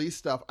unreleased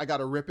stuff, I got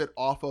to rip it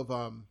off of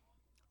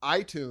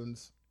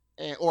iTunes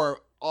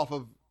or off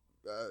of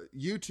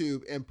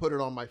YouTube and put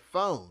it on my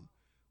phone,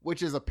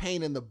 which is a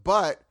pain in the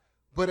butt.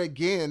 But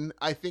again,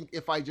 I think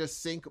if I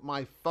just sync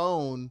my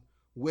phone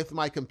with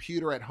my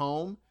computer at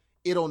home,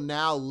 it'll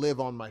now live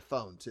on my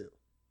phone too.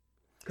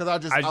 Because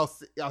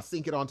I'll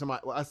sync it onto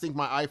I sync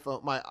my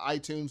iPhone, my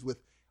iTunes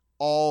with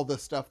all the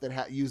stuff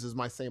that uses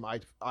my same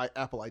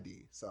Apple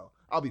ID. So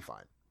I'll be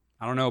fine.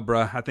 I don't know,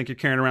 bruh. I think you're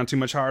carrying around too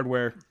much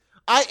hardware.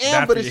 I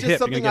am, but it's just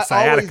something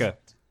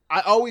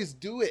I always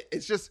do it.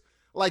 It's just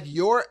like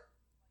your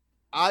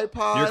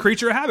iPod. You're a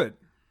creature of habit.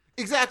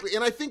 Exactly.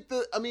 And I think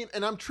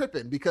and I'm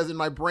tripping because in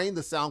my brain,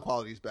 the sound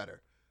quality is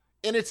better.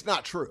 And it's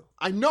not true.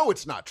 I know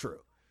it's not true.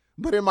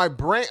 But in my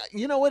brain,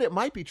 you know what? It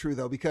might be true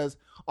though, because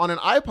on an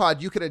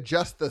iPod, you can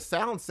adjust the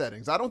sound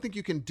settings. I don't think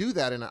you can do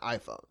that in an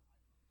iPhone.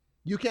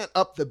 You can't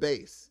up the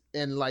bass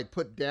and like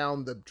put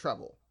down the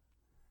treble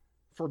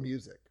for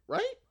music,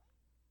 right?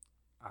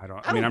 I'm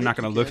not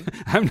going to look.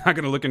 I'm not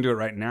going to look into it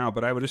right now,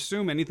 but I would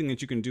assume anything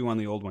that you can do on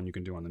the old one, you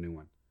can do on the new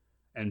one,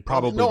 and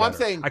probably. No, better. I'm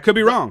saying I could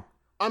be wrong.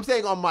 I'm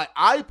saying on my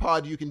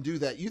iPod you can do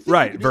that. You think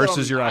right you can do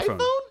versus that on your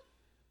iPhone?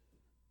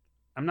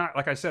 I'm not,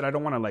 like I said, I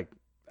don't want to like.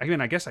 I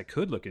mean, I guess I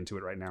could look into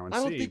it right now and see.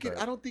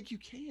 I don't think you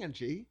can,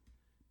 G.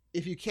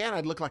 If you can,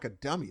 I'd look like a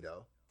dummy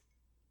though.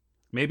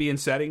 Maybe in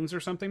settings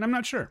or something. I'm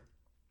not sure.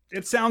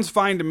 It sounds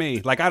fine to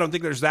me. Like I don't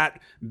think there's that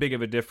big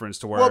of a difference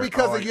to where. Well,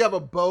 because you have a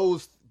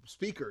Bose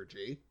speaker,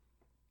 G.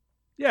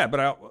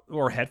 Yeah,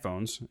 or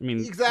headphones. I mean,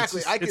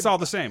 exactly. It's all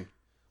the same.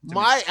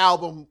 My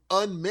album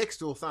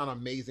unmixed will sound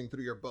amazing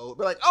through your Bose.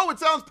 Be like, oh, it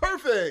sounds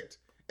perfect.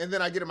 And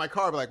then I get in my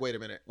car, be like, wait a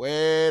minute.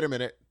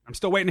 I'm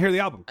still waiting to hear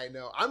the album. I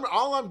know.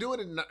 All I'm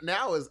doing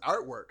now is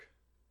artwork.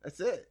 That's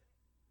it.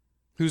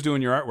 Who's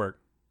doing your artwork?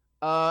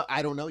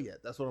 I don't know yet.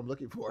 That's what I'm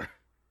looking for.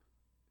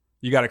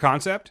 You got a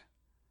concept?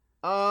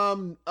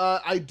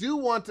 I do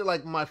want to,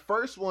 like, my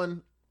first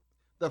one,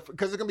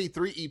 because it's gonna be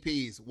 3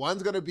 EPs.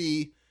 One's gonna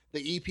be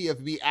the EP of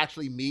me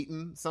actually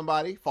meeting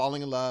somebody,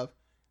 falling in love,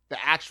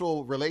 the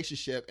actual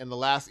relationship, and the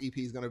last EP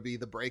is gonna be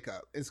the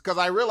breakup. It's because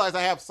I realized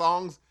I have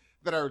songs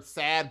that are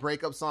sad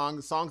breakup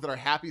songs that are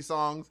happy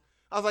songs.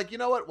 I was like, you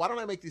know what? Why don't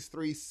I make these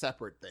 3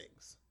 separate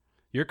things?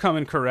 You're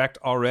coming correct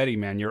already,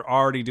 man. You're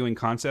already doing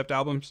concept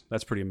albums.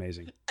 That's pretty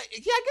amazing. I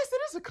guess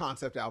it is a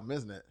concept album,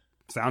 isn't it?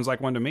 Sounds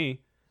like one to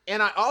me.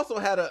 And I also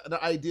had an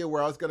idea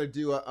where I was going to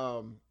do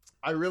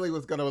I really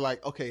was going to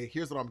like, okay,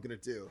 here's what I'm going to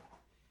do.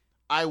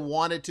 I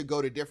wanted to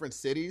go to different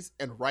cities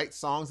and write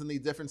songs in these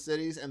different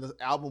cities, and the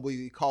album will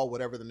be called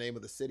whatever the name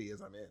of the city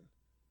is I'm in.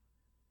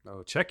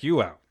 Oh, check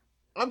you out.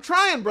 I'm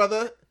trying,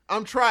 brother.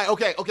 I'm trying.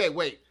 Okay,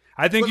 wait.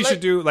 I think you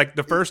should do like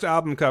the first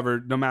album cover,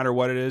 no matter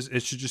what it is.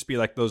 It should just be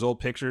like those old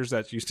pictures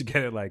that you used to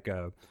get at like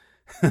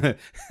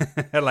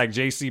at like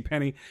J.C.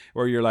 Penney,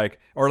 where you're like,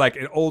 or like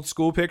in old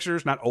school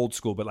pictures, not old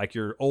school, but like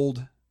your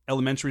old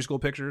elementary school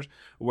pictures,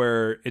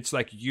 where it's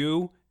like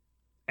you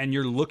and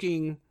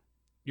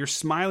you're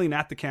smiling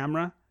at the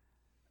camera,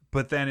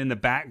 but then in the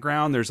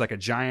background there's like a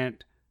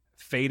giant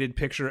faded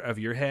picture of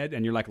your head,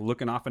 and you're like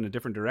looking off in a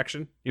different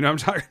direction. You know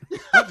what I'm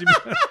talking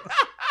about?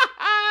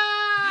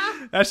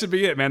 That should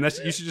be it, man.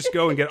 You should just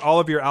go and get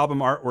all of your album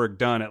artwork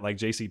done at like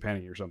J.C.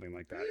 Penney or something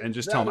like that, and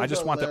just tell them, I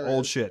just want the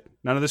old shit,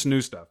 none of this new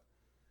stuff.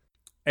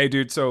 Hey,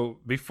 dude. So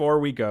before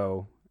we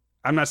go,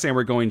 I'm not saying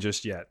we're going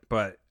just yet,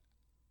 but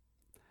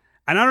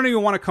and I don't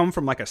even want to come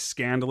from like a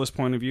scandalous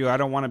point of view. I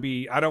don't want to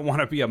be a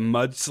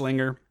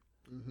mudslinger,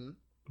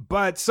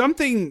 but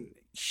something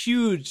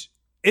huge.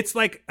 It's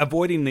like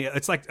avoiding the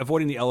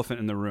elephant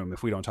in the room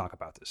if we don't talk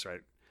about this,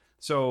 right?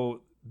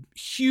 So.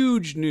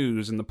 Huge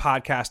news in the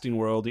podcasting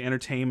world, the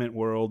entertainment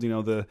world,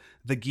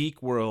 the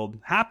geek world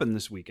happened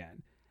this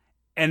weekend.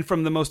 And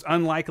from the most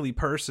unlikely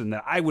person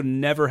that I would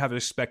never have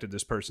expected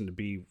this person to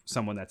be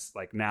someone that's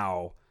like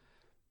now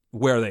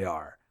where they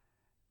are.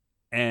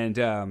 And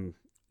do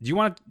you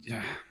want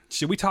to,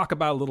 should we talk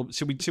about a little,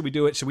 should we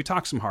do it? Should we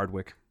talk some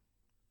Hardwick?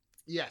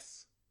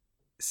 Yes.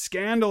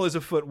 Scandal is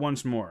afoot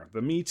once more.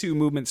 The Me Too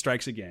movement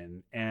strikes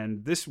again.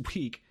 And this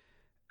week,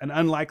 an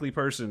unlikely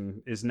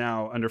person is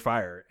now under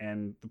fire,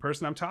 and the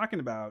person I'm talking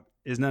about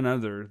is none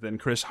other than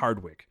Chris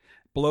Hardwick.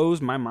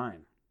 Blows my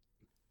mind.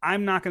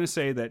 I'm not going to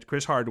say that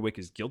Chris Hardwick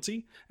is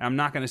guilty, and I'm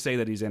not going to say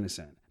that he's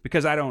innocent,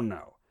 because I don't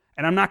know.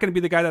 And I'm not going to be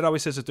the guy that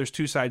always says that there's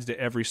two sides to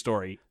every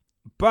story.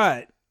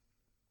 But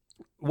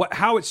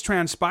how it's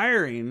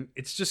transpiring,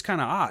 it's just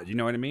kind of odd. You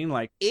know what I mean?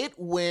 Like, it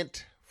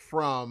went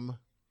from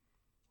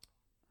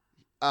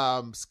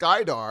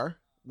Skydar,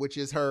 which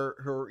is her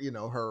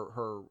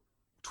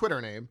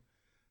Twitter name.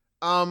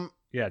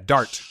 yeah,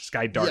 Dart,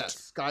 Sky Dart.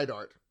 Yes,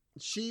 Skydart.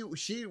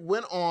 She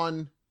went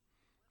on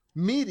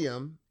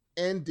Medium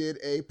and did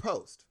a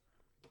post.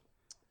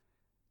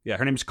 Yeah,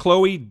 her name's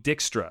Chloe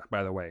Dykstra,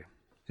 by the way,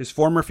 his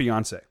former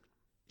fiance.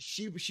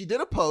 She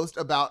did a post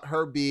about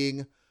her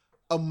being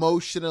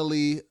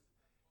emotionally,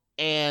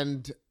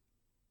 and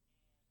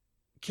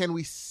can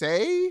we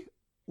say,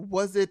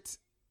 was it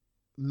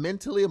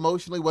mentally,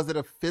 emotionally, was it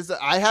a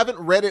physical? I haven't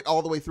read it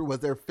all the way through. Was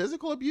there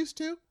physical abuse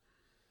too?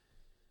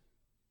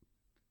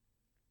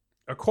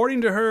 According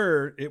to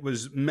her, it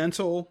was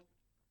mental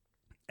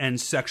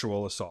and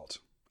sexual assault.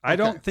 I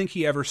Okay. don't think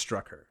he ever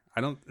struck her.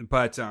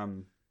 But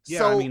yeah,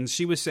 So- I mean,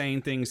 she was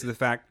saying things to the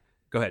fact.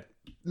 Go ahead.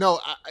 No,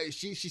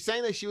 she's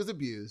saying that she was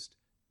abused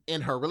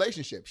in her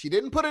relationship. She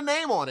didn't put a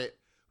name on it,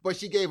 but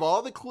she gave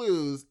all the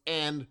clues,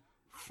 and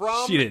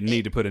She didn't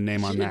need to put a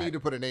name on She that. didn't need to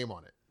put a name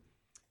on it.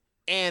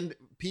 And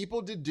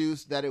people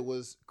deduced that it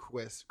was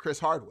Chris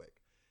Hardwick.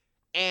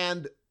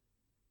 And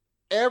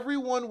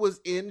everyone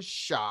was in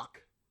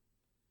shock,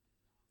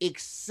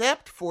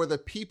 except for the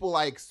people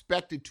I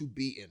expected to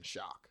be in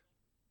shock.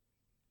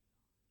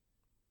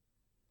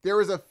 There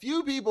was a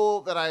few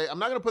people that I'm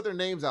not going to put their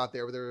names out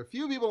there, but there were a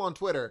few people on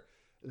Twitter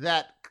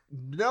that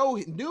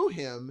knew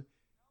him,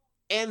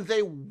 and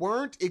they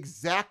weren't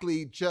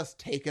exactly just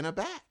taken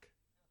aback.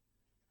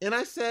 And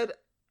I said,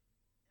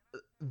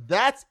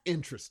 that's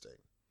interesting.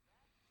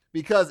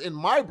 Because in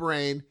my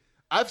brain,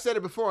 I've said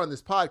it before on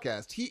this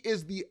podcast, he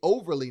is the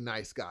overly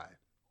nice guy.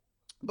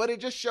 But it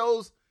just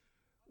shows,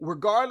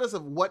 regardless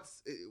of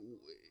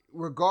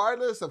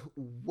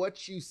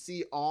what you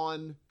see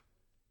on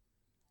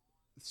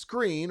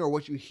screen or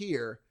what you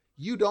hear,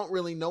 you don't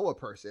really know a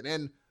person.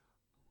 And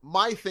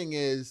my thing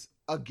is,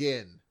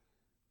 again,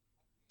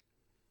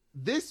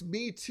 this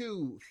Me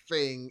Too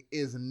thing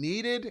is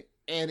needed,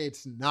 and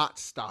it's not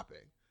stopping.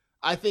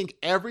 I think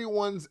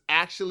everyone's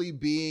actually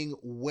being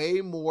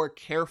way more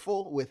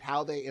careful with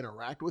how they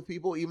interact with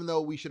people, even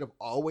though we should have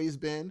always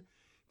been.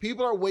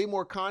 People are way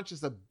more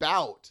conscious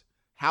about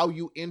how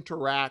you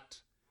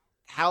interact,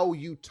 how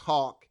you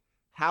talk,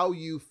 how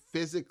you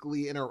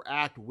physically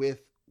interact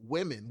with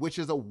women, which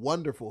is a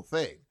wonderful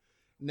thing.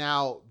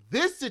 Now,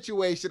 this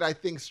situation, I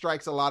think,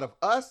 strikes a lot of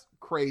us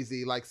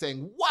crazy, like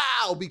saying,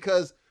 wow,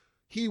 because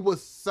he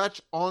was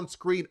such on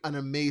screen an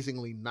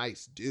amazingly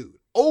nice dude.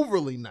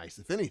 Overly nice,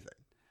 if anything.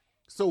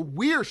 So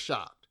we're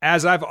shocked.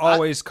 As I've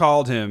always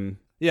called him,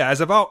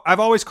 I've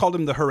always called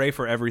him the hooray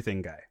for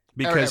everything guy,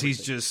 because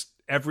he's just,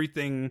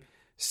 everything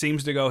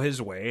seems to go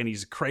his way, and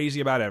he's crazy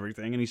about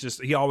everything, and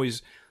he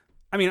always,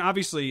 I mean,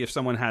 obviously, if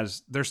someone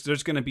has,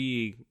 there's going to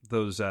be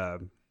those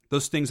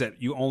things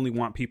that you only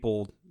want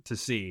people to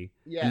see,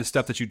 Yes. and the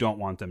stuff that you don't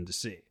want them to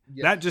see.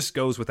 Yes. That just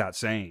goes without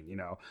saying,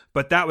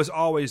 But that was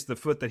always the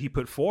foot that he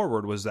put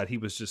forward, was that he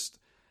was just,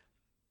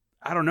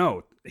 I don't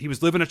know, he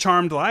was living a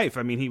charmed life.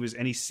 I mean,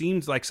 he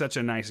seemed like such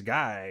a nice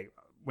guy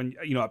when,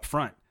 up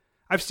front.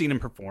 I've seen him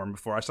perform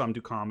before. I saw him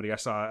do comedy. I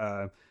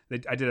saw,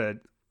 I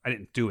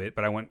didn't do it,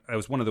 but I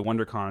was one of the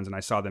WonderCons, and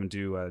I saw them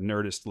do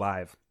Nerdist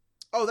Live.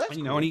 Oh, that's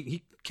And, cool. and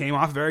he came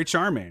off very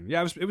charming.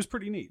 Yeah, it was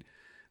pretty neat.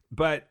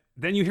 But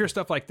then you hear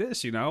stuff like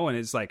this, and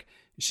it's like,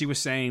 she was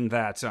saying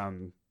that,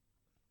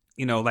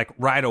 like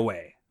right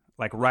away,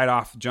 like right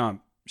off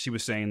jump, she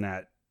was saying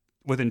that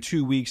within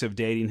 2 weeks of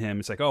dating him,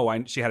 it's like,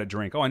 she had a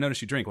drink. Oh, I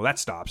noticed you drink. Well, that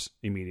stops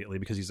immediately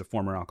because he's a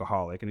former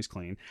alcoholic and he's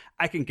clean.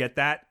 I can get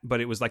that,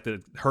 but it was like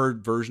her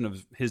version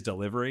of his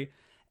delivery.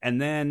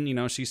 And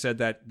then, she said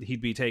that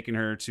he'd be taking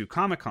her to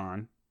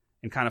Comic-Con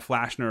and kind of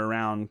flashing her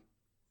around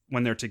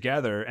when they're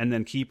together, and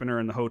then keeping her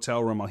in the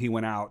hotel room while he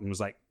went out and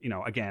was like,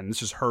 again,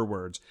 this is her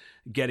words,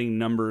 getting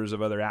numbers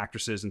of other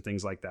actresses and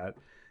things like that.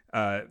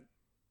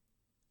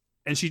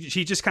 And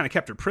she just kind of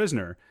kept her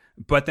prisoner.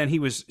 But then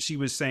she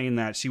was saying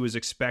that she was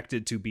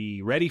expected to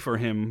be ready for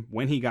him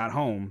when he got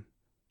home,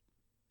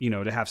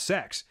 to have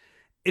sex.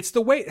 It's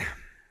the way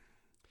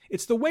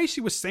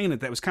she was saying it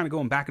that was kind of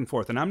going back and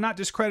forth. And I'm not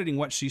discrediting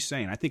what she's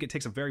saying. I think it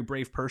takes a very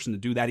brave person to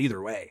do that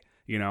either way,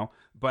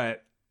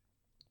 But,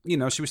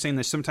 she was saying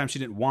that sometimes she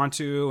didn't want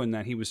to, and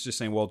that he was just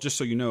saying, well, just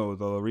so you know,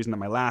 the reason that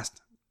my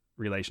last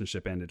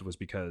relationship ended was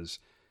because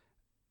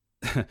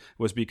it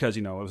was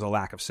a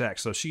lack of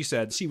sex. So she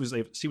said she was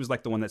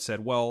like the one that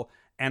said, well,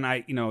 and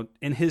I,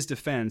 in his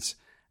defense,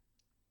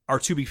 or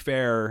to be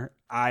fair,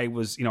 I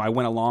was, I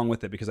went along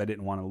with it because I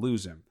didn't want to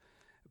lose him.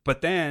 But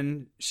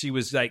then she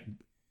was like,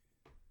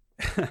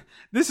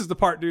 this is the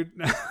part, dude.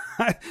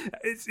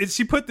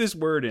 She put this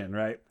word in,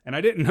 right? And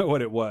I didn't know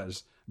what it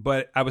was,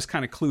 but I was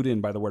kind of clued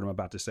in by the word I'm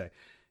about to say.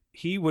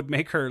 He would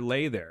make her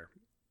lay there,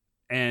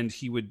 and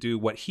he would do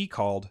what he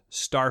called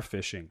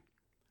starfishing.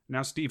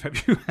 Now, Steve,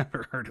 have you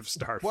ever heard of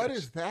starfish? What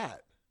is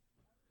that?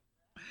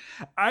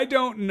 I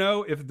don't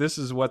know if this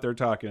is what they're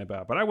talking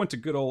about, but I went to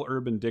good old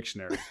Urban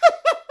Dictionary.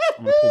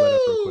 I'm going to pull that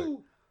up real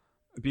quick.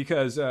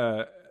 Because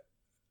I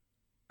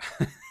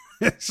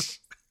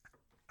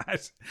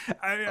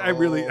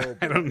really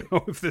I don't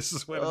know if this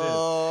is what it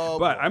is.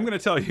 But I'm going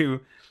to tell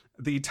you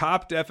the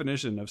top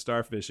definition of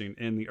starfishing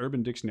in the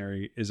Urban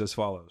Dictionary is as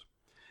follows.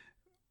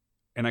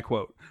 And I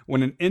quote,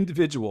 when an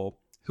individual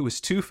who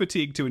is too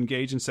fatigued to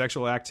engage in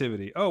sexual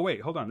activity. Oh,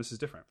 wait, hold on. This is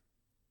different.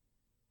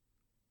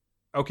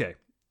 Okay.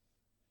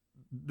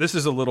 This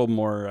is a little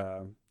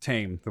more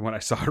tame than what I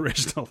saw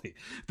originally.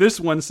 This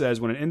one says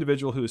when an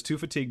individual who is too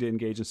fatigued to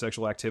engage in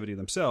sexual activity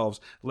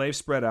themselves lays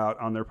spread out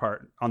on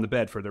the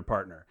bed for their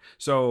partner.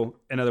 So,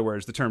 in other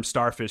words, the term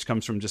starfish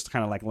comes from just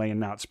kind of like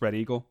laying out spread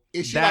eagle.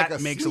 Is she that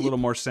like makes a asleep? little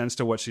more sense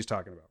to what she's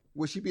talking about.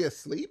 Would she be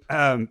asleep?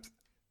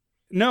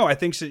 No, I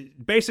think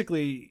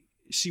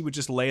she would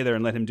just lay there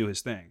and let him do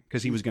his thing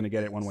because he was going to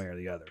get it one way or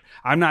the other.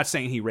 I'm not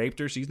saying he raped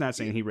her. She's not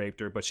saying he raped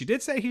her, but she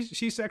did say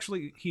he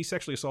sexually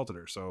assaulted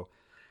her. So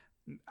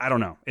I don't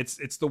know.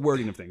 It's the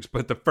wording of things.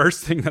 But the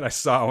first thing that I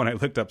saw when I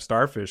looked up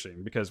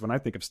starfishing, because when I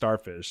think of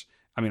starfish,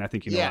 I mean, I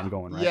think you know where I'm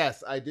going, right?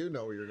 Yes, I do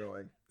know where you're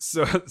going.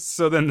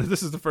 So then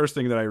this is the first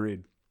thing that I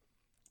read.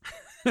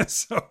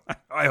 So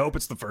I hope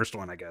it's the first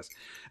one, I guess.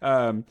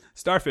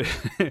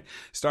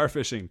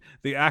 Starfishing,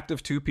 the act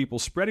of two people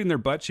spreading their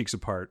butt cheeks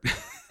apart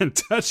and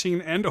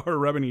touching and or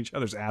rubbing each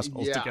other's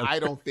assholes Yeah, together. I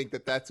don't think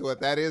that's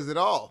what that is at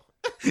all.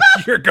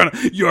 You're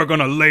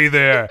gonna lay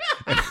there.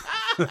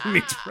 Let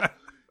me try.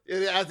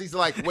 As he's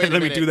like, wait a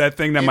Let me minute. do that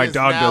thing that It my is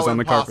dog now does on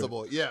the carpet.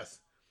 impossible. Yes,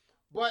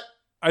 but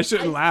I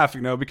shouldn't laugh,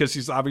 because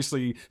she's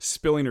obviously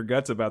spilling her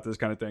guts about this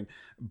kind of thing.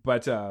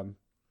 But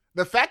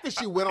the fact that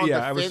she went on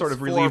I was defense sort of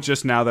for- relieved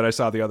just now that I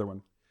saw the other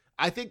one.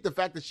 I think the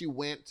fact that she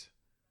went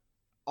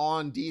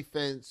on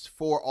defense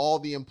for all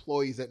the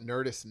employees at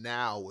Nerdist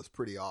Now was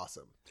pretty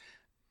awesome.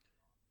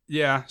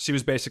 Yeah, she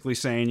was basically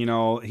saying,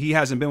 he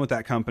hasn't been with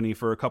that company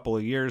for a couple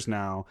of years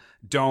now.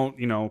 Don't,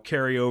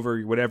 carry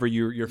over whatever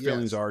your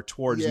feelings are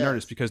towards Yes.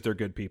 Nerdist because they're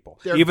good people.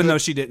 They're Even good. though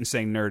she didn't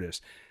say Nerdist.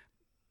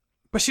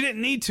 But she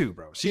didn't need to,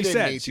 bro. She didn't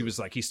said, need she to. was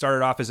like, he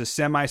started off as a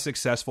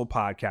semi-successful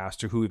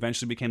podcaster who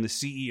eventually became the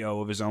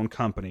CEO of his own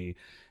company.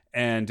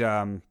 And,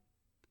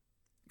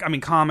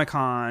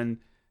 Comic-Con,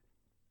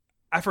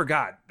 I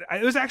forgot.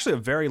 It was actually a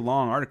very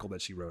long article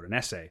that she wrote, an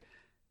essay.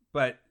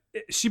 But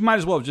she might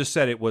as well have just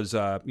said it was,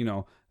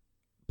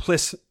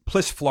 Pliss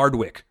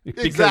Flardwick,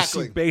 because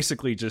Exactly. she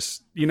basically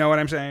just, you know what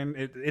I'm saying?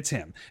 It's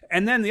him.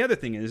 And then the other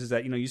thing is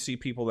that, you see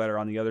people that are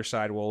on the other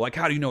side. Well, like,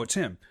 how do you know it's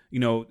him?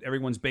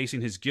 Everyone's basing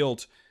his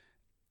guilt,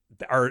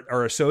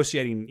 are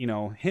associating,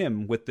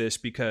 him with this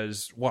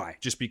because why?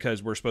 Just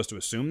because we're supposed to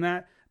assume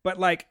that? But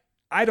like,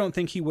 I don't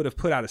think he would have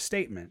put out a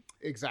statement,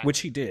 Exactly. which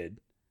he did,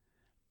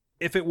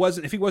 if he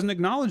wasn't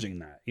acknowledging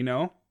that,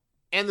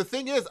 And the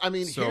thing is,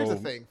 here's the So-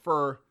 thing.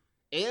 For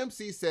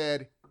AMC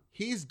said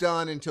he's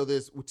done until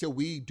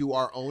we do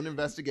our own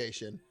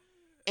investigation.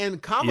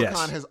 And Comic-Con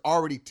Yes. has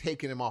already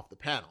taken him off the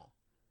panel.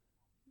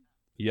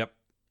 Yep.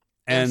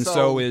 And And so-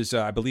 so is,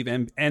 I believe,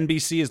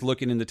 NBC is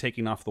looking into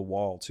taking off the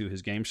wall to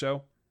his game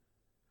show.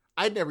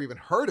 I'd never even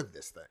heard of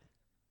this thing.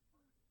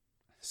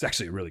 It's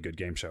actually a really good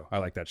game show. I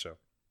like that show.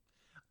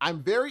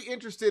 I'm very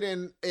interested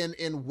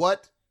in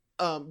what,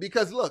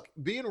 because look,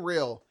 being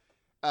real,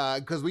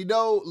 because we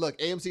know, look,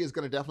 AMC is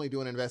going to definitely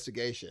do an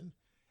investigation.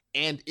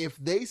 And if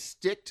they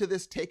stick to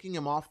this taking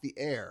him off the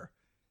air,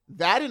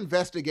 that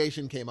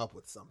investigation came up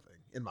with something,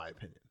 in my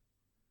opinion.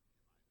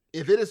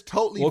 If it is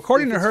totally... Well,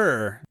 according if to it's-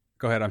 her,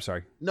 go ahead. I'm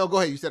sorry. No, go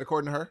ahead. You said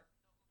according to her?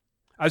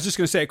 I was just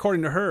going to say,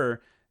 according to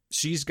her,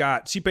 she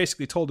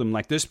basically told him,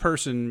 like, this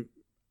person,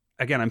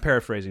 again, I'm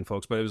paraphrasing,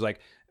 folks, but it was like,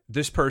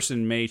 this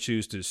person may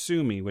choose to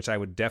sue me, which I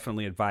would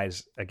definitely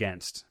advise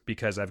against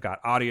because I've got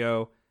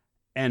audio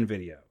and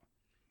video.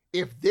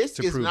 If this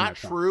To is prove not my point.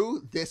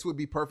 true, this would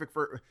be perfect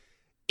for...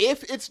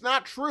 If it's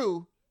not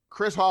true,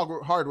 Chris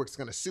Hardwick's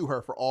going to sue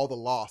her for all the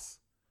loss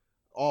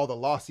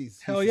he's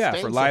Hell yeah,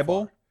 sustained for so libel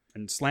far.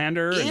 and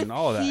slander If and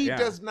all of that. he Yeah.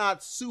 does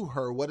not sue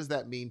her, what does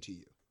that mean to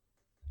you?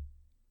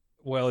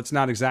 Well, it's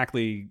not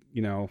exactly,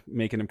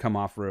 making him come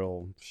off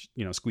real,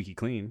 squeaky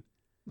clean.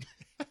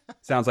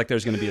 Sounds like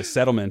there's going to be a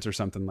settlement or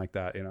something like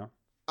that,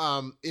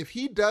 If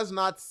he does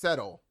not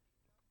settle,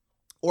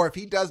 or if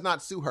he does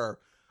not sue her,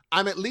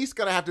 I'm at least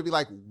gonna have to be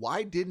like,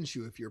 why didn't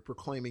you? If you're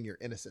proclaiming your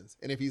innocence,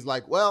 and if he's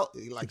like, well,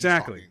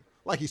 Exactly.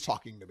 he's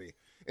talking to me,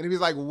 and if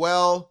he's like,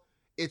 well,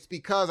 it's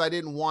because I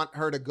didn't want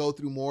her to go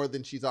through more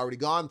than she's already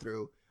gone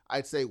through.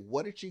 I'd say,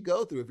 what did she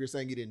go through? If you're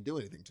saying you didn't do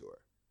anything to her,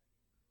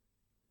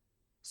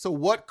 so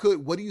what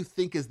do you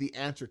think is the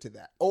answer to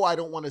that? Oh, I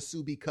don't want to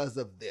sue because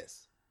of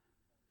this.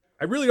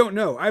 I really don't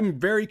know. I'm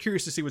very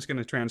curious to see what's going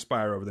to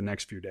transpire over the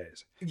next few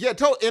days. Yeah,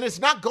 and it's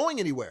not going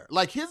anywhere.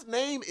 Like, his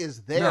name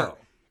is there. No.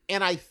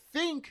 And I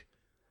think,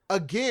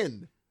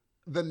 again,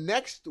 the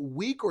next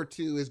week or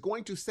two is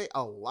going to say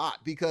a lot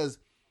because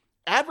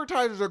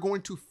advertisers are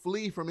going to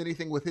flee from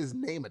anything with his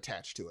name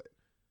attached to it.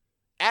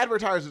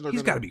 Advertisers are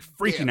He's got to be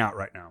freaking out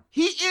right now.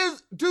 He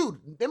is, dude,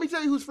 let me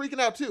tell you who's freaking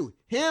out too.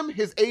 Him,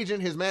 his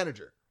agent, his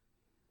manager.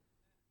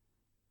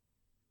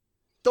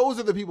 those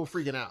are the people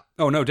freaking out.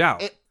 Oh, no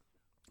doubt. And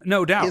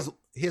no doubt. His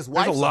There's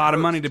wife's a lot of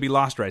Hearst. money to be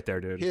lost right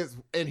there, dude. Here's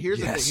the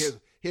Yes. thing.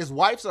 His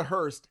wife's a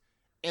Hearst,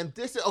 and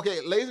this is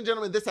okay, ladies and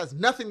gentlemen. This has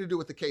nothing to do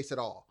with the case at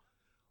all.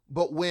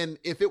 But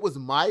if it was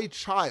my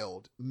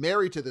child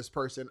married to this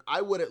person,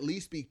 I would at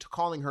least be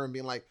calling her and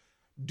being like,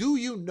 "Do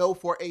you know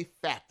for a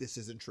fact this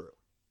isn't true?"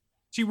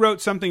 She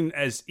wrote something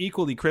as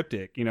equally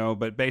cryptic,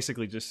 but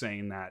basically just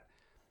saying that,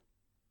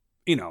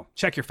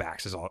 check your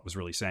facts is all it was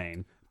really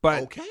saying.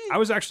 But Okay. I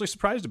was actually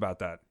surprised about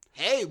that.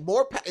 Hey,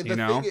 the You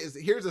know? thing is,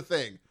 here's the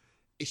thing.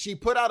 She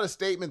put out a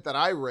statement that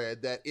I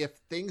read that if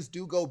things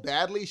do go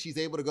badly, she's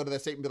able to go to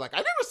that statement and be like, "I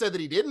never said that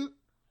he didn't.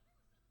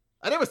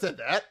 I never said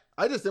that.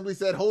 I just simply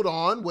said, hold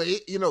on,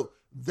 wait."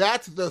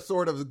 That's the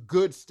sort of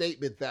good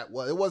statement that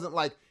was. It wasn't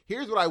like,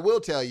 "Here's what I will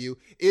tell you.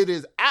 It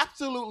is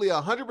absolutely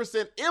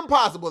 100%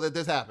 impossible that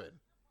this happened.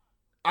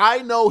 I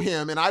know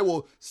him and I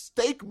will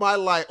stake my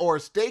life or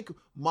stake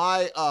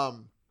my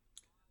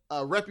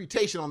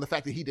reputation on the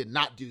fact that he did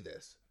not do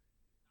this."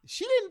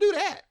 She didn't do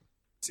that.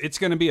 It's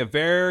going to be a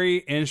very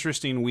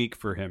interesting week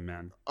for him,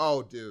 man,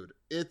 Oh, dude.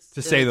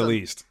 to say the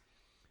least.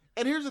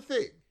 And here's the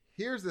thing.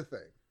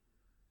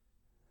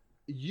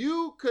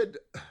 You could,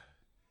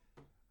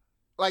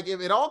 like,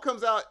 if it all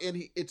comes out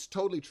and it's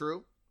totally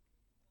true,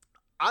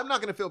 I'm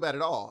not going to feel bad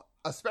at all,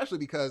 especially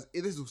because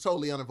this is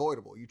totally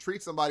unavoidable. You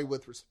treat somebody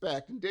with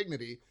respect and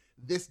dignity,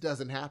 this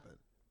doesn't happen.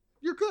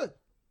 You're good.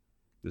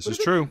 This is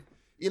true.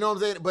 You know what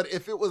I'm saying? But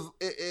if it was,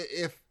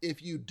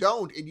 if you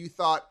don't and you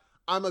thought,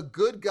 "I'm a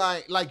good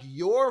guy," like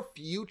your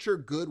future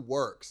good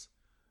works,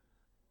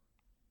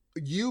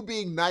 you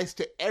being nice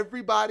to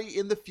everybody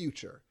in the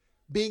future,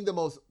 being the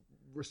most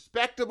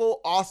respectable,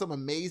 awesome,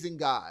 amazing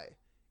guy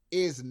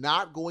is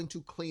not going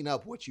to clean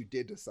up what you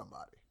did to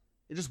somebody.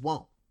 It just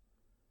won't.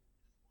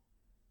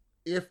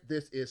 If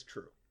this is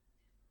true.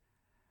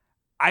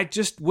 I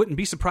just wouldn't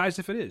be surprised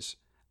if it is.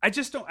 I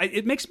just don't.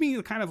 It makes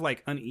me kind of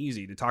like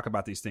uneasy to talk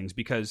about these things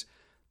because,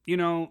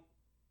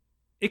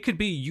 it could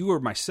be you or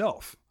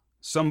myself.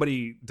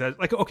 Somebody does,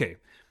 like, okay,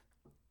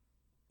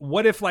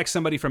 what if like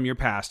somebody from your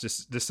past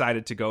just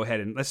decided to go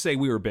ahead and, let's say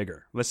we were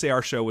bigger. Let's say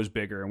our show was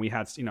bigger and we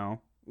had a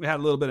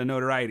little bit of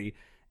notoriety,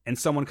 and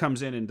someone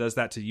comes in and does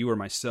that to you or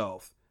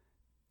myself,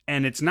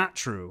 and it's not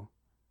true.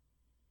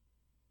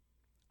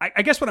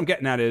 I guess what I'm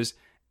getting at is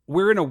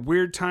we're in a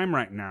weird time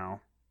right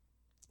now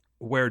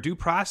where due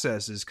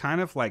process is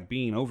kind of like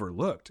being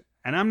overlooked.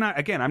 And I'm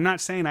not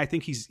saying I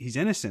think he's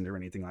innocent or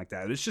anything like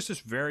that. It's just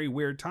this very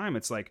weird time.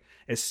 It's like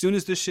as soon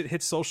as this shit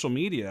hits social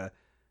media,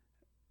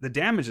 the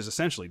damage is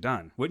essentially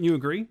done. Wouldn't you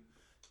agree?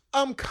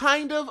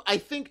 Kind of. I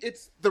think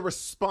it's the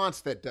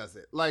response that does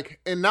it. Like,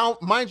 and now,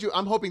 mind you,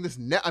 I'm hoping this.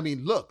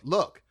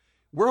 Look.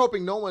 We're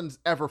hoping no one's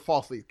ever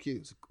falsely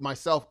accused,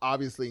 myself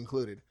obviously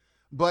included.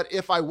 But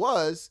if I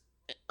was,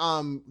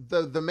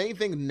 the main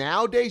thing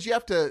nowadays, you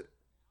have to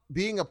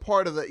being a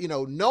part of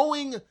the,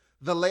 knowing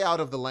the layout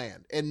of the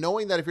land and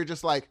knowing that if you're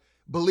just like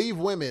believe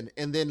women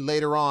and then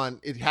later on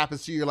it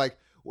happens to you, you're like,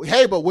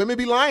 "Hey, but women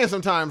be lying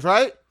sometimes,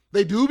 right?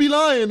 They do be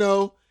lying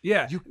though."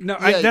 Yeah.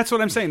 That's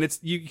what I'm saying.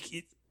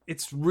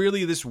 It's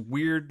really this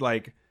weird,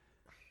 like,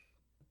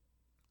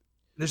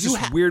 there's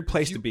this weird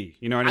place to be.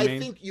 You know what I mean? I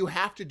think you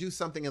have to do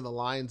something in the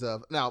lines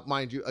of, now,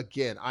 mind you,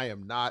 again, I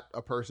am not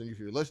a person if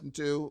you listen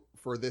to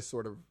for this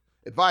sort of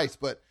advice,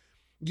 but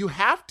you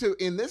have to,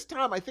 in this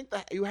time, I think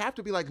that you have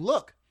to be like,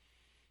 "Look,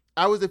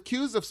 I was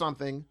accused of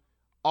something.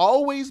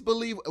 Always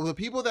believe, the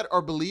people that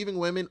are believing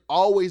women,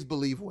 always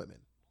believe women.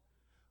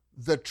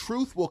 The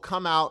truth will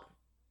come out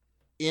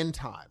in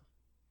time."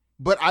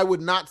 But I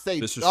would not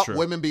say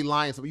women be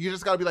lying. So you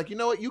just got to be like, "You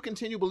know what? You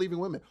continue believing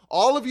women.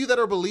 All of you that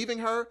are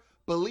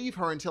believe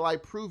her until I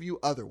prove you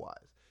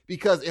otherwise."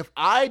 Because if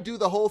I do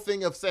the whole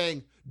thing of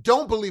saying,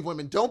 "Don't believe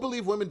women, don't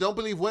believe women, don't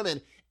believe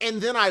women,"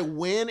 and then I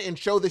win and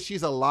show that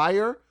she's a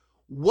liar,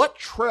 what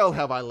trail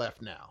have I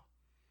left now?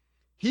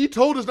 He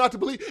told us not to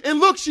believe. And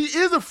look, she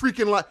is a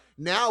freaking lie.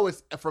 Now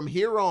it's from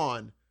here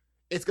on,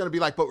 it's going to be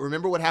like, "But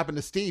remember what happened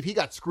to Steve? He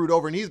got screwed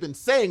over and he's been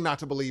saying not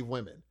to believe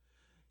women.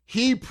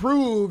 He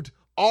proved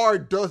our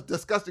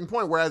disgusting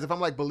point." Whereas if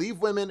I'm like, "Believe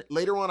women,"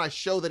 later on I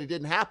show that it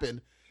didn't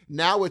happen.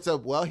 Now it's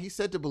well, he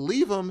said to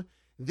believe him.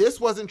 This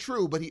wasn't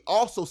true, but he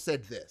also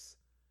said this.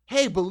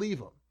 Hey, believe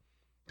him.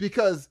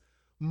 Because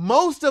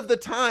most of the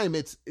time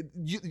it's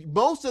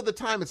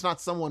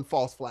not someone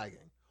false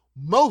flagging.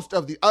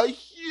 A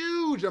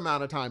huge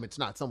amount of time it's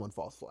not someone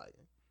false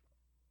flagging.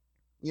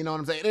 You know what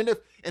I'm saying?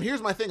 And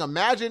here's my thing.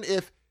 Imagine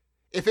if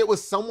it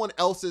was someone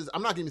else's,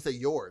 I'm not going to say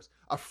yours,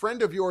 a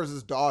friend of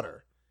yours'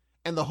 daughter,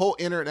 and the whole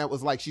internet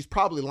was like, "She's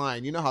probably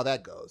lying." You know how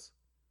that goes.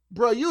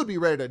 Bro, you would be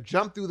ready to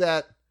jump through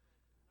that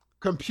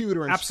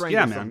computer and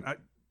strangle man.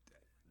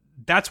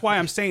 That's why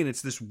I'm saying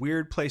it's this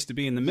weird place to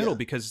be in the middle,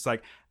 because it's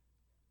like,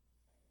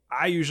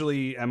 I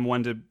usually am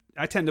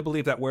I tend to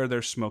believe that where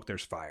there's smoke,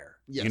 there's fire.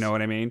 Yes. You know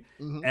what I mean?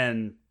 Mm-hmm.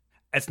 And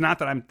it's not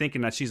that I'm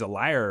thinking that she's a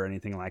liar or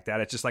anything like that.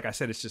 It's just, like I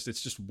said, it's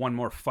just one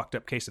more fucked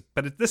up case.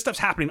 But this stuff's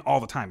happening all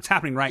the time. It's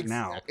happening right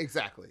now.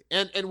 Exactly.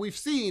 And we've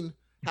seen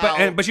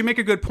how... But you make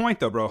a good point,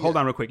 though, bro. Hold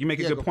on real quick. You make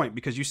a good point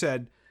because you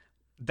said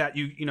that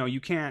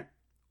you can't.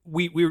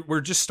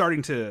 We're just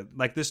starting to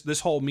like this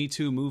whole Me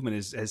Too movement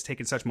has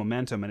taken such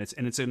momentum, and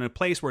it's in a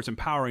place where it's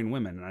empowering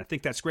women, and I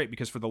think that's great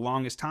because for the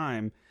longest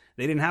time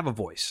they didn't have a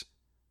voice.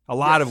 A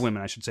lot of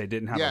women, I should say,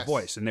 didn't have a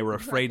voice, and they were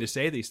afraid to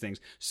say these things.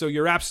 So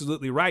you're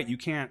absolutely right. You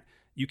can't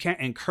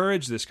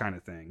encourage this kind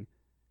of thing.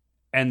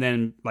 And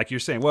then, like you're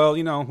saying, well,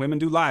 women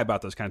do lie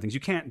about those kind of things. You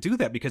can't do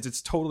that because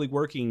it's totally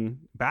working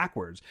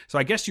backwards. So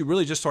I guess you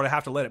really just sort of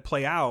have to let it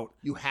play out.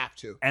 You have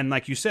to. And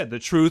like you said, the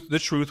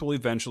truth will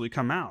eventually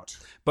come out.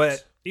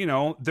 But,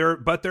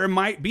 there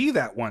might be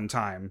that one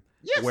time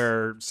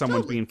where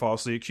someone's being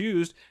falsely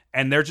accused,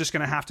 and they're just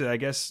going to have to, I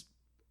guess,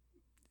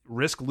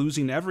 risk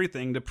losing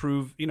everything to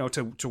prove,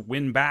 to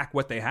win back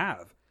what they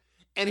have.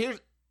 And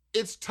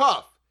it's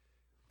tough.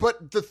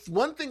 But the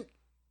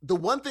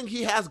one thing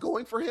he has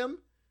going for him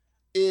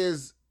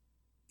is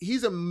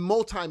he's a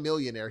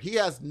multimillionaire. He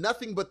has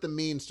nothing but the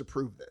means to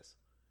prove this.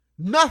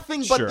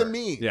 Nothing but the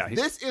means. Yeah,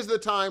 this is the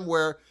time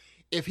where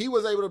if he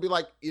was able to be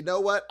like, you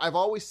know what? I've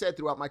always said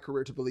throughout my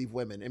career to believe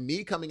women, and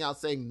me coming out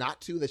saying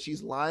not to, that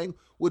she's lying,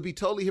 would be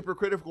totally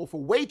hypocritical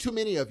for way too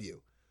many of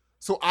you.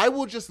 So I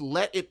will just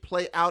let it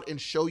play out and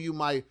show you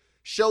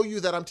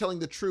that I'm telling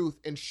the truth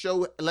and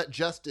let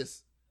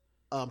justice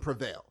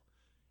prevail.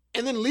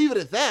 And then leave it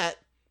at that.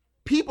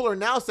 People are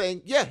now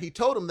saying, yeah, he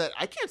told him that.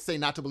 I can't say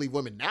not to believe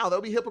women now. That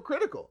would be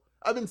hypocritical.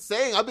 I've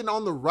been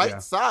on the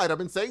right side. I've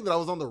been saying that I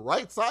was on the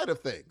right side of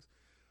things.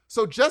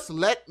 So just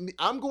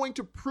I'm going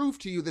to prove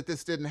to you that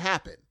this didn't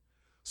happen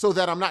so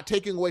that I'm not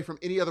taking away from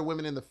any other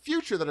women in the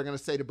future that are going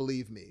to say to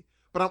believe me.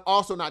 But I'm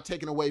also not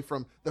taking away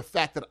from the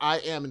fact that I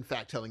am, in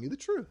fact, telling you the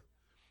truth.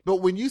 But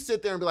when you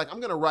sit there and be like, I'm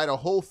going to write a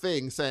whole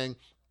thing saying,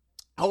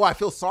 oh, I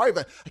feel sorry,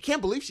 but I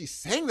can't believe she's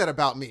saying that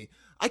about me.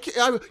 I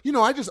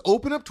just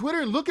open up Twitter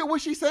and look at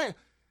what she's saying.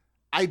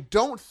 I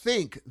don't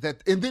think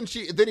that, and then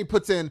he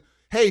puts in,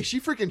 hey,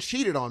 she freaking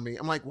cheated on me.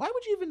 I'm like, why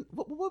would you even,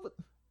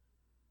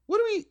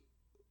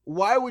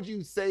 why would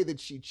you say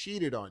that she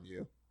cheated on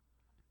you?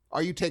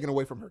 Are you taking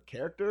away from her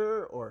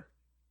character or?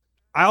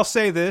 I'll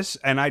say this,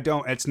 and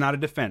it's not a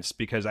defense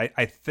because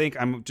I think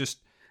I'm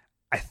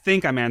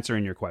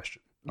answering your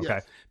question. Okay.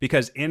 Yes.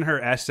 Because in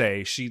her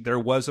essay, there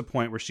was a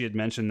point where she had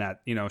mentioned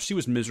that, she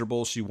was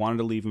miserable. She wanted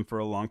to leave him for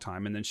a long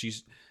time. And then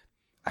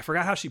I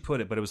forgot how she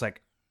put it, but it was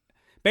like,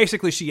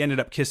 basically she ended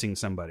up kissing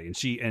somebody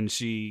and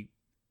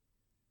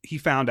he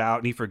found out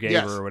and he forgave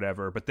her or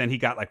whatever. But then he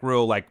got like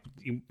real, like,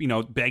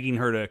 begging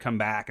her to come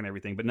back and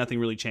everything, but nothing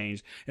really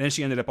changed. And then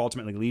she ended up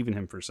ultimately leaving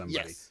him for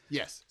somebody.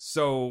 Yes.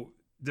 So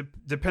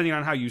depending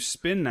on how you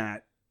spin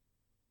that,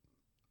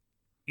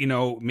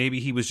 maybe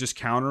he was just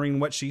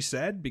countering what she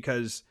said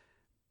because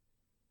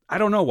I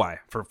don't know why.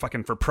 For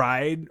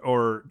pride,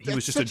 or he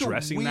was just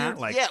addressing that.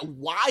 Like, yeah,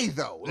 why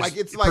though? Like,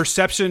 it's like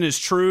perception is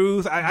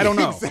truth. I don't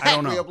know. Exactly. I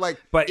don't know. I'm like,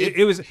 but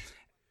it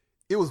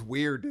was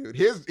weird, dude.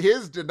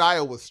 His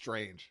denial was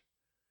strange.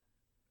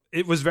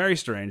 It was very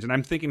strange, and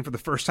I'm thinking for the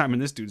first time in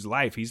this dude's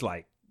life, he's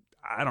like,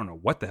 I don't know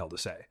what the hell to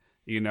say.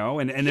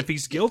 And if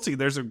he's guilty,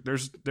 there's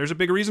a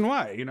big reason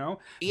why.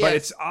 Yes. But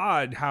it's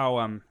odd how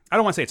I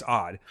don't want to say it's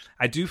odd.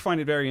 I do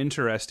find it very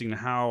interesting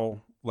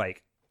how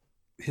like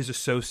his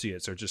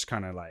associates are just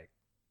kind of like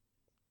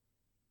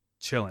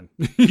chilling.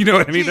 You know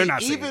what I mean? They're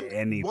not saying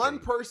anything. One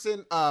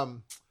person,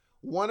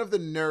 one of the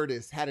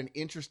Nerdists had an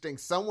interesting,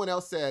 someone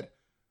else said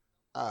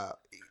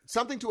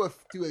something to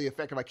the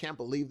effect of, I can't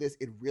believe this.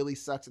 It really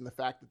sucks. And the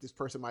fact that this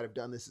person might've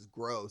done this is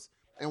gross.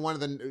 And one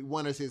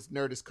of his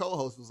Nerdist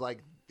co-hosts was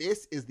like,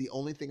 this is the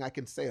only thing I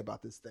can say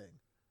about this thing.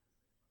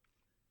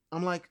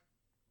 I'm like,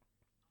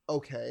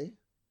 okay.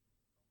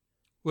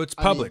 Well, it's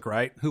public,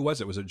 right? Who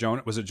was it? Was it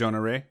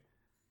Jonah Ray?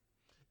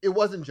 It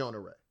wasn't Jonah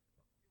Ray.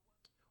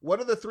 What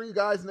are the three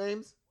guys'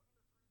 names?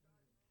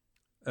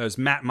 It was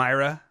Matt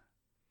Myra.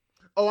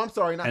 Oh, I'm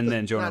sorry.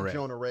 Then Jonah Ray.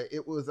 Jonah Ray.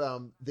 It was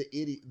the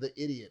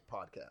Idiot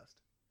podcast.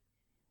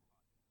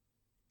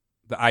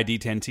 The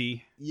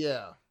ID10T?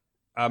 Yeah.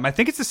 I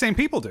think it's the same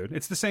people, dude.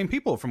 It's the same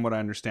people from what I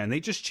understand. They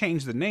just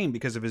changed the name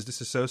because of his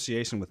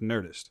disassociation with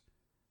Nerdist.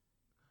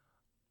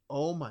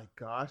 Oh my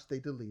gosh, they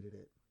deleted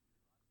it.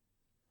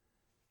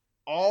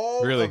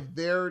 All of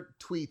their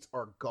tweets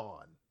are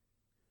gone.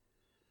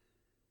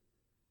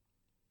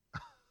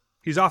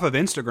 He's off of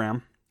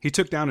Instagram. He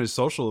took down his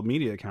social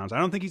media accounts. I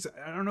don't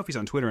know if he's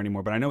on Twitter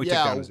anymore, but I know he took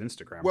down his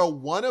Instagram. Well,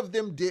 one of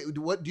them did.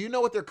 What do you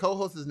know what their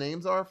co-hosts'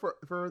 names are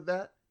for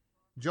that?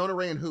 Jonah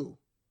Ray and who?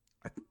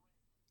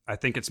 I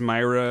think it's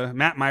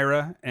Matt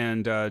Myra,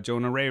 and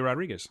Jonah Ray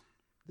Rodriguez.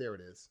 There it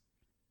is.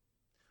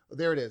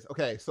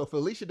 Okay, so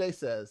Felicia Day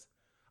says,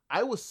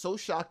 I was so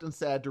shocked and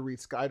sad to read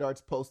Skydart's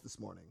post this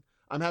morning.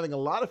 I'm having a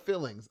lot of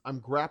feelings I'm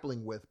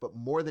grappling with, but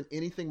more than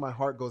anything, my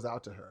heart goes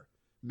out to her.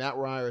 Matt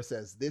Ryer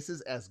says, this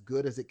is as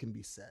good as it can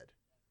be said.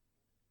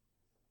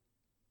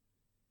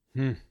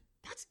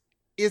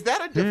 Is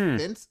that a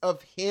defense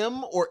of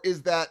him, or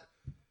is that...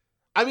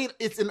 I mean,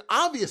 it's an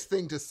obvious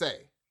thing to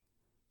say.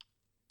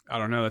 I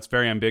don't know. That's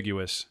very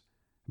ambiguous.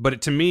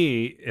 But to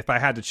me, if I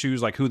had to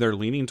choose like who they're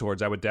leaning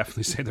towards, I would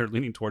definitely say they're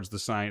leaning towards the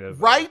side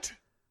of... Right?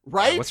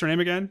 Right? What's her name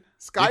again?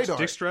 Skydart.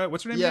 Dijkstra.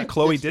 What's her name Yeah, again?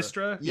 Chloe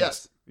Dijkstra. Dijkstra.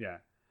 Yes. Yeah.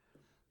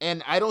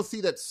 And I don't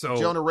see that So-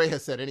 Jonah Ray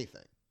has said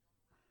anything.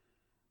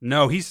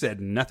 No, he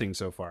said nothing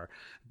so far.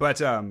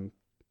 But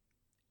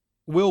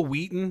Will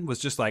Wheaton was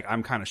just like,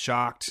 I'm kind of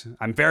shocked.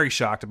 I'm very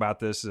shocked about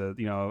this,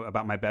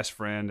 about my best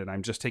friend, and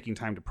I'm just taking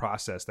time to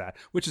process that,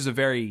 which is a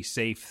very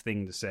safe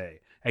thing to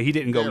say. And he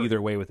didn't go Very.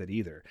 either way with it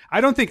either. I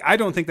don't think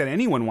that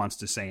anyone wants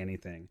to say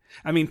anything.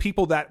 I mean,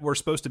 people that were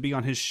supposed to be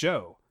on his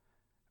show,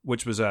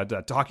 which was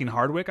Talking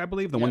Hardwick, I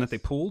believe, the one Yes. that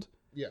they pulled.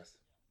 Yes.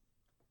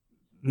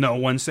 No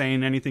one's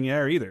saying anything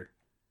there either.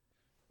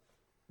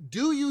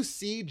 Do you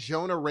see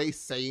Jonah Ray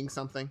saying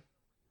something?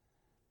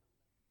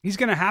 He's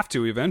going to have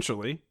to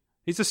eventually.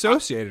 He's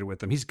associated with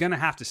them. He's going to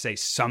have to say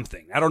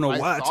something. I don't know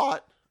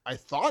what. I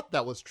thought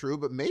that was true,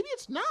 but maybe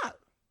it's not.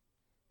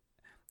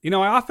 I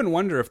often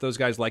wonder if those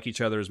guys like each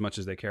other as much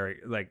as they carry.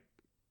 Like,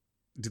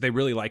 do they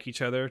really like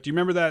each other? Do you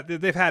remember that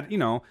they've had?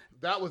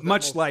 That was the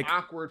much most like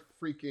awkward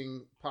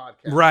freaking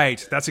podcast.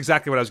 right. That's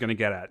exactly what I was going to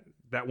get at.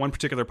 That one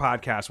particular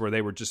podcast where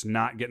they were just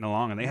not getting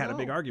along and they had a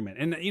big argument.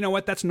 And you know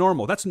what? That's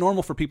normal. That's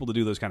normal for people to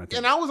do those kind of things.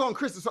 And I was on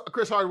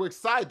Chris Hardwick's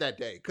side that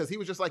day because he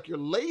was just like, "You're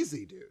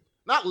lazy, dude."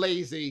 Not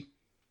lazy.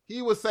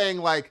 He was saying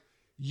like,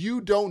 "You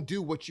don't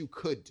do what you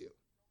could do."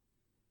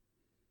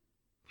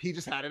 He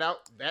just had it out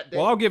that day.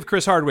 Well, I'll give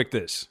Chris Hardwick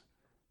this.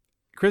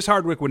 Chris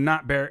Hardwick would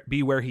not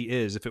be where he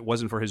is if it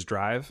wasn't for his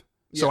drive.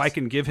 So Yes. I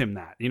can give him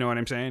that. You know what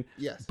I'm saying?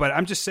 Yes. But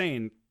I'm just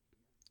saying,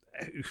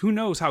 who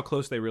knows how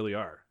close they really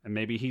are? And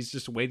maybe he's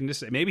just waiting to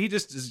say. Maybe he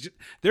just is.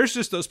 There's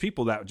just those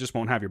people that just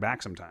won't have your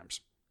back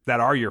sometimes. That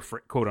are your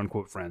quote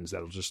unquote friends.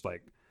 That'll just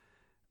like,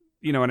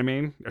 you know what I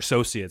mean?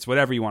 Associates,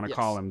 whatever you want to Yes.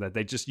 call them. That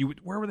they just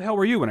where the hell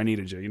were you when I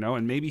needed you?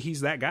 And maybe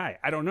he's that guy.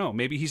 I don't know.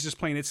 Maybe he's just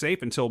playing it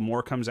safe until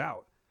more comes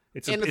out.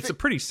 It's a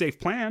pretty safe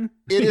plan.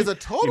 It is a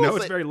total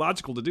It's very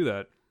logical to do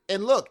that.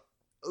 And look,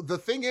 the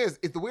thing is,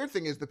 the weird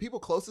thing is, the people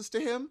closest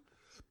to him,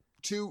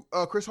 to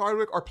Chris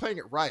Hardwick, are playing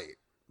it right.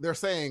 They're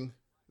saying,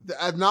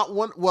 not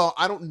one. Well,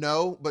 I don't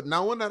know, but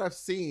not one that I've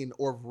seen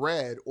or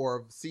read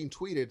or seen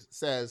tweeted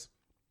says,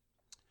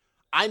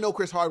 "I know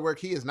Chris Hardwick.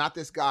 He is not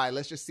this guy.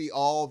 Let's just see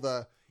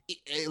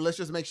let's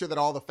just make sure that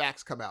all the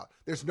facts come out.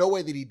 There's no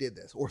way that he did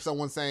this." Or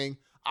someone saying,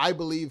 "I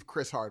believe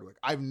Chris Hardwick.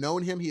 I've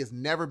known him. He has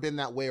never been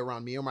that way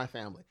around me or my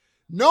family."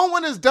 No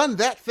one has done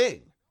that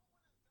thing.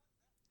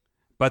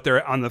 But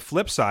on the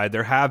flip side,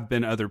 there have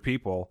been other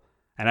people,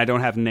 and I don't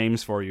have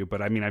names for you, but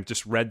I mean, I've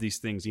just read these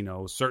things, who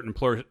knows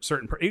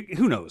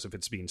if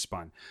it's being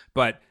spun,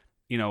 but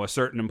a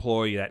certain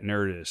employee at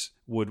Nerdist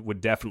would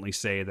definitely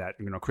say that,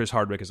 Chris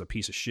Hardwick is a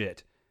piece of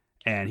shit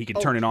and he can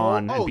turn it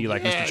on and be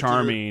like yeah, Mr.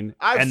 Charming dude.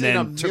 I've and seen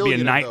then to be a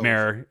million of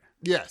nightmare.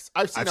 Yes,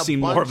 I've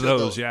seen more bunch of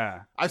those.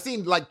 Yeah. I've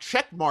seen like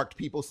checkmarked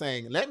people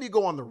saying, "Let me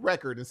go on the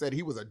record," and said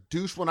he was a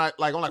douche when I'm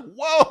like,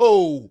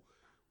 whoa.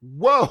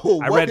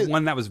 I read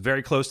one that was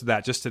very close to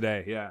that just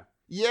today. Yeah.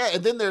 Yeah,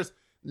 and then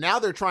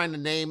they're trying to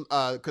name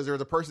because there's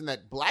a person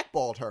that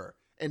blackballed her,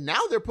 and now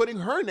they're putting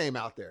her name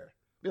out there.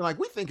 They're like,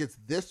 "We think it's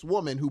this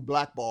woman who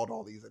blackballed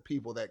all these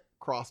people that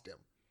crossed him."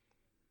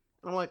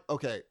 And I'm like,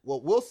 okay,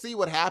 well, we'll see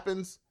what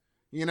happens,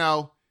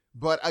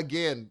 But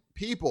again,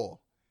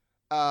 people,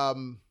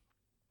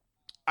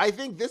 I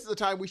think this is the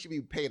time we should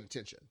be paying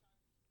attention.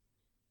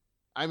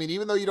 I mean,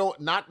 even though you don't,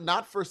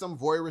 not for some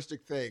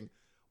voyeuristic thing,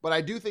 but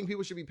I do think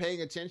people should be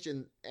paying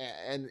attention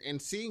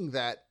and seeing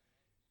that,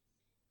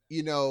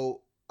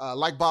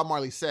 like Bob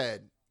Marley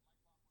said,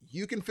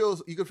 you can feel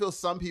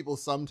some people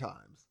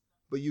sometimes,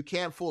 but you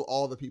can't fool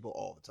all the people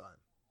all the time.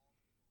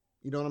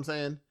 You know what I'm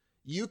saying?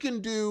 You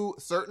can do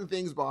certain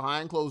things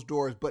behind closed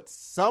doors, but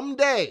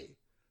someday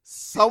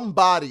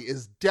somebody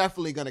is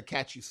definitely going to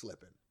catch you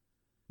slipping.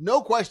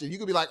 No question. You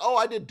could be like, "Oh,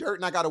 I did dirt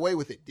and I got away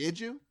with it." Did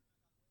you?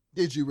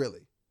 Did you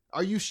really?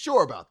 Are you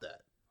sure about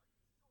that?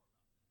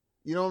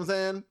 You know what I'm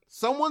saying?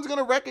 Someone's going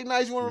to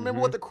recognize you and remember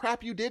what the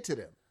crap you did to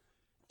them.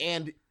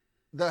 And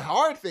the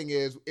hard thing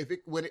is, if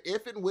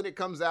and when it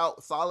comes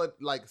out solid,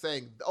 like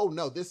saying, "Oh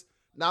no, this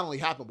not only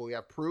happened, but we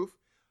have proof."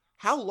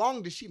 How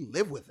long does she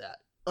live with that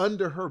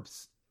under her?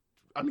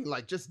 I mean,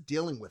 like just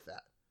dealing with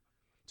that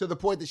to the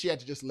point that she had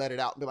to just let it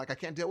out and be like, "I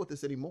can't deal with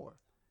this anymore.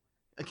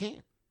 I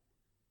can't."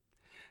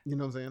 You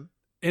know what I'm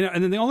saying?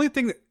 And then the only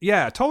thing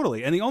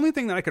totally. And the only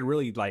thing that I could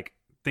really like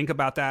think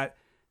about that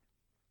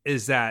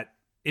is that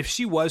if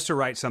she was to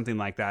write something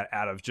like that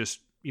out of just,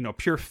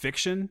 pure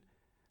fiction,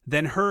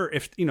 then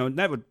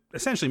that would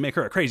essentially make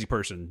her a crazy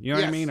person. You know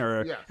what I mean?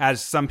 Or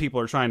as some people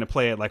are trying to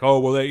play it like,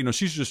 "Oh, well,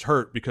 she's just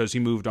hurt because he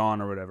moved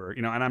on," or whatever,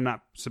 and I'm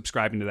not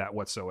subscribing to that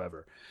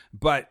whatsoever.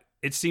 But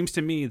it seems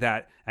to me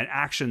that an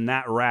action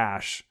that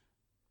rash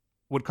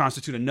would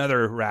constitute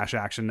another rash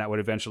action that would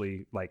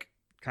eventually like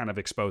kind of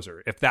expose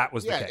her. If that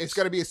was the case, it's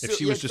going to be if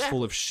she was just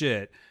full of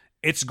shit,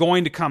 it's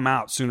going to come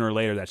out sooner or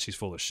later that she's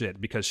full of shit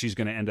because she's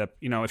going to end up,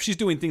 if she's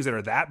doing things that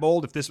are that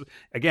bold, if this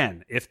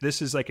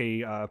is like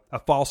a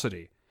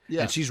falsity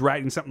and she's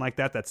writing something like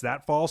that, that's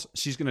that false,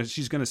 she's going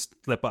to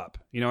slip up.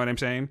 You know what I'm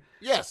saying?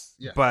 Yes.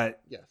 Yes. But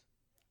yes.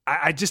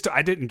 I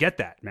didn't get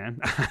that,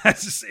 man.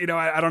 It's just,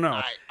 I don't know.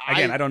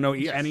 I don't know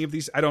any of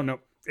these. I don't know.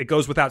 it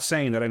goes without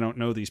saying that I don't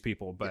know these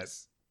people, but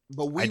Yes.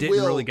 But we I didn't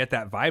will really get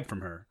that vibe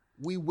from her.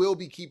 we will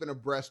be keeping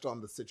abreast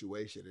on the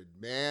situation. And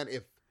man,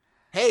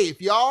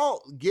 if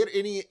y'all get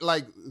any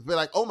be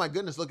like, oh my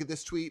goodness, look at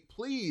this tweet,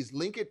 please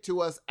link it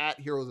to us at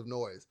Heroes of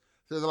Noise.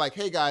 So they're like,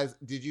 hey guys,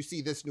 did you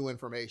see this new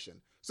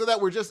information? So that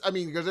we're just,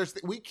 because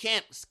we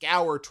can't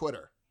scour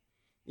Twitter.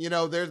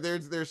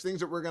 There's things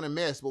that we're gonna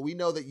miss, but we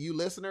know that you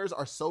listeners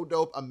are so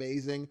dope,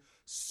 amazing,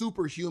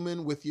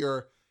 superhuman with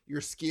your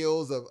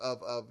skills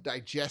of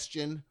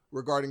digestion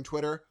regarding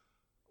Twitter.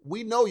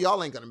 We know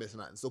y'all ain't gonna miss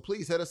nothing. So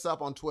please hit us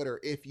up on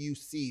Twitter if you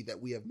see that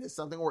we have missed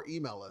something, or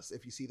email us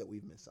if you see that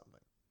we've missed something.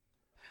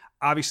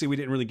 Obviously, we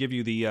didn't really give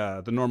you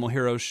the Normal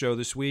Heroes show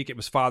this week. It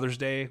was Father's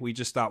Day. We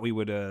just thought we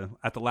would,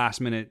 at the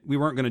last minute, we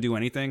weren't going to do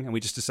anything, and we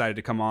just decided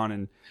to come on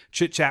and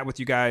chit-chat with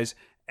you guys.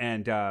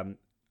 And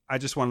I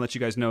just want to let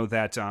you guys know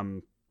that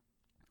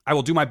I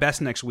will do my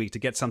best next week to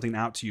get something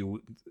out to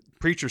you.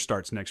 Preacher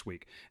starts next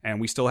week,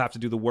 and we still have to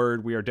do the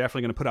word. We are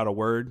definitely going to put out a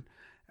word.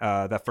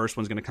 That first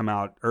one's going to come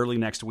out early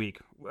next week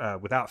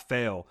without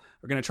fail.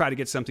 We're going to try to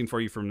get something for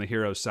you from the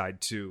Heroes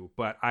side too.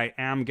 But I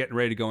am getting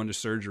ready to go into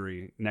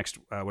surgery next,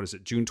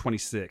 June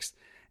 26th.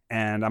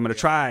 And I'm going to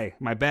try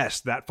my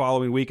best that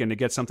following weekend to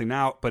get something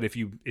out. But if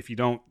you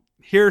don't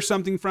hear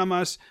something from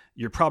us,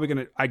 you're probably going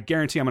to, I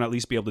guarantee I'm going to at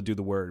least be able to do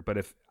the word. But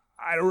if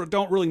I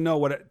don't really know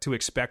what to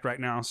expect right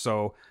now,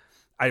 so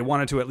I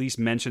wanted to at least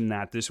mention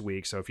that this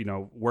week. So if you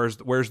know, where's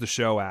the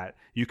show at,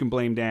 you can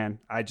blame Dan.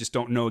 I just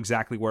don't know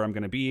exactly where I'm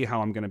going to be,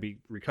 how I'm going to be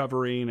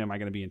recovering. Am I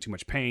going to be in too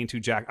much pain, too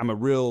jacked? I'm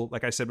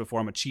like I said before,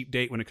 I'm a cheap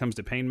date when it comes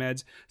to pain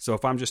meds. So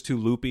if I'm just too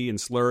loopy and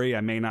slurry,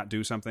 I may not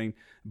do something.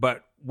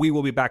 But we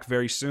will be back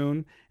very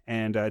soon.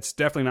 And it's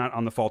definitely not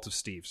on the fault of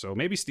Steve. So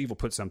maybe Steve will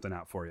put something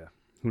out for you.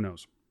 Who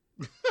knows?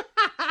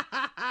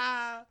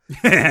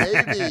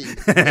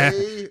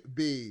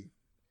 Maybe.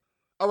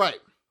 All right.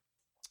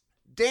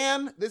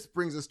 Dan, this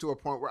brings us to a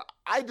point where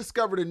I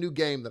discovered a new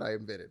game that I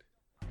invented.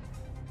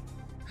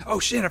 Oh,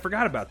 shit, I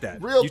forgot about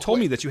that. Real you told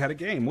quick. me that you had a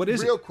game. What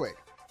is Real it? quick.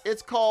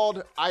 It's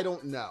called I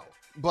Don't Know,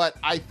 but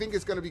I think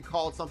it's going to be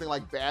called something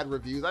like Bad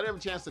Reviews. I didn't have a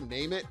chance to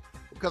name it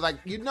because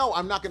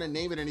I'm not going to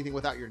name it anything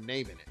without your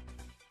name in it.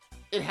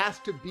 It has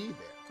to be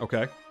there.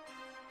 Okay.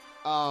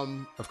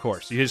 Of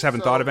course. You just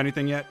haven't thought of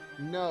anything yet?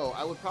 No,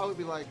 I would probably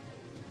be like,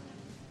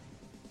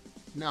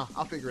 no,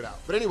 I'll figure it out.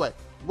 But anyway,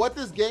 what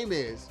this game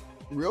is,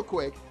 real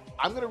quick,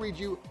 I'm going to read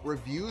you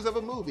reviews of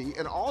a movie,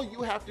 and all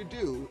you have to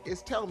do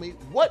is tell me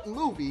what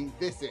movie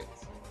this is.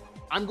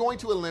 I'm going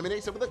to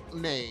eliminate some of the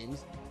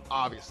names,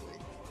 obviously.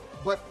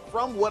 But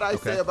from what I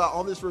say about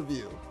on this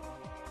review,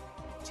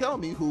 tell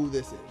me who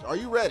this is. Are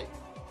you ready?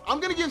 I'm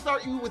going to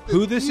start you with the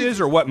who this is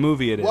or what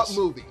movie it is? What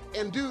movie?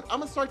 And dude, I'm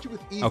going to start you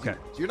with easy Okay.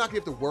 ones. You're not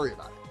going to have to worry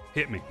about it.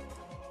 Hit me.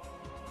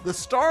 The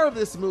star of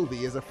this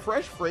movie is a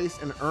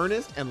fresh-faced and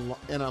earnest and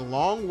a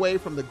long way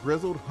from the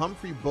grizzled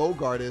Humphrey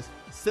Bogartist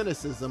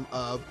cynicism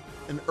of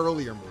an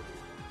earlier movie.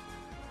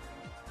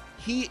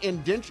 He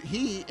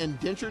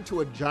indentured to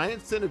a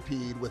giant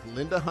centipede with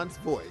Linda Hunt's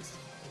voice,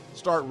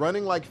 start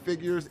running like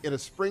figures in a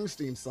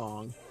Springsteen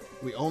song,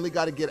 we only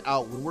got to get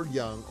out when we're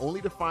young,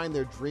 only to find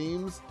their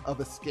dreams of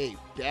escape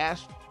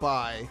dashed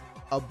by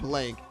a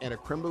blank and a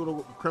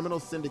criminal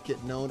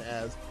syndicate known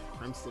as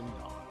Crimson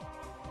Dawn.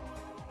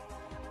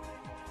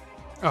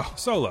 Oh,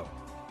 Solo.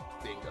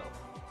 Bingo.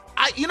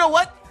 You know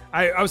what?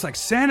 I was like,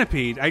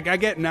 Centipede. I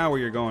get now where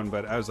you're going,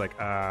 but I was like,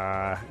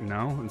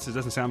 no. This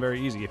doesn't sound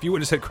very easy. If you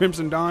would have said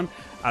Crimson Dawn,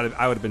 I would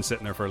have been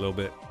sitting there for a little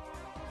bit.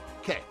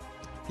 Okay,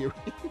 here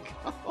we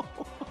go.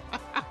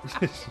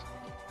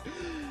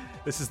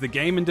 This is the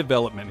game in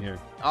development here.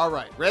 All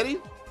right, ready?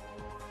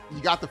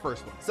 You got the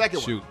first one. Second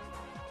one. Shoot.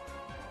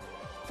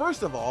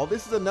 First of all,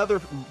 this is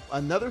another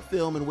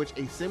film in which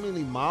a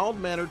seemingly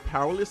mild-mannered,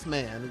 powerless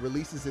man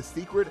releases his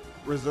secret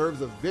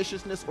reserves of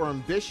viciousness or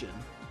ambition.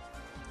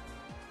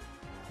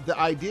 The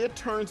idea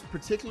turns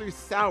particularly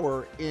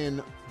sour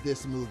in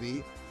this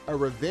movie, a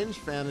revenge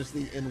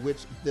fantasy in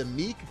which the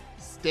meek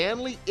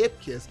Stanley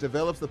Ipkiss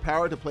develops the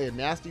power to play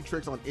nasty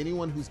tricks on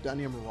anyone who's done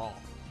him wrong.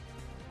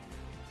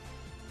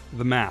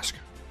 The Mask.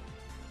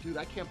 Dude,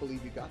 I can't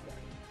believe you got that.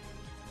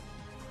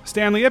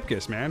 Stanley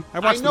Ipkiss, man. I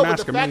watched The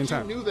Mask a million times.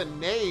 I know, but the fact you knew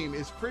the name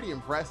is pretty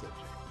impressive.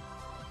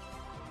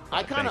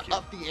 I kind of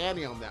upped the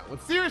ante on that one.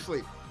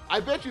 Seriously, I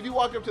bet you if you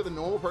walked up to the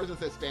normal person and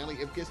said Stanley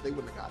Ipkiss, they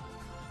wouldn't have gotten it.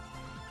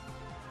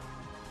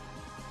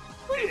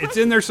 It's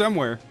in there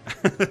somewhere.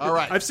 All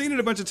right. I've seen it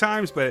a bunch of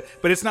times, but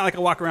it's not like I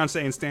walk around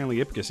saying Stanley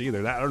Ipkiss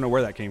either. I don't know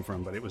where that came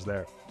from, but it was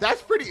there.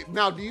 That's pretty.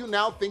 Now, do you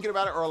now thinking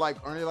about it, or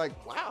are you like,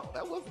 wow,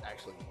 that was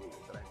actually the movie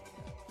that I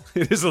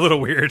It is a little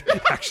weird,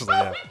 actually.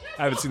 Yeah.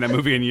 I haven't seen that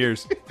movie in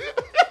years.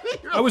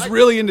 I was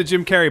really into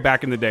Jim Carrey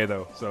back in the day,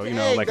 though. So, you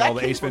know, like all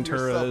the Ace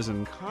Venturas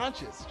and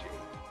conscious, Jay.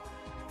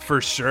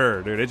 For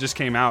sure, dude. It just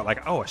came out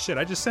like, oh, shit,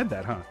 I just said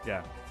that, huh?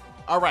 Yeah.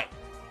 All right.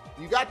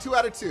 You got 2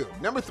 out of 2.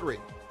 Number 3.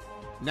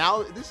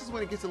 Now, this is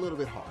when it gets a little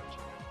bit hard.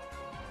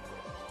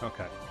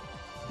 Okay.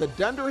 The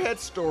Dunderhead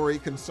story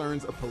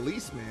concerns a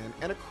policeman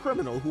and a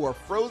criminal who are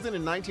frozen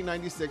in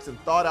 1996 and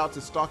thawed out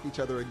to stalk each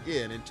other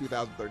again in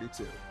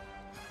 2032.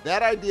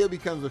 That idea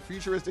becomes a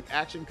futuristic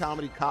action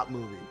comedy cop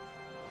movie,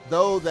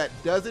 though that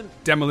doesn't.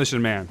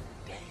 Demolition Man.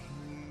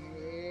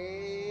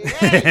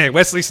 Hey,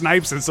 Wesley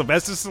Snipes and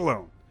Sylvester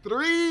Stallone.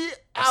 3 I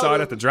out saw it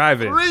of at the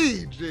drive-in.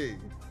 3, G.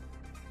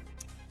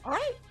 All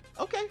right.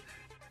 Okay.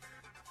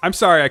 I'm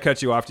sorry I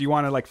cut you off. Do you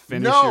want to like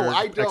finish No, your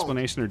I don't.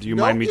 explanation, or do you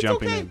No, mind me it's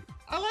jumping okay. in?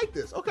 I like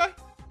this. Okay.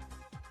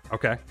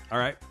 Okay. All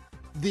right.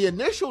 The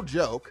initial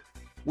joke,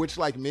 which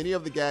like many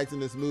of the gags in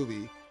this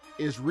movie,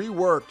 is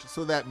reworked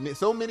so that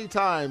so many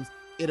times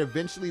it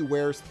eventually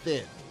wears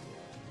thin.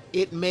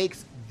 It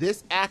makes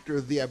this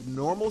actor the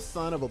abnormal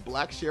son of a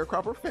black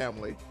sharecropper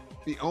family,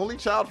 the only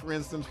child, for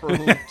instance, for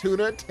whom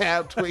tuna,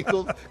 tab,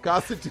 twinkles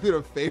constitute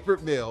a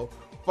favorite meal,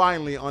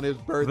 finally on his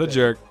birthday. The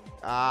jerk.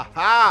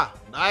 Aha!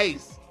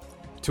 Nice.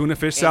 Tuna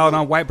fish salad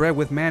on white bread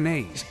with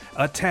mayonnaise,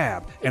 a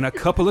tab, and a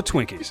couple of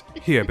Twinkies.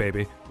 Here,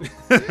 baby.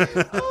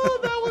 Oh,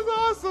 that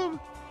was awesome.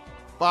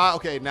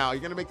 Okay, now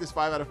you're going to make this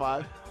 5 out of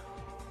 5?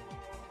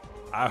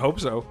 I hope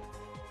so.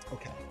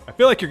 Okay. I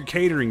feel like you're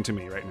catering to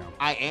me right now.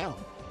 I am.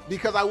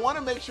 Because I want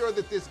to make sure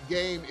that this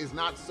game is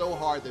not so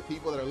hard that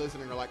people that are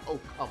listening are like, oh,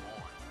 come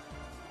on.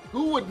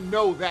 Who would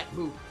know that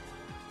movie?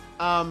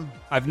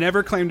 I've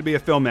never claimed to be a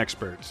film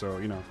expert, so,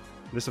 you know,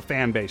 this is a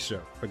fan-based show,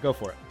 but go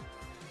for it.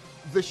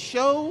 The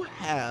show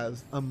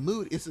has a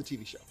mood. It's a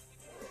TV show.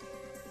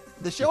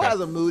 The show Okay. has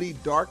a moody,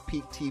 dark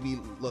peak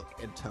TV look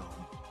and tone.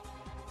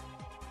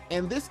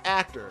 And this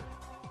actor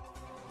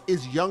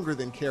is younger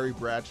than Carrie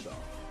Bradshaw,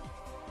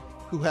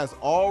 who has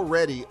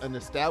already an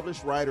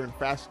established writer and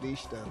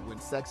fashionista when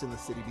Sex and the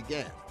City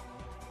began.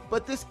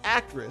 But this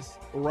actress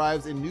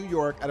arrives in New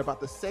York at about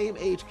the same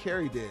age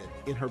Carrie did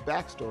in her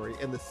backstory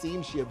and the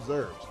scenes she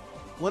observes.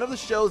 One of the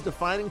show's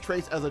defining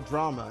traits as a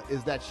drama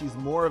is that she's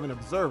more of an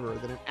observer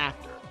than an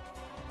actor.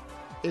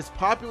 It's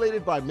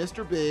populated by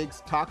Mr.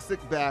 Biggs, toxic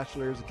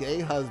bachelors, gay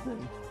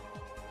husband.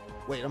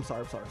 Wait, I'm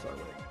sorry.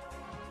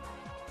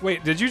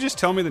 Wait, did you just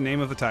tell me the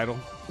name of the title?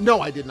 No,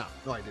 I did not.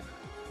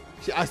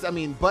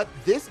 But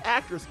this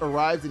actress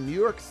arrives in New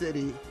York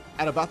City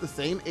at about the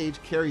same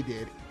age Carrie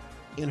did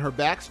in her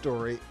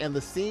backstory, and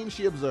the scene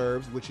she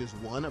observes, which is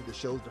one of the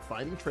show's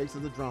defining traits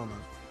of the drama,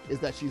 is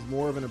that she's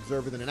more of an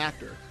observer than an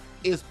actor,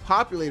 is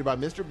populated by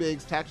Mr.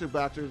 Biggs, toxic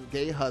bachelors,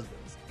 gay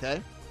husbands,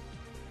 okay?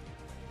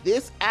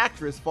 This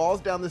actress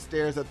falls down the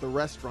stairs at the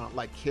restaurant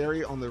like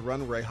Carrie on the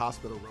Runaway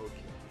Hospital Roadkill.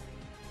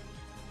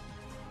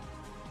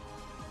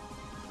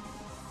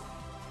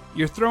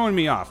 You're throwing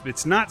me off.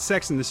 It's not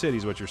Sex and the City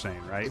is what you're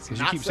saying, right? It's Because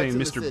you not keep Sex saying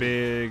and the Mr. City.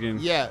 Big and...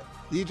 Yeah,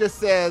 he just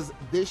says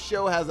this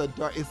show has a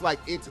dark. It's like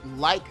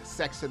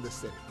Sex and the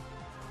City.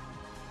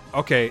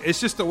 Okay, it's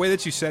just the way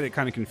that you said it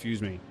kind of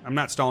confused me. I'm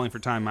not stalling for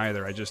time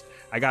either.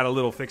 I got a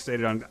little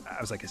fixated on.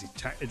 I was like,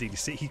 did he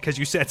see? Because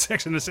you said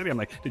Sex and the City. I'm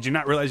like, did you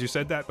not realize you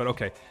said that? But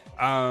okay.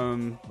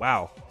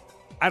 Wow.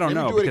 I don't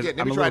know. Let me do it because again.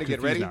 Let I'm me a try little to get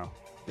confused ready. now.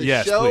 The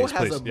Yes, show please,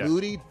 has a yeah.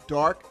 moody,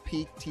 dark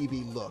peak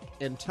TV look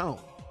and tone.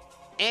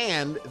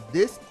 And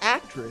this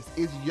actress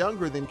is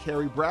younger than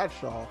Carrie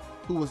Bradshaw,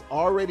 who was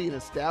already an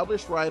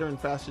established writer and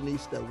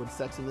fashionista when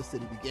Sex and the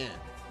City began.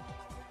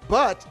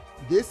 But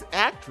this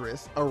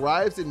actress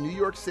arrives in New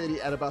York City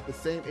at about the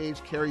same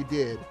age Carrie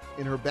did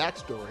in her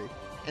backstory,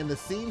 and the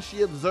scene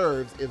she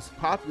observes is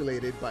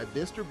populated by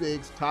Mr.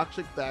 Biggs'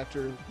 toxic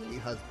bachelor gay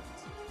husbands.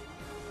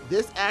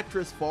 This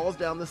actress falls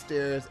down the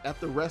stairs at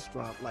the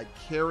restaurant like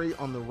Carrie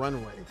on the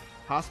Runaway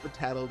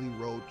Hospitality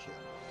Roadkill.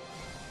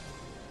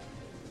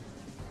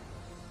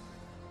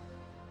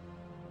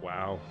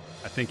 Wow.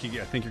 I think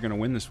you're gonna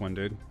win this one,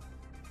 dude.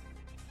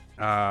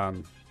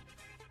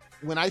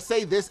 When I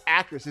say this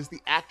actress, it's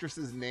the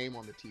actress's name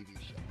on the TV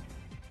show.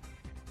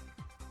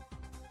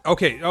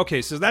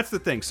 Okay. So that's the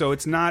thing. So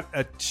it's not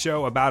a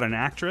show about an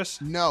actress.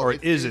 No, or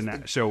it it is is a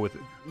the- show with.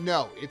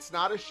 No, it's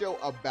not a show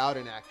about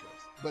an actress,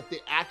 but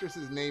the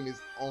actress's name is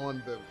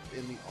in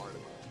the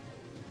article.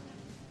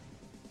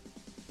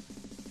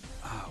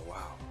 Oh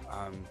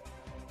wow.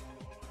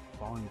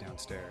 Falling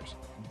downstairs.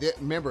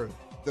 Remember,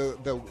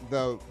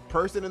 the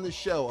person in the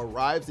show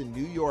arrives in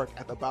New York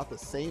at about the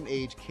same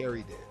age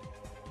Carrie did.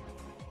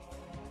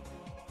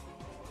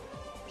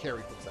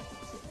 Carrie from Sex and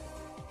the City.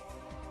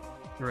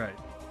 Right.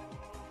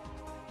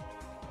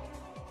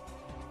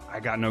 I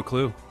got no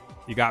clue.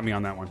 You got me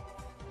on that one.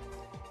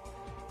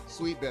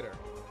 Sweet Bitter.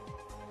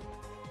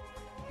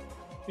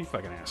 You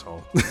fucking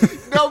asshole.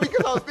 No,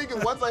 because I was thinking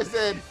once I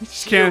said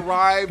she can't-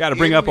 arrived gotta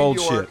bring in up New old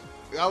York,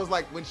 I was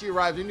like, when she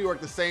arrived in New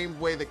York the same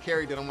way that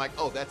Carrie did, I'm like,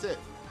 oh, that's it.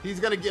 He's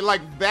going to get,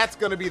 that's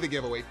going to be the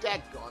giveaway.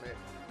 Daggone it.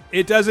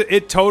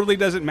 It totally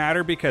doesn't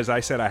matter because I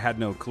said I had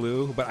no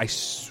clue, but I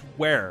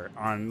swear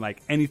on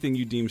like anything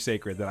you deem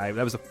sacred that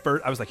was the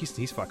first. I was like,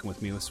 he's fucking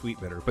with me with Sweet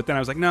Bitter, but then I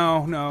was like,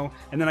 no,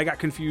 and then I got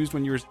confused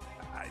when you were,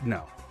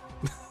 no,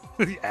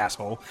 you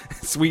asshole,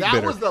 Sweet That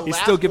Bitter. was the He's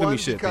last still giving one me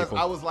shit, because people.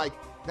 I was like,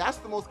 that's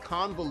the most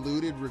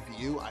convoluted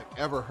review I've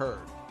ever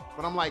heard.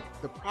 But I'm like,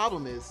 the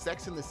problem is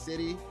Sex and the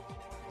City,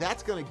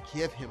 that's going to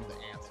give him the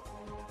answer.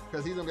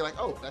 Because he's going to be like,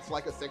 oh, that's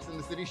like a Sex and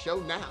the City show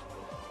now.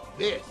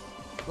 This,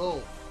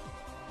 boom.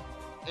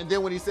 And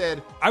then when he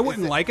said... I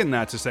wouldn't liken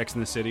that to Sex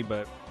and the City,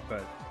 but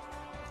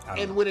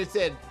And when it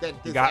said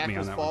that this got me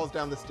on actress that falls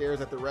down the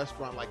stairs at the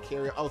restaurant like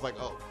Carrie, I was like,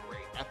 oh,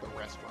 great, at the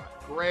restaurant.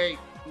 Great.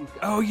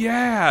 Oh,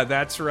 yeah,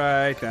 that's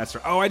right.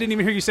 Oh, I didn't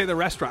even hear you say the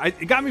restaurant.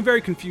 It got me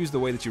very confused the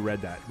way that you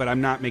read that, but I'm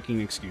not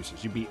making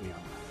excuses. You beat me on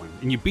that one.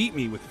 And you beat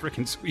me with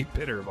freaking Sweet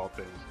Bitter of all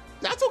things.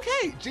 That's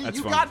okay. Gee, That's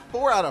you funny. got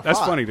 4 out of 5.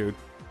 That's funny, dude.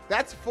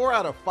 That's 4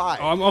 out of 5.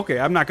 Oh, I'm okay.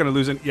 I'm not going to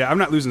lose it. Yeah, I'm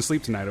not losing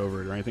sleep tonight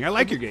over it or anything. I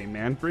like your game,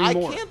 man. Bring I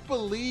more. can't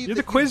believe You're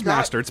that the quiz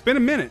master. It's been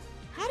a minute.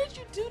 How did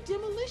you do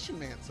Demolition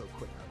Man so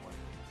quick? I wonder.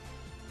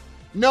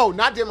 No,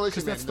 not Demolition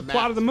Because Man. that's the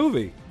plot of the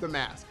movie. The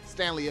Mask.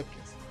 Stanley Ipkiss.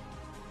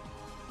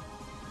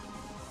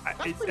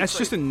 That's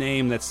just a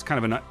name that's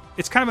kind of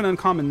it's kind of an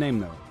uncommon name,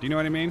 though. Do you know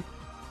what I mean?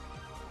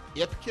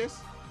 Ipkiss?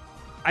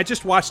 I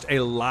just watched a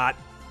lot.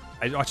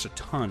 I watched a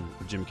ton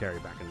of Jim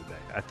Carrey back in the day.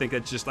 I think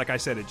it's just, like I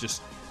said,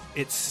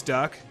 it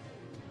stuck,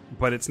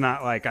 but it's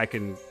not like I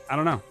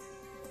don't know.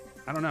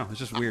 It's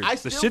just weird. I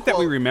The still shit that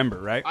we quote- remember,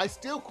 right? I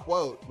still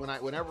quote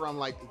whenever I'm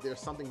like, there's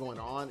something going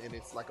on and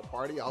it's like a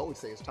party, I always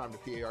say it's time to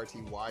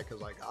PARTY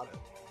because I got it.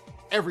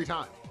 Every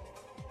time.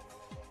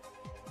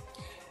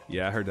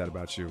 Yeah, I heard that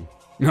about you.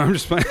 No, I'm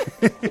just playing.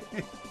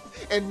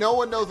 And no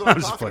one knows what I'm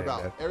I'm just talking playing,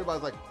 about. man.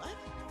 Everybody's like, what?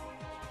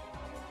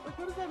 Like,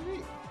 what does that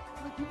mean?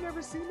 Like, you've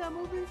never seen that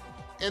movie?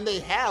 And they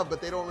have, but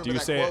they don't remember Do you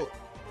that say it? quote.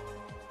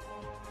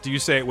 Do you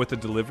say it with the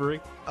delivery?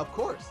 Of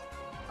course.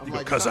 I'm You go,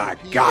 like, "'Cause "It's I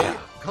not a gotta." PA,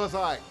 'Cause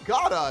I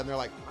gotta. And they're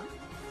like, what?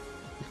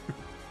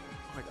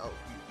 I'm like, oh,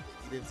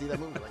 you didn't see that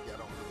movie? Like, yeah, I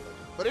don't remember that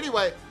movie. But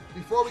anyway,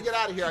 before we get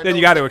out of here, I Then know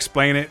you got to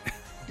explain it.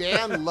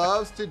 Dan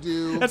loves to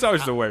do That's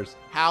always the worst.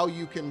 how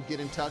you can get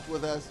in touch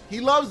with us. He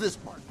loves this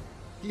part.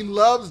 He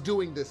loves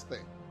doing this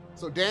thing.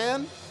 So,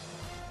 Dan,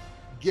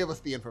 give us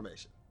the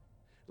information.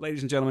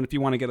 Ladies and gentlemen, if you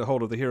want to get a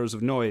hold of the Heroes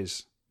of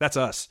Noise, that's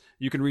us.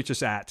 You can reach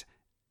us at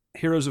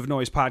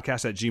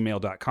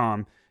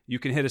heroesofnoisepodcast@gmail.com. You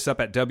can hit us up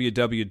at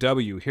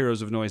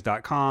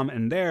www.heroesofnoise.com,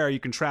 and there you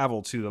can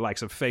travel to the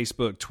likes of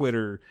Facebook,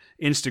 Twitter,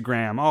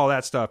 Instagram, all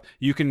that stuff.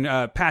 You can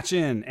patch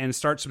in and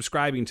start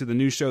subscribing to the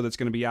new show that's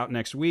going to be out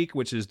next week,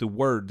 which is The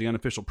Word, the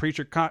Unofficial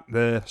Preacher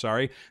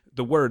The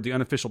Word, the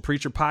Unofficial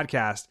Preacher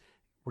podcast.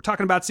 We're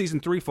talking about season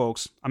 3,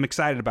 folks. I'm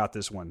excited about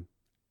this one.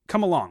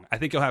 Come along. I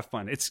think you'll have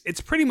fun. It's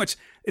pretty much,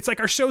 it's like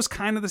our show's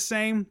kind of the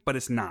same, but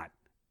it's not.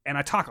 And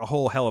I talk a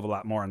whole hell of a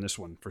lot more on this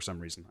one for some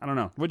reason. I don't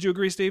know. Would you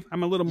agree, Steve?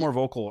 I'm a little more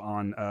vocal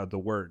on The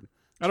Word.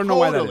 I don't know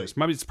why that Totally. is.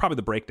 Maybe it's probably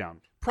the breakdown.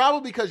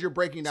 Probably because you're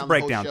breaking down It's a the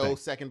whole breakdown show thing.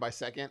 second by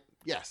second.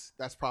 Yes,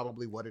 that's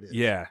probably what it is.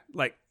 Yeah,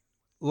 like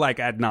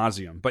ad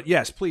nauseum. But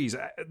yes, please.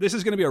 This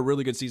is going to be a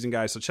really good season,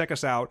 guys. So check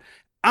us out.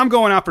 I'm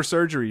going out for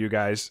surgery, you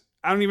guys.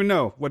 I don't even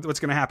know what's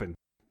going to happen.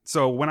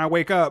 So when I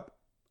wake up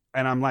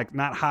and I'm like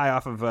not high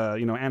off of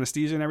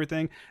anesthesia and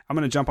everything, I'm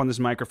going to jump on this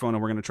microphone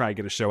and we're going to try to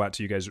get a show out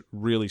to you guys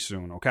really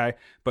soon, okay?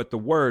 But The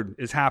Word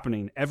is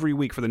happening every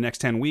week for the next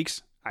 10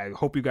 weeks. I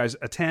hope you guys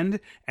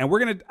attend. And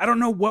I don't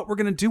know what we're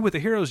going to do with the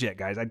heroes yet,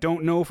 guys. I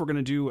don't know if we're going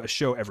to do a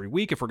show every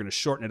week, if we're going to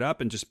shorten it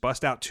up and just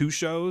bust out 2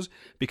 shows,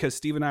 because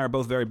Steve and I are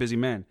both very busy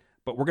men.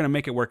 But we're going to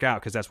make it work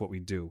out because that's what we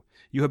do.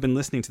 You have been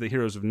listening to the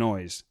Heroes of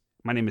Noise.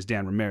 My name is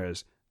Dan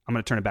Ramirez. I'm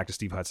going to turn it back to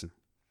Steve Hudson.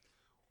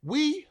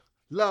 We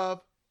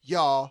love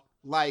y'all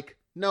like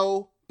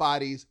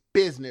nobody's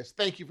business.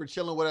 Thank you for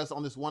chilling with us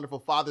on this wonderful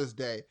Father's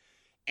Day.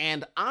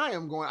 And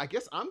I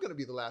guess I'm going to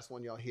be the last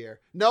one y'all hear.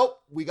 Nope,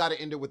 we got to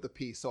end it with the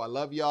peace. So I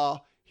love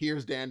y'all.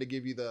 Here's Dan to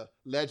give you the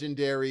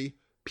legendary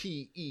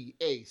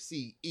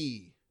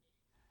PEACE.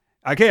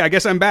 Okay, I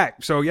guess I'm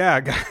back. So yeah,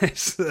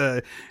 guys,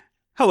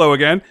 hello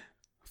again.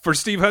 For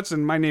Steve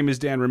Hudson, my name is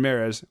Dan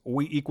Ramirez.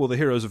 We equal the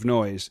Heroes of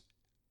Noise.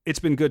 It's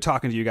been good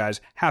talking to you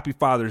guys. Happy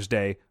Father's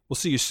Day. We'll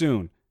see you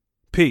soon.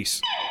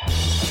 Peace.